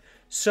Ultimate.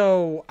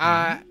 So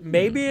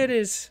maybe it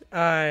is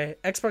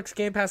Xbox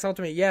Game Pass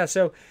Ultimate. Yeah,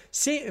 so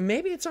see,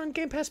 maybe it's on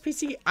Game Pass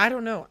PC. I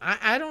don't know.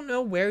 I don't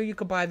know where you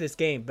could buy this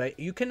game, but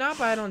you cannot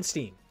buy it on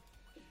Steam.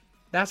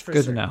 That's for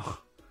Good certain. to know.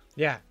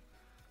 Yeah,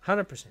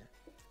 100%.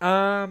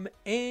 And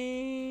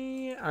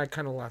I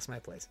kind of lost my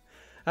place.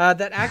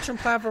 That action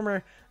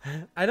platformer,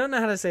 I don't know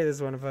how to say this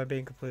one if I'm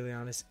being completely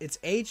honest. It's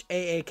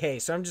HAAK,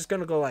 so I'm just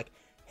gonna go like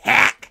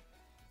hack.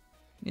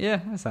 Yeah,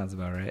 that sounds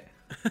about right.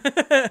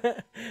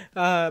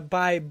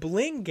 By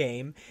Bling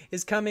Game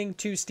is coming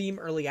to Steam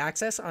Early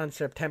Access on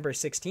September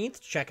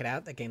 16th. Check it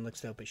out. That game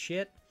looks dope as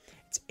shit.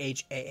 It's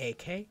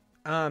HAAK.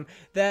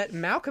 That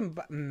Malcolm,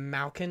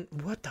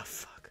 what the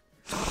fuck?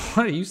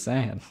 What are you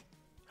saying?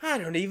 I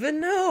don't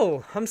even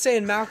know. I'm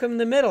saying Malcolm in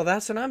the Middle.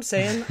 That's what I'm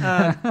saying.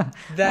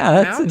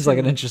 That seems like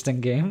an interesting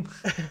game.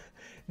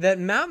 That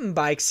mountain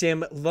bike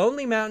sim,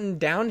 Lonely Mountain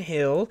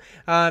Downhill,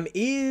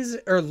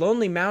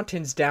 Lonely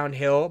Mountains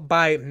Downhill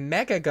by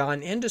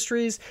Megagon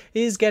Industries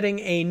is getting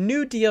a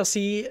new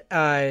DLC,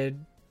 a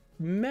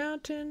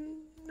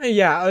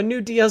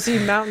new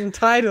DLC mountain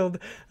titled,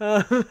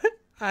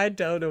 I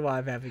don't know why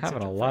I'm having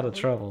a lot of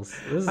troubles.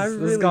 This I has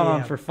really gone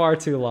on am. for far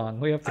too long.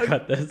 We have to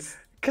cut this.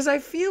 Because I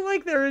feel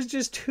like there is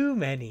just too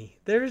many.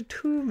 There's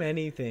too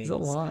many things.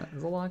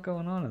 There's a lot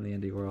going on in the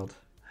indie world.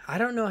 I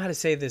don't know how to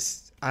say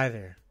this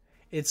either.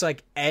 It's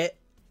like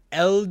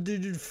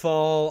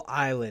Eldfall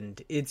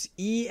Island. It's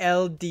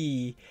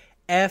ELDFJALL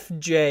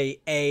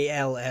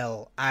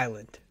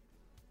Island.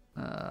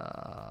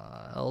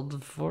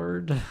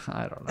 Eldford?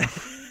 I don't know.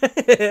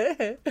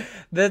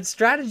 The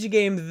strategy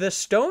game The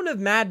Stone of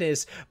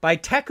Madness by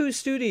Teku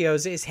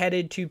Studios is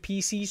headed to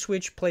PC,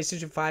 Switch,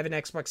 PlayStation 5, and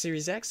Xbox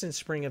Series X in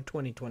spring of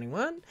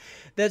 2021.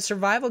 That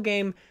survival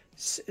game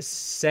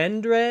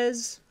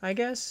Cendres, I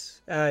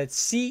guess.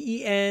 It's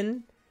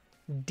CENDRES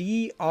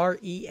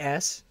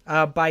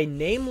by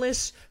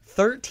Nameless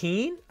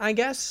 13, I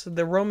guess,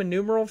 the Roman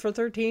numeral for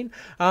 13,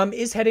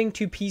 is heading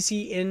to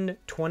PC in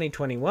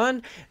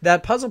 2021.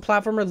 That puzzle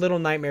platformer Little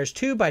Nightmares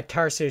 2 by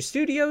Tarsier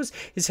Studios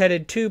is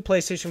headed to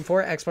PlayStation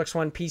 4, Xbox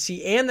One,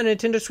 PC, and the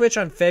Nintendo Switch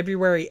on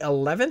February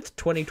 11th,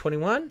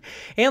 2021.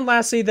 And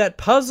lastly, that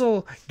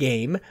puzzle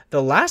game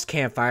The Last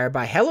Campfire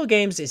by Hello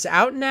Games is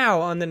out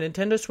now on the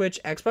Nintendo Switch,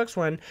 Xbox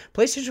One,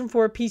 PlayStation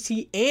 4,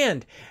 PC,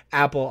 and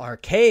Apple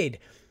Arcade.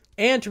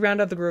 And to round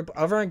out the group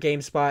over on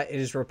GameSpot, it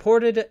is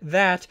reported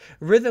that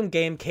rhythm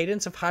game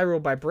Cadence of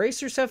Hyrule by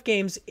Brace Yourself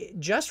Games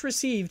just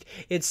received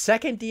its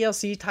second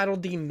DLC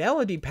titled the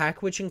Melody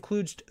Pack, which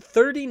includes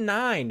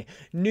 39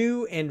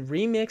 new and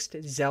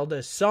remixed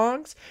Zelda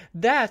songs.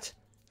 That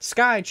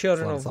Sky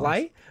Children of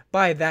Light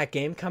by That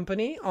Game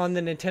Company on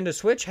the Nintendo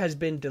Switch has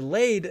been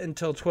delayed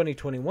until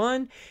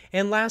 2021.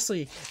 And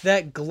lastly,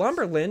 that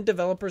Glumberland,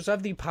 developers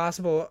of the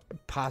popular,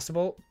 it's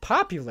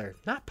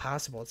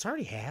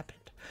already happened.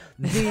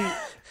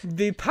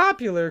 The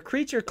popular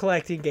creature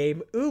collecting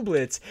game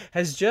Ooblets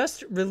has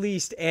just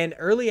released an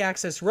early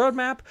access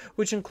roadmap,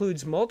 which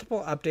includes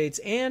multiple updates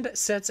and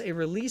sets a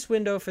release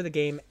window for the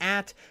game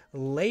at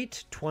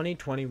late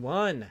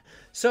 2021.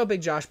 So,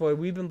 Big Josh Boy,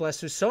 we've been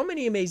blessed with so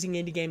many amazing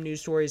indie game news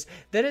stories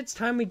that it's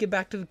time we get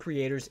back to the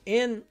creators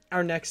in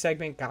our next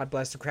segment, God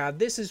Bless the Crowd.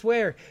 This is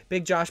where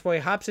Big Josh Boy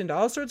hops into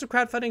all sorts of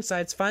crowdfunding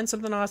sites, finds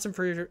something awesome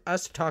for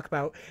us to talk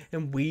about,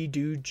 and we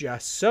do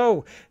just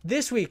so.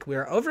 This week, we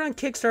are over on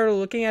Kickstarter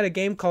looking at a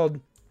game called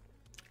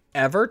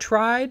Ever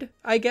Tried,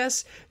 I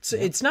guess.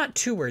 It's not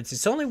 2 words,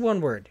 it's only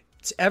 1 word.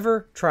 It's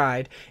Ever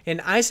Tried, an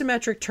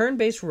isometric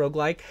turn-based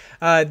roguelike.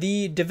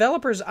 The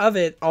developers of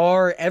it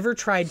are Ever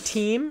Tried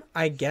Team,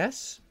 I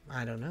guess.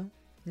 I don't know.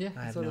 Yeah,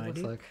 that's what it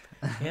looks like.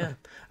 Yeah.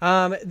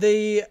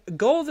 The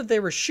goal that they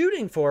were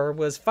shooting for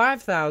was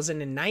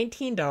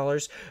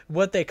 $5,019.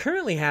 What they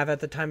currently have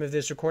at the time of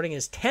this recording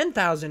is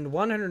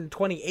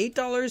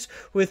 $10,128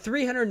 with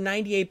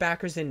 398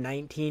 backers and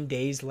 19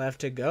 days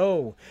left to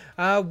go.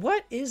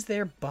 What is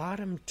their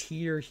bottom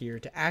tier here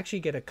to actually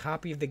get a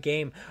copy of the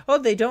game? Oh,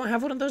 they don't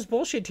have one of those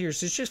bullshit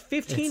tiers. It's just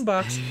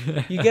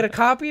 $15. You get a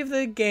copy of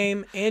the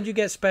game and you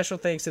get special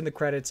thanks in the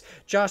credits.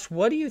 Josh,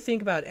 what do you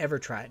think about Ever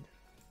Tried?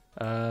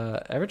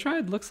 Ever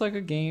Tried looks like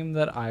a game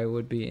that I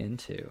would be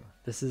into.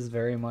 This is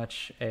very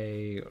much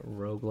a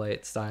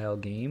roguelite style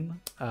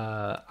game.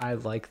 I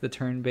like the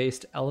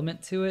turn-based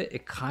element to it.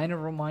 It kind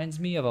of reminds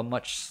me of a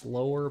much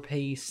slower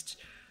paced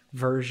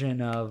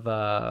version of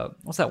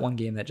what's that one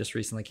game that just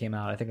recently came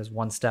out? I think it was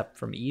One Step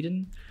from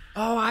Eden.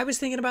 Oh, I was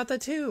thinking about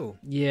that too.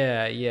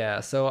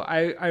 Yeah. So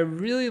I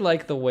really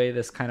like the way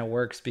this kind of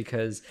works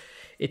because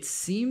it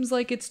seems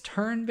like it's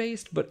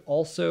turn-based, but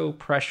also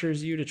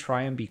pressures you to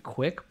try and be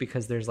quick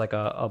because there's like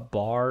a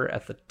bar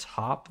at the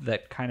top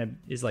that kind of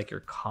is like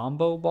your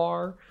combo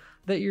bar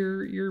that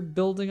you're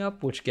building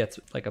up, which gets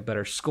like a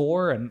better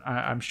score, and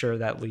I'm sure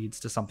that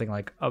leads to something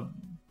like a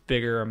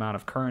bigger amount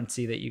of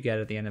currency that you get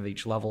at the end of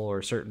each level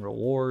or certain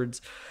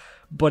rewards.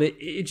 But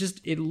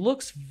it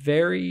looks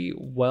very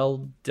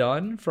well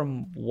done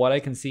from what I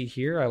can see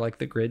here. I like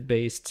the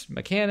grid-based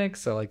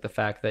mechanics. I like the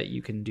fact that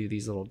you can do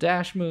these little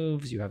dash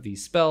moves. You have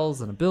these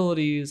spells and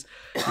abilities.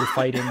 You're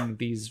fighting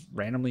these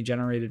randomly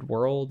generated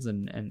worlds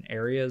and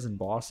areas and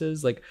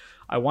bosses. Like,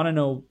 I want to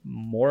know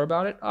more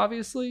about it,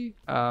 obviously.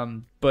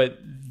 But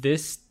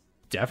this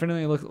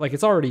definitely looks like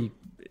it's already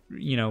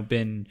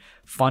been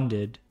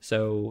funded,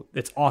 so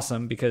it's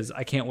awesome because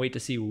I can't wait to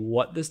see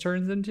what this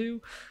turns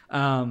into.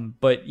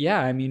 But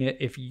yeah, I mean,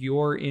 if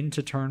you're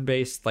into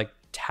turn-based like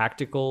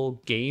tactical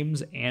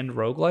games and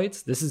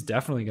roguelites, this is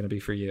definitely going to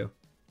be for you.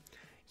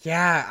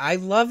 Yeah, I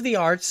love the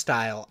art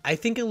style. I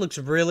think it looks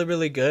really,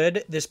 really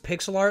good. This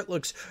pixel art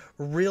looks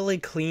really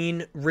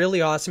clean,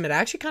 really awesome. It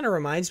actually kind of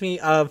reminds me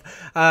of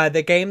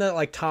the game that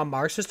like Tom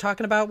Marks was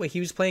talking about when he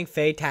was playing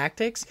Fae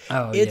Tactics.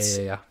 Oh,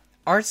 yeah.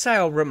 Art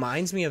style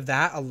reminds me of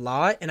that a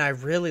lot, and I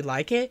really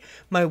like it.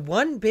 My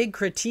one big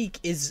critique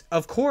is,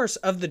 of course,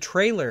 of the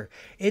trailer.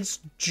 It's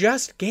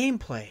just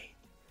gameplay.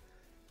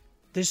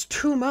 There's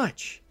too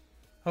much.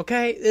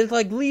 Okay? It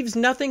like leaves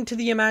nothing to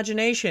the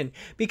imagination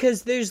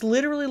because there's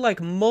literally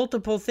like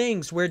multiple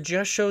things where it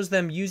just shows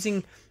them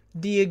using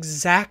the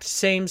exact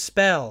same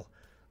spell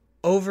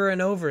over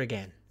and over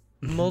again.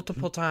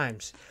 Multiple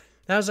times.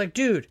 And I was like,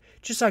 dude,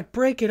 just like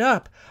break it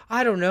up.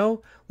 I don't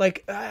know,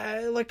 like a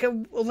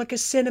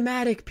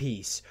cinematic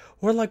piece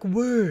or like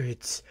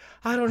words.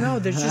 I don't know.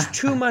 There's just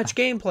too much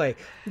gameplay.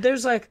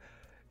 There's like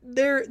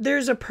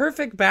there's a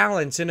perfect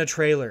balance in a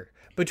trailer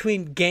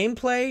between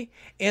gameplay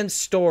and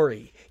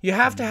story. You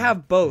have to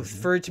have both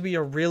for it to be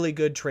a really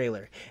good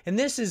trailer. And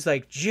this is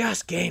like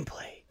just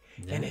gameplay,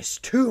 and it's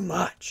too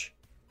much.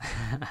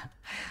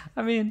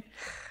 I mean,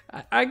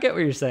 I get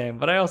what you're saying,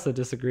 but I also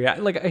disagree.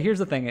 Here's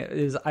the thing: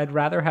 is I'd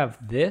rather have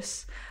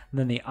this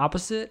than the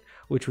opposite,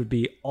 which would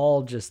be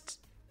all just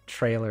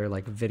trailer,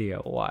 like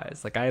video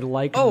wise. Like I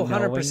like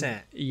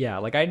 100%. Yeah,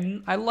 like I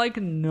like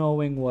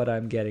knowing what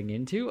I'm getting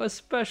into,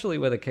 especially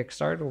with a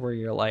Kickstarter where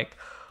you're like,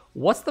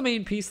 what's the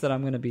main piece that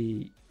I'm going to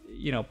be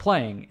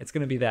playing? It's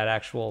going to be that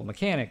actual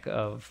mechanic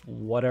of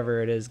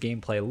whatever it is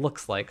gameplay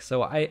looks like.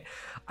 So I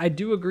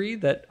do agree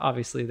that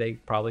obviously they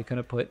probably could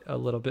have put a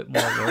little bit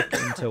more work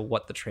into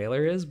what the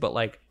trailer is, but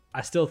like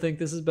I still think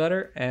this is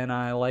better, and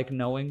I like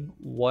knowing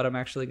what I'm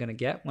actually going to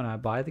get when I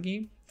buy the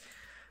game.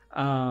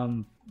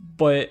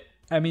 But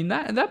I mean,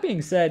 that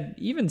being said,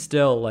 even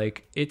still,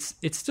 like it's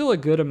still a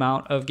good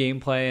amount of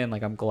gameplay, and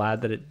like I'm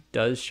glad that it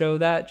does show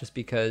that, just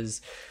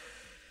because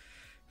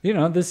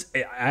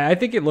I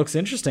think it looks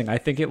interesting. I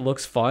think it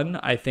looks fun.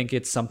 I think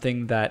it's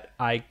something that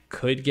I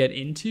could get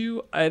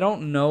into. I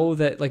don't know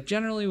that, like,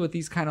 generally with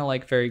these kind of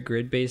like very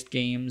grid-based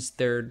games,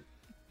 they're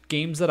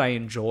games that I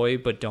enjoy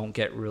but don't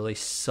get really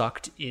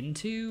sucked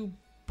into.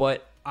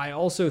 But I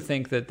also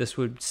think that this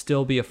would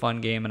still be a fun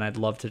game, and I'd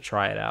love to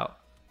try it out.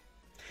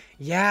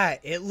 Yeah,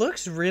 it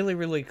looks really,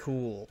 really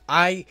cool.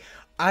 I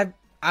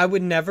I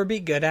would never be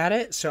good at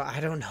it, so I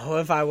don't know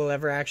if I will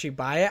ever actually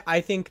buy it.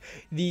 I think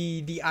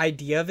the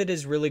idea of it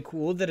is really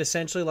cool, that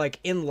essentially, like,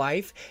 in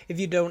life, if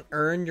you don't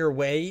earn your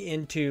way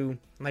into,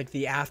 like,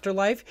 the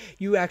afterlife,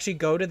 you actually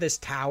go to this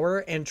tower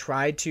and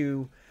try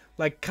to,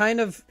 like, kind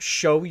of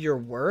show your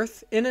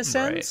worth in a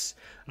sense.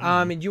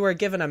 And you are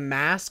given a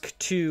mask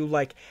to,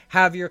 like,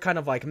 have your kind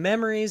of, like,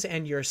 memories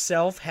and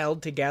yourself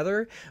held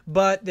together.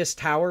 But this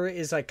tower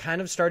is, like, kind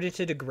of started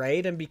to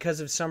degrade. And because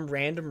of some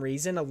random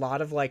reason, a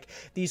lot of, like,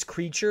 these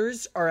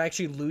creatures are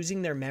actually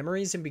losing their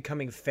memories and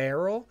becoming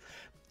feral.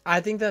 I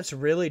think that's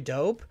really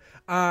dope.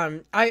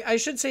 I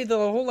should say the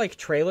whole, like,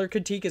 trailer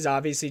critique is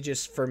obviously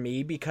just for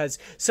me, because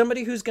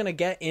somebody who's going to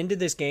get into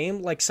this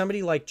game, like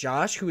somebody like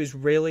Josh, who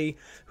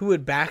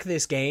would back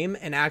this game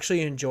and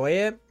actually enjoy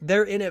it,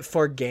 they're in it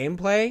for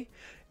gameplay,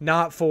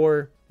 not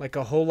for, like,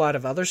 a whole lot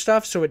of other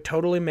stuff. So it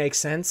totally makes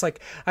sense. Like,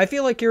 I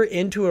feel like you're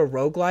into a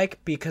roguelike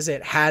because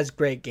it has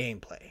great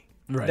gameplay.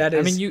 Right. That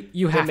is, I mean,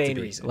 you have the main to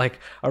be. reason. Like,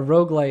 a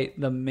roguelite,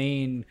 the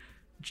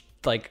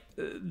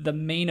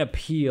main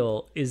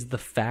appeal is the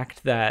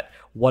fact that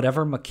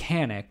whatever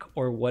mechanic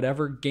or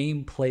whatever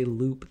gameplay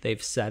loop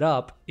they've set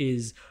up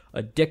is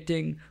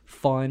addicting,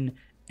 fun,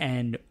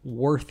 and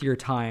worth your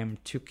time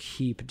to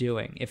keep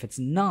doing. If it's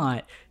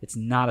not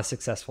a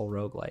successful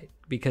roguelite,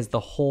 because the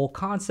whole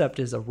concept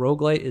is a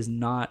roguelite is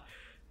not,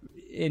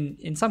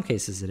 in some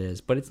cases it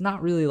is, but it's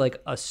not really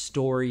like a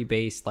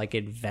story-based, like,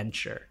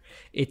 adventure.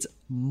 It's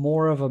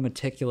more of a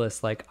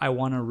meticulous, like, I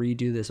want to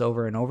redo this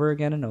over and over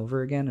again and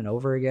over again and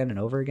over again and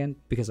over again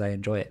because I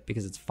enjoy it,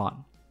 because it's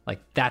fun. Like,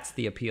 that's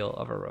the appeal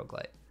of a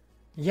roguelite.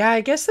 Yeah,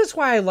 I guess that's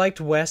why I liked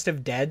West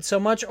of Dead so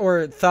much,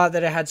 or thought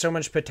that it had so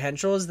much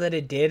potential, is that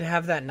it did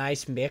have that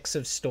nice mix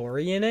of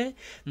story in it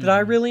that I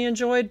really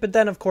enjoyed. But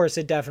then, of course,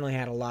 it definitely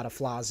had a lot of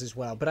flaws as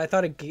well. But I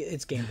thought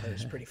its gameplay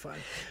was pretty fun.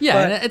 Yeah,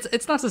 but, and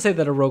it's not to say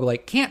that a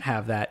roguelike can't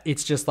have that.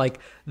 It's just like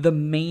the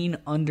main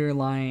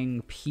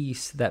underlying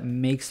piece that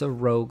makes a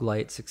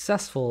roguelite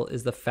successful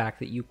is the fact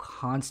that you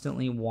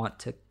constantly want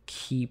to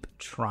keep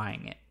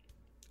trying it.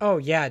 Oh,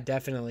 yeah,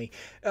 definitely.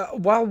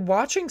 While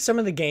watching some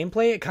of the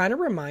gameplay, it kind of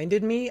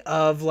reminded me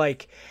of,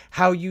 like,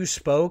 how you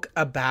spoke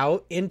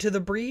about Into the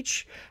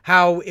Breach,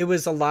 how it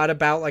was a lot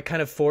about, like,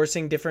 kind of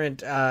forcing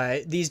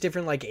these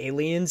different, like,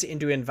 aliens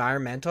into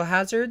environmental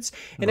hazards.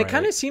 And It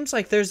kind of seems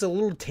like there's a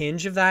little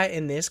tinge of that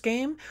in this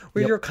game,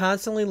 where you're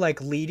constantly,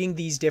 like, leading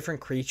these different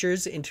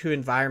creatures into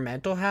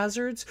environmental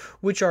hazards,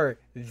 which are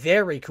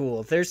very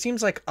cool. There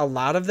seems like a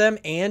lot of them,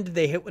 and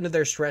they hit one of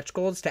their stretch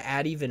goals to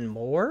add even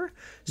more.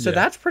 So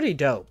that's pretty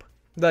dope.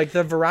 Like,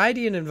 the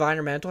variety in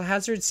environmental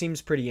hazards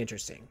seems pretty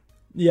interesting.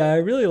 Yeah, I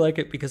really like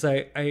it because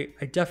I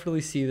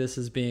definitely see this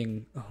as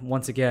being,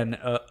 once again,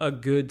 a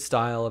good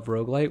style of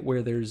roguelite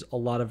where there's a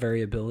lot of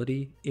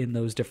variability in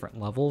those different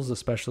levels,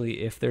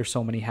 especially if there's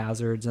so many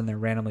hazards and they're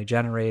randomly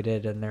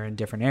generated and they're in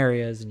different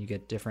areas and you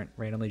get different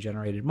randomly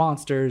generated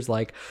monsters.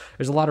 Like,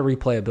 there's a lot of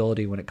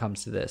replayability when it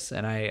comes to this.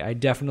 And I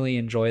definitely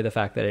enjoy the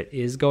fact that it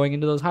is going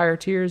into those higher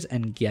tiers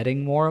and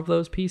getting more of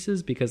those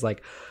pieces, because,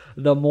 like,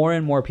 the more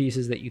and more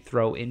pieces that you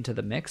throw into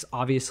the mix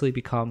obviously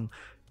become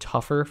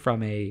tougher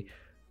from a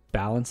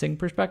balancing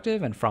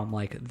perspective and from,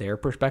 like, their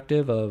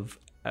perspective of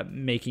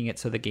making it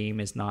so the game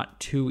is not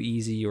too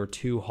easy or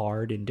too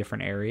hard in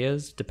different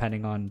areas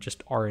depending on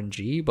just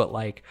RNG. But,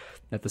 like,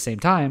 at the same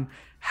time,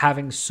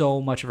 having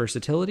so much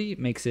versatility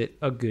makes it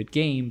a good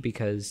game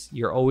because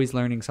you're always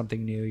learning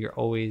something new. You're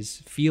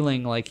always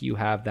feeling like you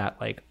have that,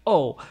 like,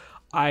 oh,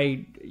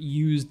 I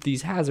used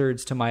these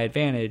hazards to my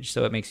advantage,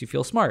 so it makes you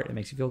feel smart, it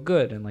makes you feel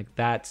good. And, like,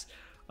 that's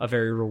a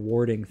very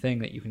rewarding thing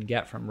that you can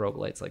get from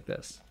roguelites like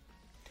this.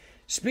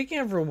 Speaking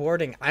of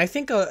rewarding, I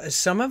think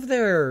some of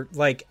their,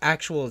 like,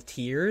 actual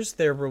tiers,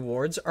 their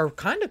rewards are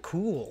kind of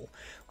cool.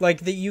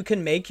 Like, that you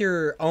can make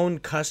your own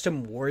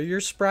custom warrior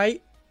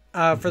sprite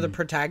for the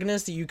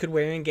protagonist that you could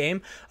wear in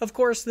game. Of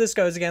course, this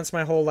goes against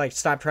my whole, like,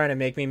 stop trying to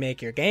make me make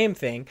your game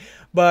thing.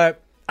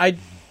 But I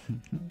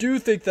do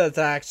think that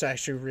that's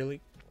actually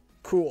really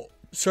cool.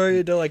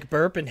 Sorry to, like,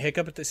 burp and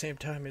hiccup at the same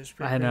time. It was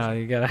pretty crazy. Know,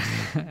 you gotta...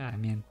 I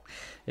mean,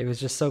 it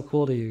was just so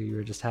cool to you. You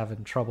were just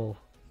having trouble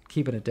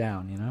keeping it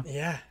down, you know?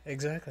 Yeah,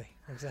 exactly.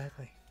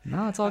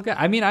 No, it's all good.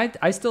 I mean,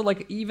 I still,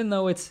 like, even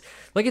though it's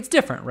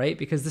different, right?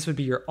 Because this would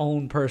be your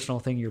own personal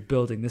thing you're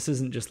building. This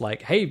isn't just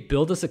like, hey,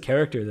 build us a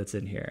character that's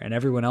in here and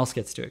everyone else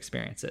gets to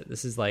experience it.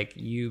 This is like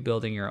you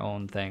building your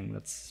own thing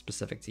that's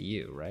specific to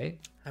you, right?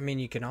 I mean,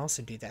 you can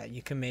also do that.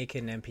 You can make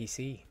an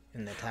NPC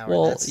in the tower.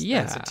 Well, that's a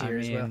tier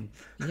as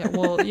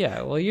well.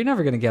 Well, you're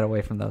never going to get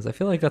away from those. I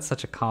feel like that's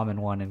such a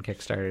common one in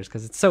Kickstarters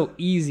because it's so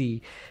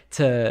easy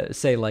to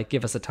say, like,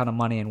 give us a ton of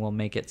money and we'll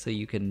make it so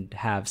you can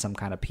have some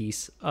kind of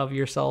piece of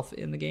yourself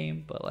in the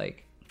game. But,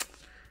 like,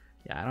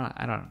 yeah,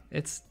 I don't.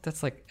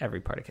 That's like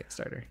every part of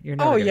Kickstarter. You're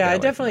never gonna get away I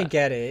definitely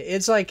get it.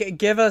 It's like,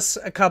 give us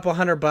a couple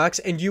 $100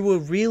 and you will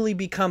really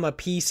become a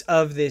piece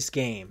of this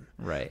game.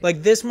 Right.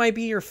 Like, this might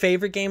be your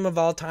favorite game of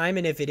all time,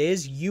 and if it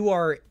is, you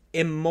are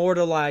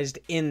immortalized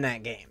in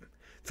that game.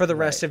 for the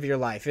rest of your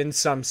life in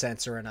some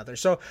sense or another.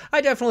 So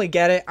I definitely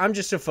get it. I'm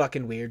just a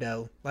fucking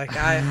weirdo. Like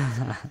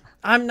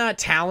I'm not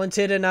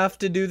talented enough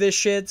to do this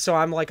shit, so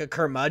I'm like a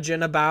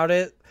curmudgeon about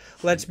it.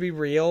 Let's be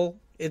real.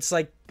 It's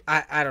like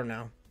I don't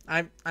know.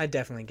 I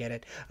definitely get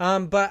it.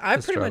 But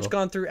I've pretty much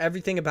gone through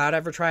everything about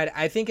EverTried.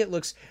 I think it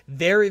looks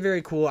very,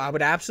 very cool. I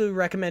would absolutely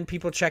recommend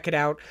people check it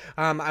out.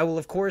 I will,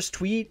 of course,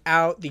 tweet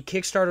out the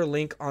Kickstarter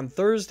link on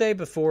Thursday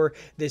before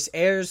this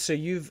airs. So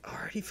you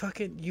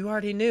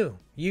already knew.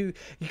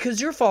 Because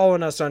you're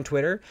following us on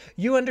Twitter,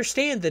 you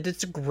understand that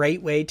it's a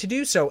great way to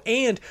do so.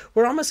 And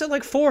we're almost at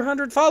like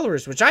 400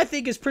 followers, which I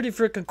think is pretty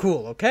freaking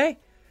cool, okay?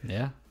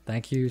 Yeah.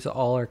 Thank you to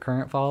all our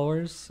current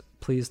followers.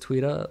 Please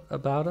tweet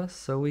about us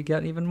so we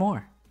get even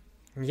more.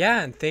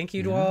 Yeah, and thank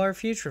you to all our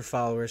future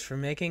followers for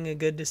making a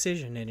good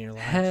decision in your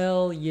life.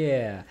 Hell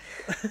yeah.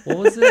 What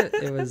was it?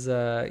 It was,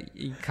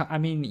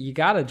 you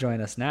gotta join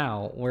us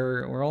now.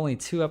 We're only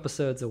 2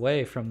 episodes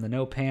away from the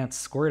No Pants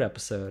Squirt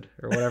episode,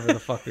 or whatever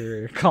the fuck we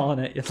were calling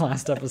it in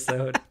last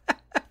episode.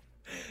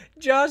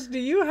 Josh, do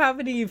you have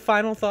any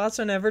final thoughts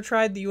on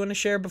EverTried that you want to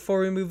share before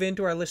we move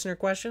into our listener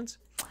questions?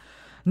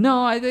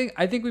 No, I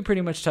think we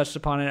pretty much touched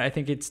upon it. I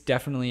think it's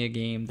definitely a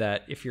game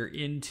that if you're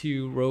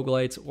into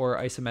roguelites or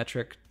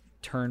isometric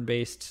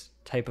turn-based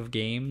type of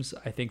games,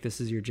 I think this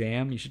is your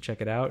jam. You should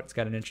check it out. It's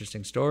got an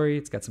interesting story.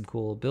 It's got some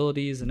cool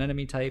abilities and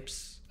enemy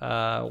types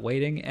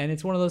waiting. And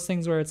it's one of those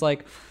things where it's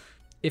like,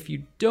 if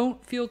you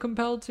don't feel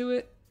compelled to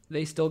it,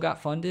 they still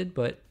got funded,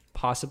 but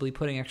possibly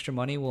putting extra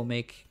money will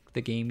make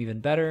the game even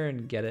better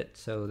and get it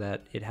so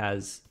that it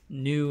has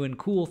new and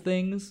cool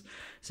things.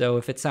 So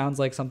if it sounds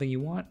like something you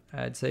want,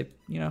 I'd say,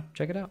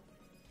 check it out.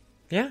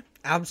 Yeah,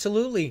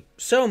 absolutely.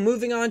 So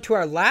moving on to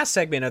our last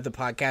segment of the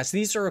podcast.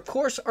 These are, of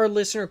course, our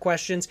listener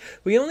questions.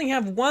 We only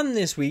have one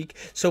this week,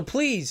 so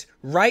please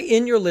write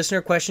in your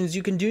listener questions.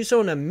 You can do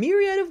so in a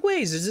myriad of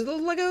ways. There's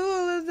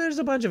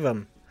a bunch of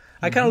them.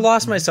 I kind of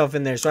lost myself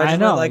in there, so I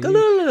just went like,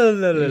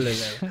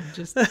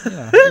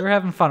 we're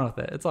having fun with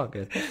it. It's all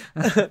good.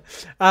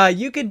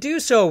 You could do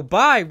so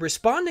by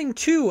responding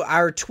to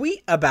our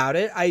tweet about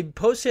it. I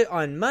post it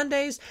on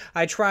Mondays.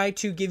 I try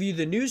to give you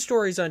the news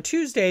stories on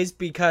Tuesdays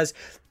because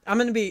I'm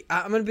gonna be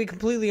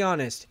completely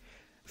honest.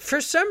 For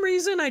some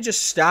reason, I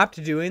just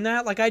stopped doing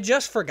that. Like I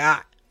just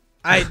forgot.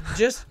 I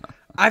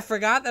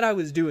forgot that I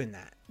was doing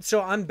that.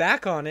 So I'm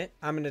back on it.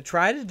 I'm gonna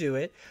try to do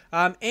it.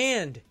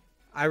 And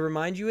I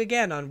remind you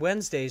again on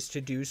Wednesdays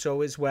to do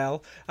so as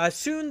well.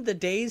 Soon the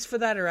days for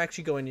that are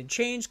actually going to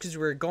change because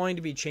we're going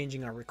to be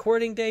changing our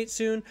recording date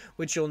soon,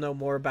 which you'll know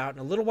more about in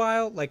a little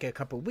while, like a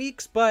couple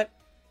weeks, but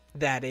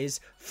that is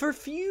for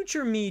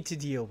future me to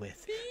deal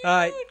with.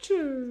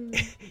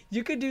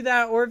 You could do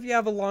that, or if you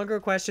have a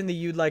longer question that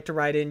you'd like to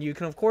write in, you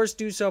can of course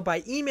do so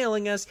by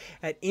emailing us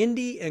at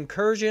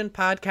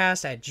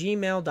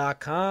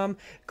indieincursionpodcast@gmail.com.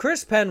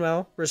 Chris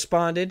Penwell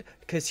responded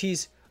because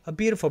he's a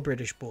beautiful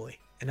British boy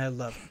and I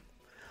love him.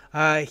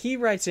 He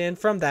writes in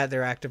from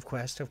their Active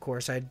Quest. Of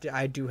course,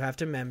 I do have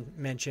to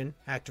mention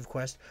Active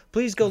Quest.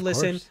 Please go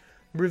listen,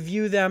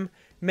 review them,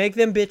 make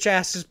them bitch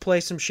asses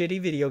play some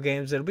shitty video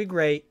games. It'll be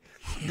great.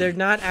 They're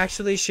not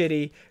actually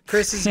shitty.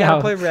 Chris is going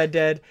to play Red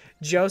Dead.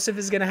 Joseph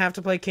is going to have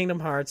to play Kingdom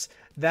Hearts.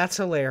 That's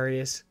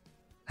hilarious.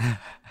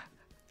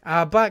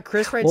 But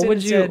Chris writes in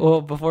and said...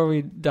 Well, before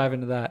we dive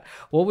into that,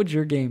 what would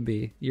your game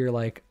be? You're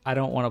like, I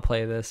don't want to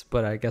play this,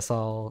 but I guess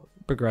I'll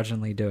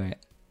begrudgingly do it.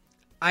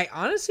 I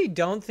honestly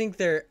don't think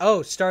they're...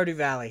 Oh, Stardew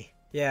Valley.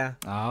 Yeah.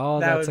 Oh,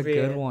 that's a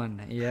good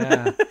one.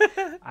 Yeah.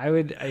 I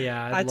would...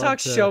 Yeah, I talk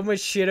so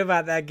much shit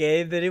about that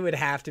game that it would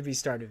have to be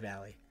Stardew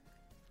Valley.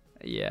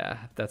 Yeah,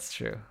 that's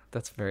true.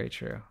 That's very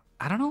true.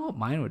 I don't know what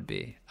mine would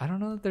be. I don't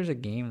know that there's a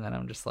game that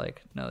I'm just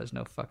like, no, there's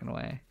no fucking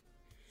way.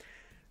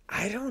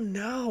 I don't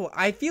know.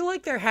 I feel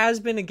like there has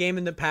been a game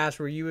in the past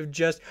where you have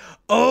just...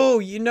 Oh,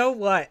 you know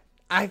what?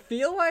 I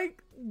feel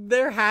like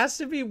there has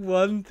to be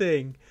one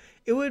thing.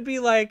 It would be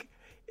like,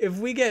 if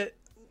we get,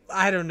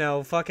 I don't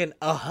know, fucking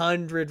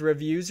 100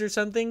 reviews or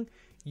something,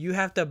 you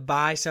have to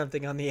buy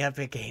something on the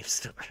Epic Games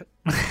Store.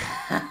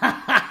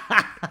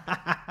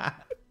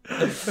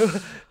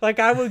 Like,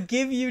 I will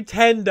give you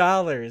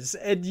 $10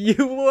 and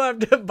you will have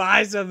to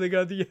buy something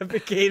on the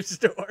Epic Games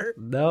Store.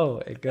 No,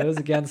 it goes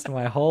against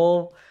my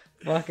whole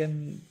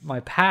fucking, my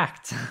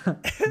pact.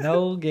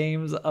 No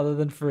games other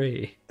than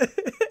free.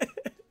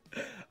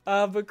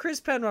 But Chris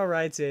Penwell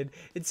writes in,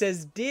 it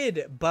says,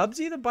 did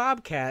Bubsy the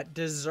Bobcat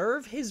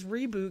deserve his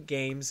reboot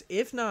games?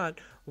 If not,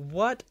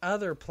 what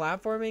other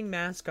platforming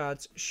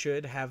mascots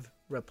should have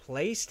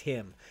replaced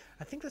him?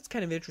 I think that's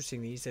kind of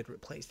interesting that he said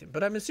replaced him,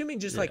 but I'm assuming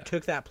just like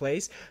took that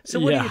place. So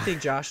what do you think,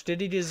 Josh? Did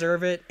he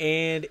deserve it?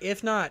 And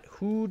if not,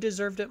 who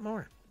deserved it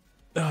more?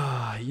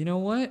 You know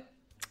what?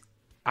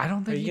 I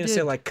don't think he did. Are you going to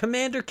say like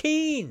Commander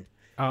Keen?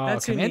 Oh,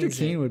 Commander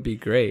Keen would be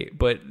great,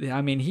 but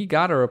I mean, he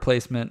got a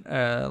replacement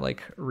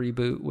like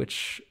reboot,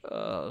 which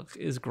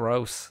is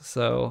gross.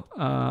 So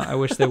I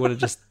wish they would have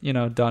just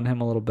done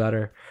him a little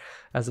better,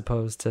 as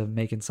opposed to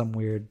making some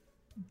weird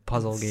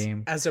puzzle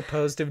game. As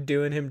opposed to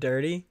doing him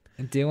dirty.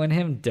 Doing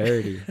him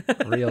dirty,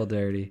 real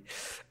dirty.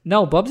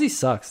 No, Bubsy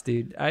sucks,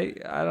 dude.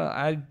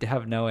 I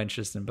have no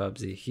interest in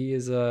Bubsy. He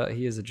is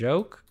a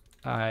joke.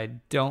 I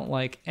don't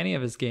like any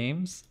of his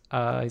games.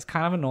 He's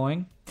kind of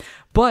annoying,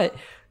 but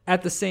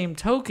at the same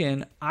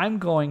token, I'm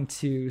going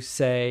to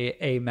say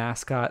a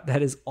mascot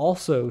that is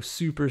also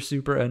super,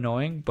 super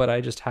annoying, but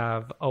I just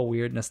have a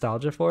weird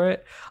nostalgia for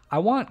it. I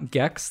want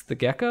Gex the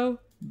Gecko.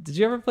 Did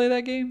you ever play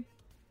that game?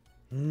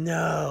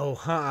 No,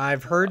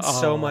 I've heard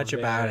so much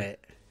about it.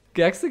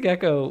 Gex the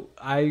Gecko,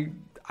 I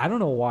don't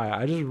know why.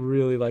 I just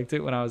really liked it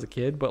when I was a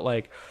kid, but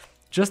like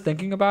just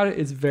thinking about it,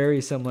 it's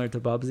very similar to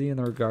Bubsy in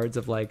the regards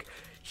of like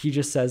he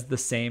just says the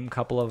same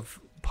couple of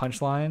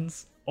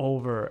punchlines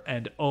over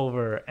and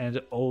over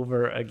and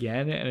over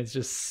again, and it's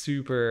just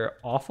super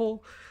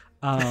awful.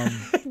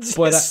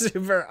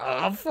 Super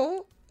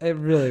awful. It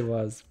really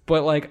was,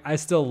 but like I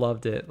still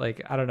loved it.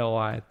 Like I don't know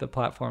why. The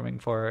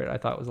platforming for it I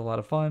thought was a lot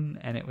of fun,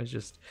 and it was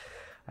just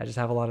I just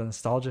have a lot of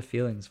nostalgia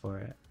feelings for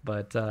it.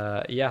 But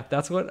yeah,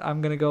 that's what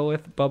I'm gonna go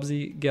with.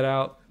 Bubsy, get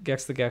out.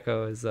 Gex the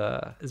Gecko is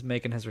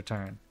making his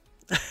return.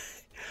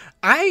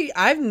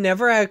 I've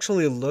never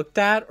actually looked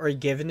at or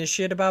given a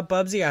shit about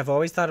Bubsy. I've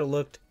always thought it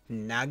looked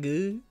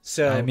nagu.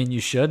 So I mean,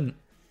 you shouldn't.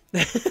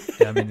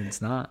 I mean,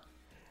 it's not.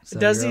 So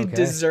does he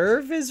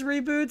deserve his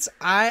reboots?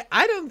 I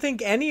don't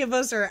think any of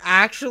us are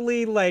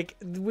actually like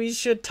we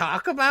should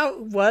talk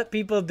about what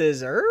people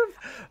deserve,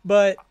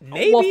 but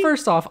maybe. Well,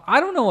 first off, I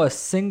don't know a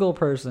single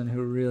person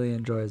who really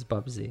enjoys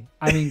Bubsy.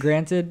 I mean,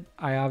 granted,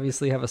 I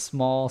obviously have a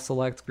small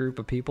select group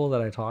of people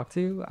that I talk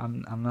to.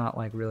 I'm not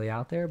like really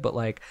out there, but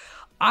like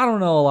I don't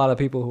know a lot of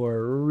people who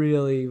are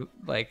really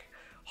like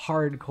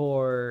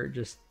hardcore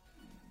just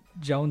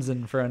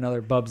jonesing for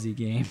another Bubsy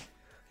game.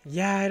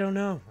 Yeah, I don't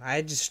know.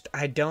 I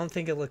don't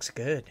think it looks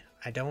good.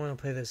 I don't want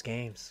to play those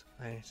games.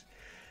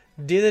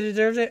 Do they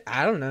deserve it?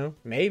 I don't know.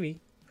 Maybe.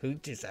 I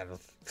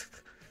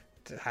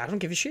don't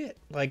give a shit.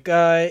 Like,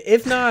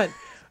 if not,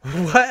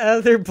 what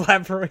other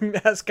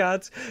platforming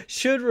mascots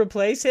should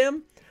replace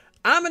him?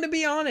 I'm going to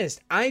be honest.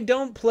 I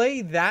don't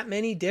play that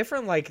many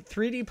different, like,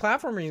 3D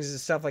platformers and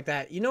stuff like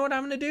that. You know what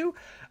I'm going to do?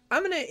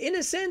 I'm going to, in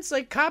a sense,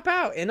 like, cop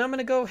out. And I'm going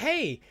to go,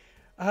 hey,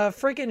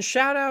 freaking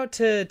shout out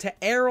to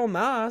Errol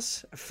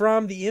Moss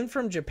from the In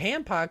From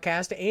Japan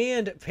podcast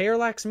and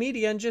Parallax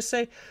Media and just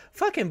say,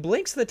 fucking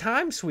Blink's the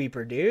time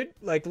sweeper, dude.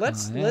 Like,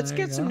 let's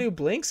get some new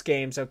Blinks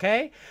games,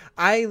 okay?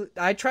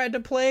 I tried to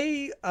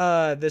play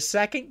the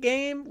second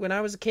game when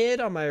I was a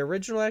kid on my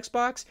original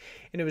Xbox,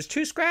 and it was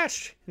too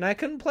scratched, and I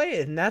couldn't play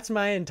it, and that's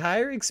my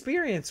entire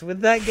experience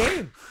with that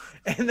game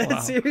and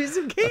that series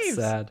of games.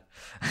 That's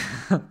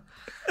sad.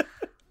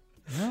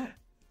 Well,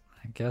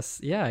 I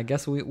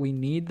guess we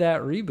need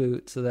that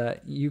reboot so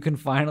that you can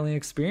finally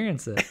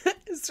experience it.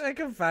 So I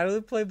can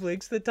finally play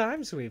Blink's the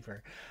Time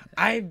Sweeper.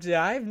 I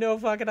have no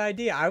fucking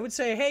idea. I would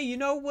say, hey, you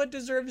know what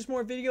deserves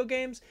more video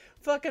games?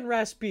 Fucking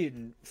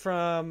Rasputin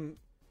from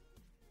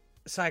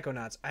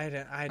Psychonauts.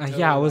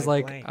 Totally I was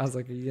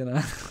blanked. you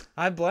know.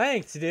 I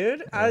blanked,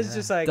 dude. I was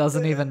just like,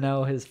 doesn't even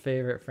know his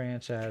favorite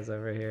franchise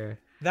over here.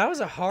 That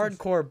was a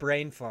hardcore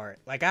brain fart.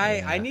 Like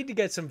I need to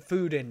get some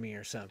food in me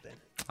or something.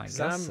 I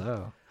guess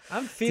so.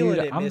 I'm feeling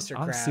it, Mr.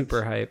 I'm Krabs.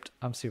 super hyped.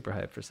 I'm super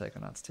hyped for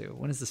Psychonauts 2.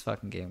 When is this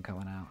fucking game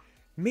coming out?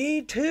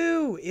 Me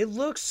too. It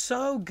looks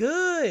so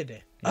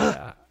good.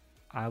 Yeah,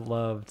 I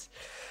loved.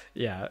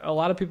 Yeah, a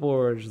lot of people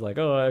were just like,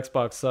 "Oh,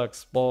 Xbox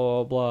sucks."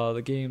 Blah blah blah.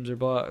 The games are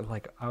blah.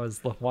 Like I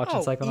was watching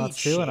Psychonauts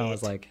 2, and I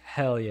was like,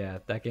 "Hell yeah,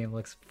 that game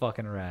looks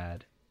fucking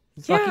rad."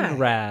 Yeah. Fucking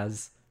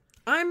Raz.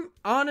 I'm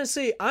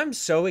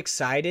so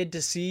excited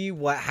to see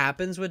what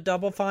happens with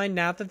Double Fine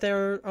now that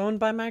they're owned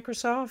by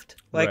Microsoft.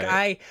 Like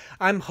Right.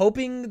 I'm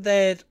hoping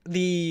that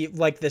the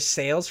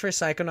sales for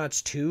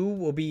Psychonauts 2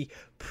 will be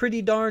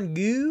pretty darn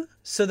good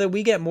so that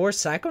we get more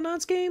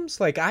Psychonauts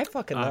games. Like I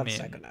fucking love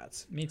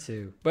Psychonauts. Me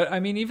too. But I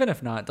mean, even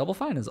if not, Double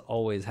Fine has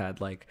always had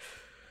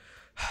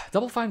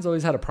Double Fine's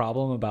always had a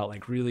problem about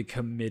like really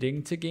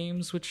committing to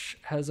games, which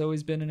has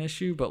always been an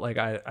issue. But like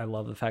I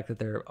love the fact that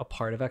they're a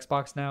part of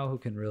Xbox now who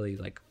can really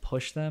like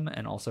push them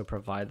and also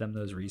provide them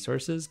those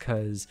resources,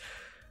 because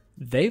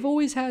they've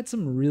always had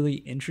some really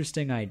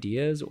interesting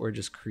ideas or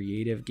just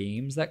creative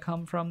games that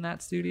come from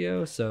that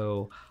studio.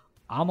 So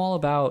I'm all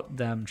about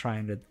them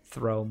trying to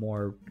throw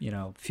more,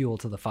 fuel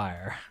to the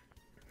fire.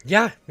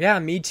 Yeah,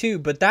 me too.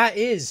 But that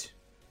is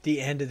the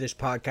end of this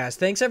podcast.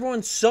 Thanks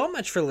everyone so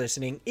much for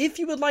listening. If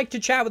you would like to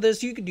chat with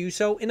us, you can do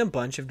so in a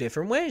bunch of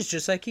different ways,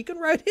 just like you can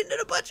write in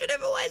a bunch of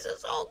different ways.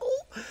 It's all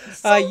cool.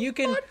 You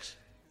can,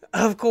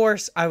 of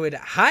course, I would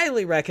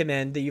highly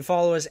recommend that you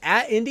follow us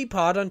at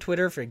IndiePod on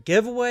Twitter for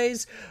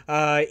giveaways,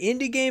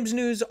 indie games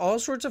news, all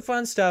sorts of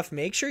fun stuff.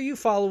 Make sure you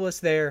follow us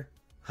there.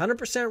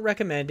 100%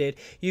 recommended.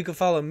 You can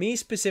follow me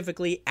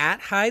specifically at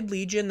Hyde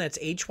Legion. That's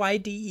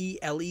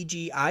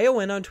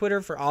HYDELEGION on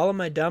Twitter for all of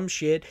my dumb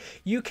shit.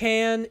 You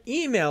can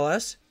email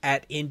us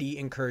at Indie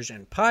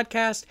Incursion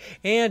Podcast,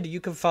 and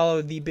you can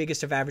follow the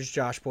biggest of average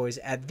Josh boys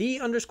at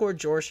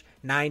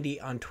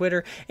 _Josh90 on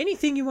Twitter.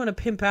 Anything you want to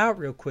pimp out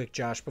real quick,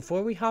 Josh,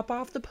 before we hop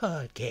off the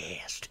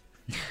podcast?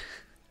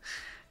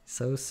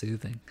 So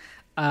soothing.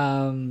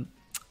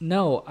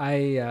 No,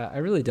 I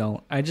really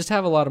don't. I just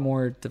have a lot of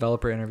more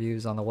developer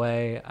interviews on the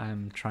way.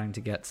 I'm trying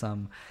to get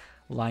some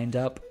lined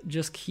up.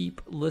 Just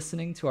keep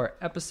listening to our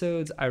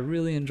episodes. I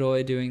really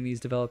enjoy doing these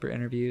developer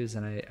interviews,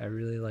 and I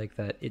really like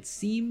that it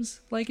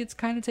seems like it's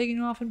kind of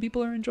taking off and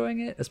people are enjoying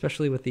it,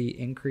 especially with the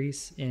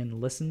increase in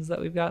listens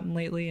that we've gotten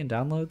lately and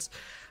downloads.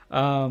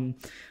 I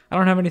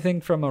don't have anything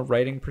from a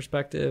writing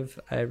perspective.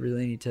 I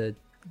really need to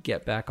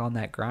get back on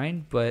that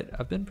grind, but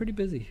I've been pretty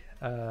busy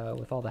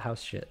with all the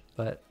house shit.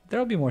 But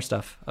there'll be more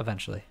stuff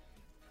eventually.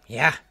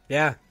 Yeah.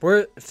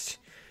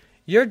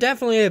 You're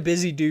definitely a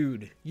busy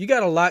dude. You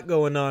got a lot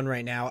going on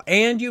right now,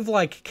 and you've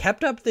like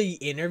kept up the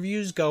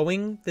interviews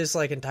going this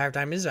like entire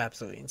time. Is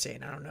absolutely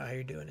insane. I don't know how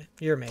you're doing it.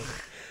 You're amazing.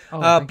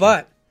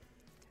 But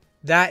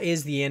that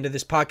is the end of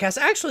this podcast.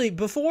 Actually,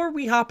 before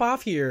we hop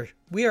off here,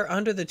 we are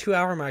under the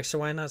 2-hour mark, so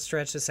why not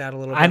stretch this out a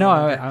little bit? I know.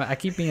 I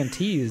keep being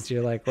teased.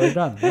 You're like, we're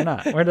done. We're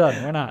not. We're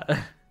done. We're not.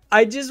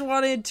 I just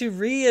wanted to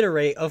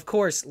reiterate, of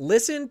course,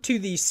 listen to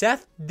the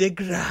Seth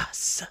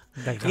DeGrasse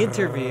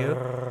interview.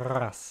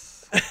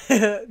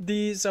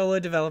 The solo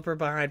developer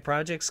behind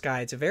Project Sky.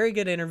 It's a very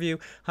good interview,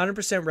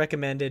 100%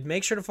 recommended.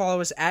 Make sure to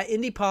follow us at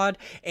IndiePod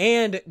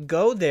and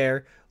go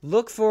there.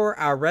 Look for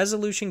our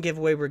resolution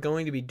giveaway. We're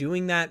going to be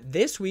doing that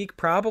this week,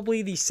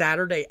 probably the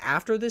Saturday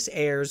after this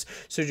airs.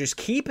 So just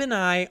keep an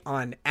eye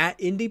on at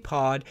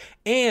IndiePod,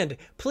 and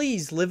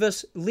please leave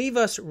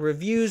us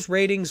reviews,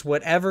 ratings,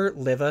 whatever.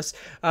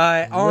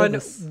 On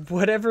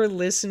whatever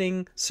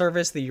listening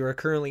service that you are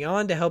currently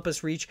on to help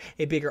us reach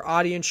a bigger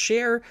audience.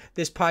 Share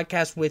this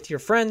podcast with your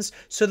friends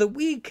so that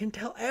we can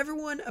tell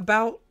everyone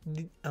about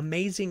the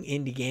amazing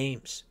indie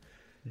games.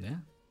 Yeah,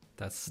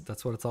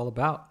 that's what it's all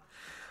about.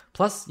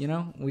 Plus,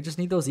 we just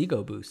need those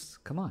ego boosts.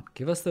 Come on,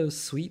 give us those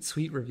sweet,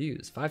 sweet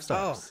reviews. 5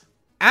 stars. Oh,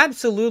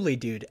 absolutely,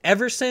 dude.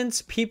 Ever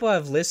since people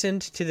have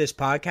listened to this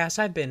podcast,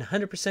 I've been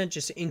 100%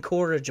 just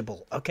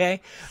incorrigible,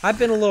 okay? I've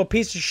been a little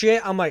piece of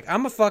shit. I'm like,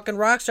 I'm a fucking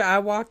rock star. I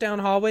walk down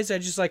hallways. I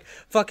just like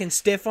fucking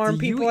stiff arm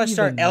people. I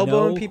start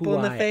elbowing people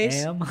in the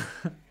face.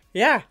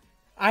 Yeah.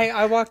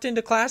 I walked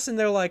into class and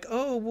they're like,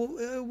 oh,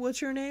 well,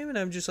 what's your name? And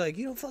I'm just like,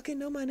 you don't fucking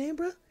know my name,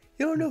 bro?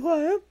 You don't know who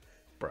I am?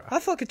 Bro. I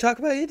fucking talk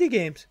about indie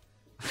games.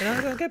 And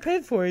I don't get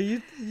paid for it.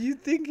 You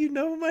think you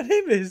know what my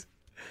name is?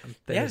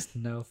 There's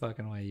no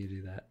fucking way you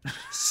do that.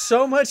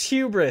 So much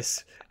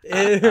hubris.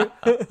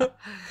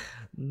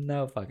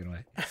 No fucking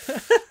way.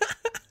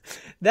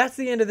 That's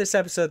the end of this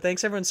episode.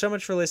 Thanks everyone so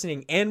much for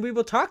listening, and we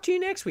will talk to you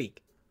next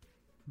week.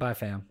 Bye,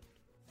 fam.